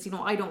feelings. You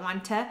know, I don't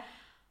want to,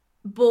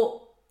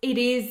 but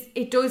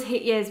it does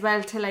hit you as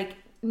well to like,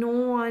 no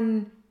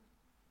one,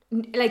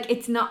 like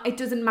it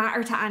doesn't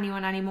matter to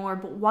anyone anymore,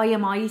 but why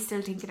am I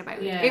still thinking about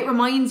it? It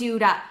reminds you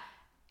that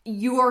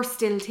you're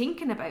still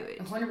thinking about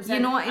it. 100%. You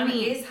know what I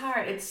mean? It is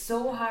hard. It's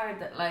so hard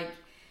that like,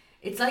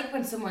 it's like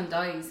when someone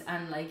dies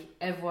and like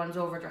everyone's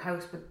over at their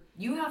house, but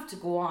you have to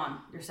go on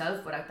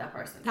yourself without that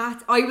person.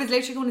 I was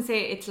literally going to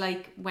say it's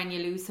like when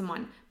you lose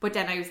someone, but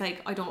then I was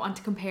like, I don't want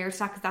to compare to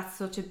that, because that's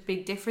such a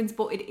big difference,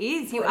 but it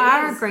is. You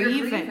are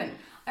grieving.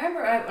 I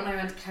remember when I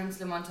went to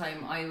counselling one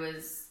time, I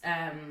was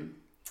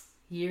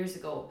years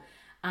ago,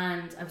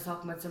 and I was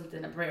talking about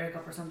something, a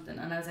breakup or something,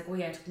 and I was like, oh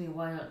yeah, it took me a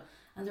while.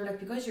 And they're like,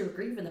 because you're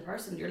grieving the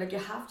person, you're like, you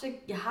have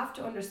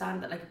to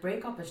understand that like a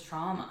breakup is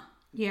trauma.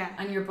 Yeah.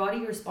 And your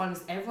body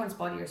responds, everyone's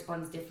body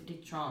responds differently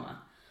to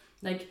trauma.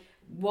 Like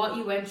what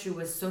you went through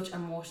was such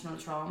emotional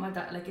trauma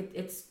that like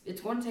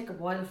it's going to take a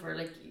while for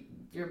like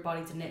your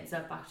body to knit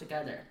itself back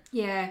together.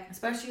 Yeah.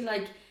 Especially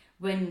like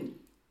when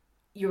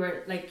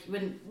you're like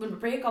when a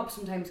breakup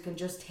sometimes can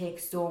just take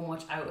so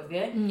much out of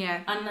you.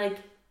 Yeah. And like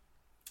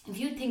if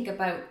you think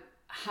about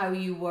how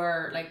you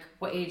were, like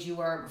what age you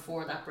were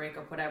before that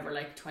breakup, whatever,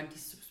 like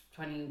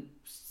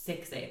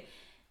 26, say.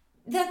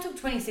 That took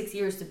 26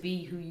 years to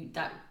be who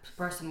that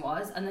person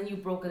was, and then you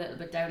broke a little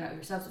bit down out of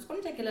yourself. So it's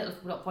going to take a little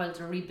while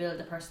to rebuild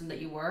the person that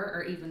you were,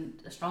 or even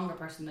a stronger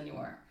person than you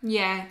were.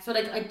 Yeah. So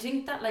like I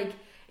think that like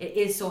it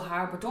is so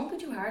hard, but don't be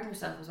too hard on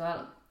yourself as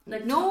well.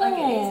 Like no,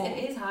 like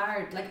it is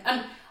hard. Like,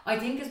 and I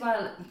think as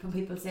well when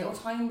people say, "Oh,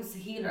 time is a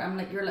healer," I'm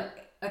like, you're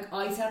like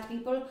I said to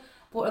people,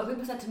 but when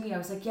people said to me, I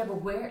was like, yeah,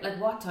 but where? Like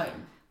what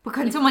time? But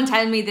can someone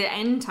tell me the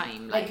end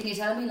time? Like, can you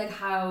tell me like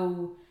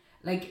how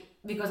like.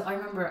 Because I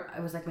remember I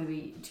was like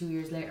maybe 2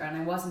 years later and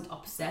I wasn't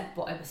upset,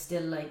 but I was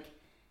still like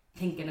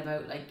thinking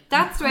about like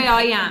that's the way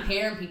I am,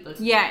 comparing people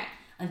to me.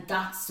 And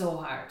that's so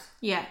hard.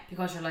 Yeah.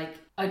 Because you're like,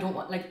 I don't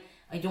want to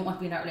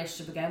be in that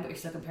relationship again, but you're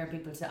still comparing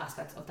people to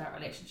aspects of that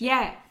relationship.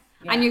 Yeah.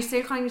 And you're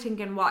still kind of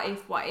thinking what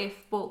if,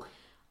 but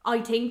I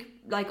think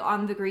like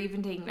on the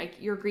grieving thing, like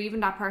you're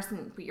grieving that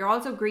person, but you're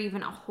also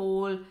grieving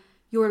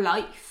your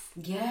life.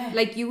 Yeah.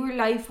 Like your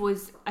life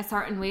was a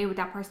certain way with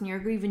that person. You're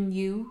grieving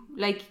you.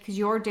 Like, because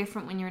you're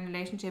different when you're in a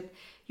relationship.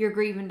 You're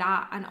grieving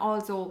that. And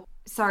also,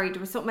 sorry, there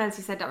was something else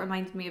you said that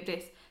reminded me of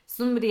this.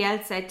 Somebody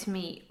else said to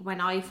me when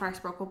I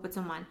first broke up with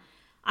someone,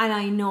 and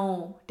I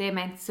know they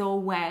meant so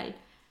well,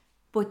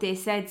 but they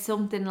said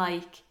something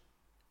like,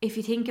 if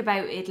you think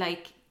about it,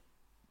 like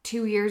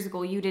 2 years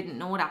ago, you didn't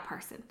know that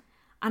person.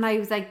 And I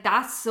was like,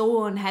 that's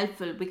so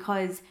unhelpful,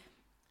 because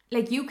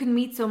like you can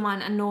meet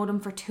someone and know them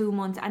for 2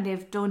 months and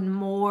they've done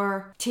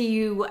more to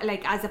you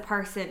like as a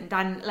person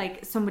than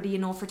like somebody you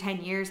know for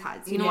 10 years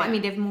has. You know what I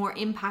mean? They've more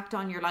impact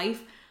on your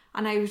life.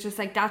 And I was just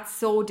like, that's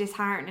so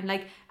disheartening.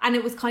 Like, and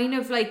it was kind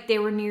of like they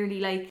were nearly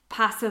like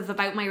passive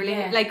about my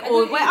relationship. Like,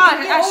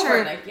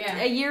 sure, like,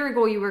 a year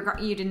ago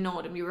you didn't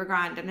know them, you were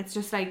grand. And it's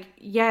just like,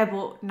 yeah,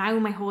 but now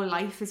my whole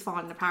life is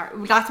falling apart.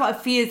 That's what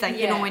it feels like,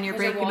 you know, when you're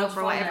breaking up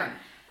or whatever.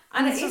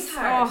 And it is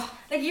hard.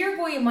 Like, year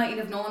ago you mightn't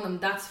have known them,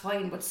 that's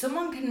fine, but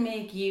someone can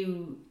make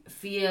you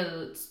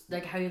feel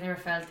like how you never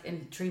felt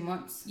in 3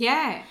 months.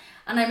 Yeah.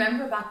 And I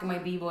remember back in my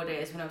b-boy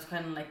days when I was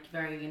kind of like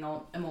very, you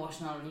know,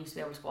 emotional and used to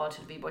be able to squad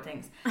to the b-boy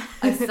things.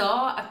 I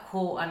saw a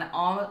quote and it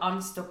all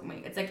stuck with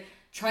me. It's like,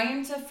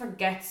 trying to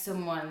forget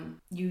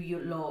someone you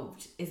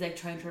loved is like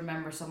trying to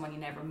remember someone you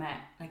never met.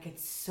 Like,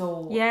 it's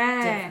so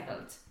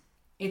difficult.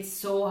 It's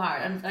so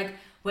hard. And like,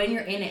 when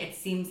you're in it, it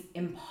seems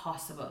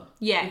impossible.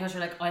 Yeah. Because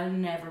you're like, I'll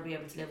never be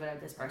able to live without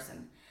this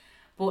person.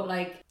 But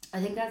like, I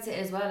think that's it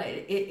as well.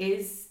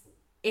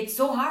 It's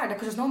so hard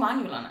because there's no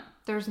manual on it.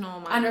 There's no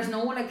manual. And there's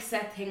no like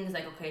set things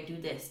like, okay, do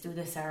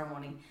this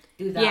ceremony,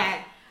 do that.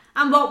 Yeah.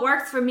 And what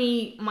works for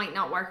me might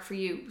not work for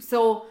you.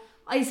 So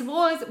I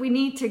suppose we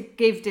need to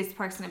give this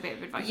person a bit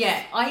of advice.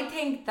 Yeah, I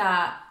think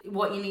that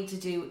what you need to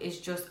do is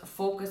just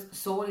focus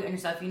solely on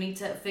yourself. You need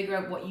to figure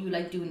out what you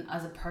like doing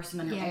as a person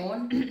on your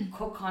own,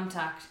 cut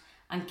contact,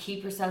 and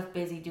keep yourself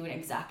busy doing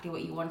exactly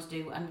what you want to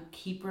do. And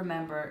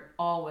remember,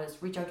 always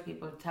reach out to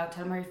people, tell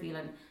them how you're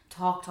feeling,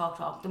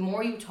 talk. The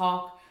more you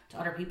talk to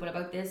other people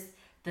about this,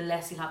 the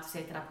less you'll have to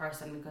say to that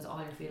person, because all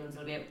your feelings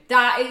will be out.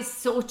 That is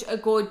such a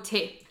good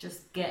tip.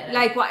 Just get it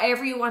like out.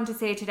 Whatever you want to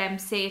say to them,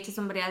 say it to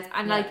somebody else.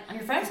 And and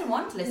your friends will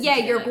want to listen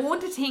to you're going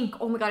to think,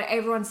 oh my god,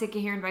 everyone's sick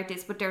of hearing about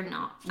this, but they're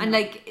not. And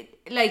like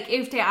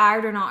if they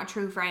are, they're not a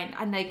true friend.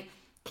 And like,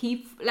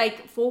 keep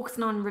like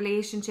focusing on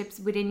relationships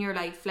within your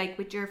life, like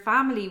with your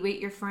family,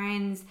 with your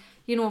friends,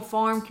 you know,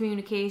 form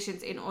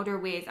communications in other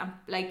ways, and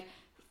like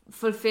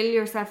fulfill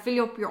yourself,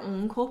 fill up your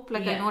own cup.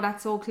 Like, I know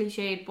that's so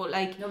cliched, but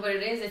like, no, but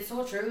it's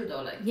so true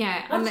though. Like,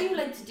 what do you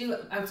like to do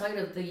outside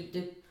of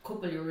the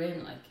couple you're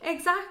in? Like,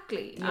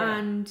 exactly.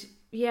 And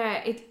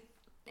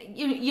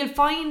you'll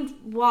find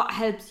what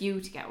helps you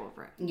to get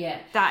over it. Yeah,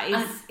 that is.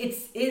 And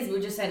is we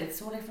just said it's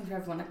so different for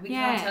everyone. Like, we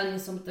can't tell you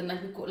something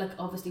like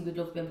obviously we'd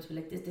love to be able to be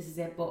like this is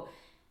it, but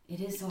it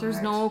is so there's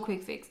hard. no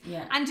quick fix.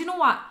 Yeah. And you know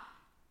what?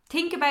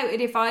 Think about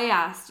it. If I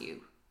asked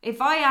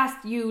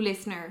you,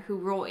 listener who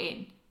wrote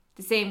in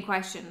the same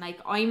question, like,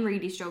 I'm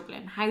really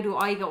struggling, how do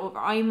I get over?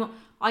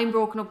 I'm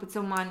broken up with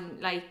someone,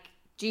 like,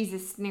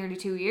 Jesus, nearly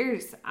 2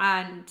 years,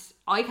 and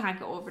I can't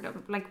get over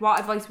them. Like, what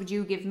advice would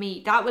you give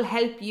me? That will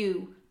help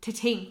you to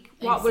think,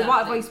 what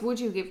advice would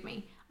you give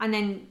me? And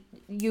then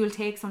you'll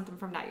take something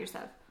from that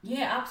yourself.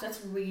 Yeah, absolutely.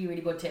 That's a really,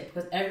 really good tip,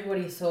 because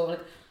everybody is so, like,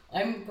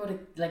 I'm good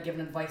at like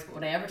giving advice, but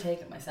when I ever take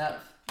it myself,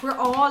 we're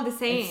all the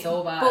same. It's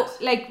so bad. But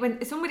like,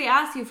 when somebody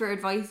asks you for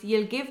advice,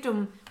 you'll give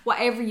them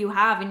whatever you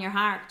have in your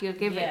heart. You'll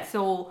give it.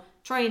 So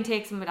try and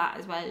take some of that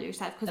as well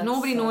yourself, because That's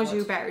nobody so knows you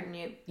good. better than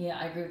you. Yeah,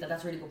 I agree with that.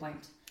 That's a really good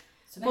point.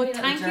 So But maybe a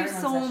little thank you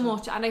journal so session.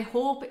 much, and I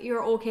hope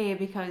you're okay,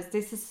 because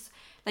this is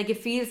like, it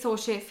feels so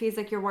shit. It feels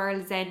like your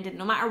world is ended.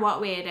 No matter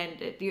what way it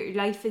ended, your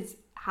life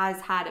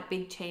has had a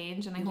big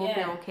change, and I hope Yeah.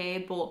 you're okay.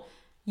 But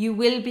you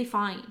will be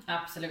fine.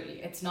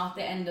 Absolutely. It's not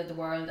the end of the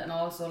world, and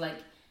also like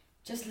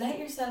just let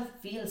yourself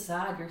feel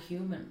sad. You're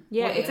human.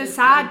 Yeah, But it's a it'll-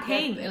 sad it'll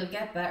thing. It'll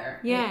get better.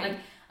 Yeah. Like,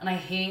 and I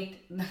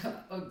hate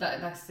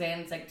that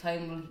saying, it's like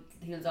time will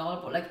heals all,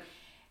 but like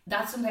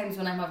that's sometimes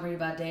when I'm having a really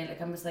bad day, like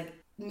I'm just like,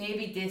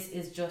 maybe this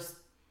is just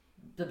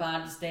the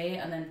baddest day,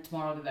 and then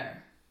tomorrow will be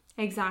better.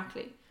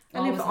 Exactly.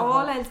 And Always if have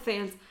all hope. else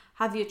fails,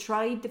 have you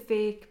tried the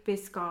fake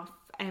Biscoff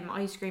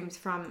ice creams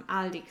from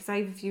Aldi? Because I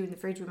have a few in the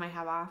fridge we might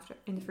have after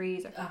in the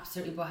freezer.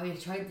 Absolutely. But have you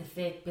tried the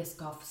fake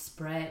Biscoff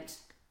spread?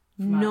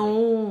 from Aldi?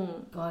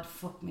 No. God,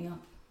 fuck me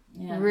up.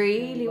 Yeah,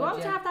 Really? good, What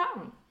would you yeah. have that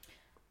on?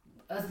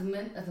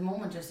 At the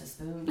moment, just a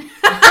spoon. Do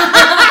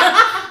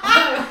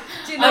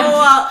you know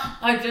what?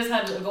 I just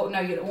had to go.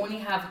 Now you'd only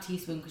have a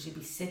teaspoon because you'd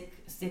be sick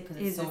because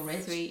it's Is so it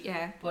rich. sweet?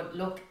 Yeah. But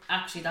look,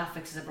 actually, that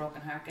fixes a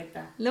broken heart. Get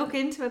that. Look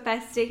into it,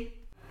 bestie.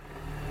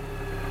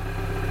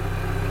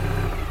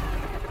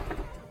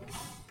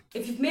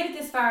 If you've made it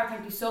this far,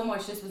 thank you so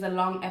much. This was a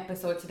long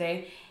episode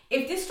today.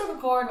 If this struck a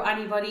chord with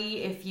anybody,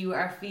 if you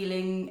are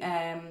feeling,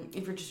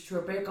 if you're just through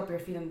a breakup, you're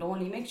feeling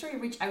lonely, make sure you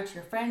reach out to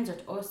your friends or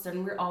to us,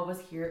 and we're always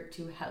here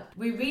to help.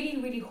 We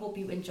really, really hope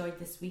you enjoyed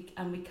this week,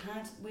 and we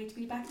can't wait to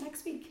be back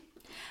next week.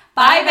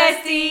 Bye,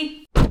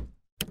 bestie.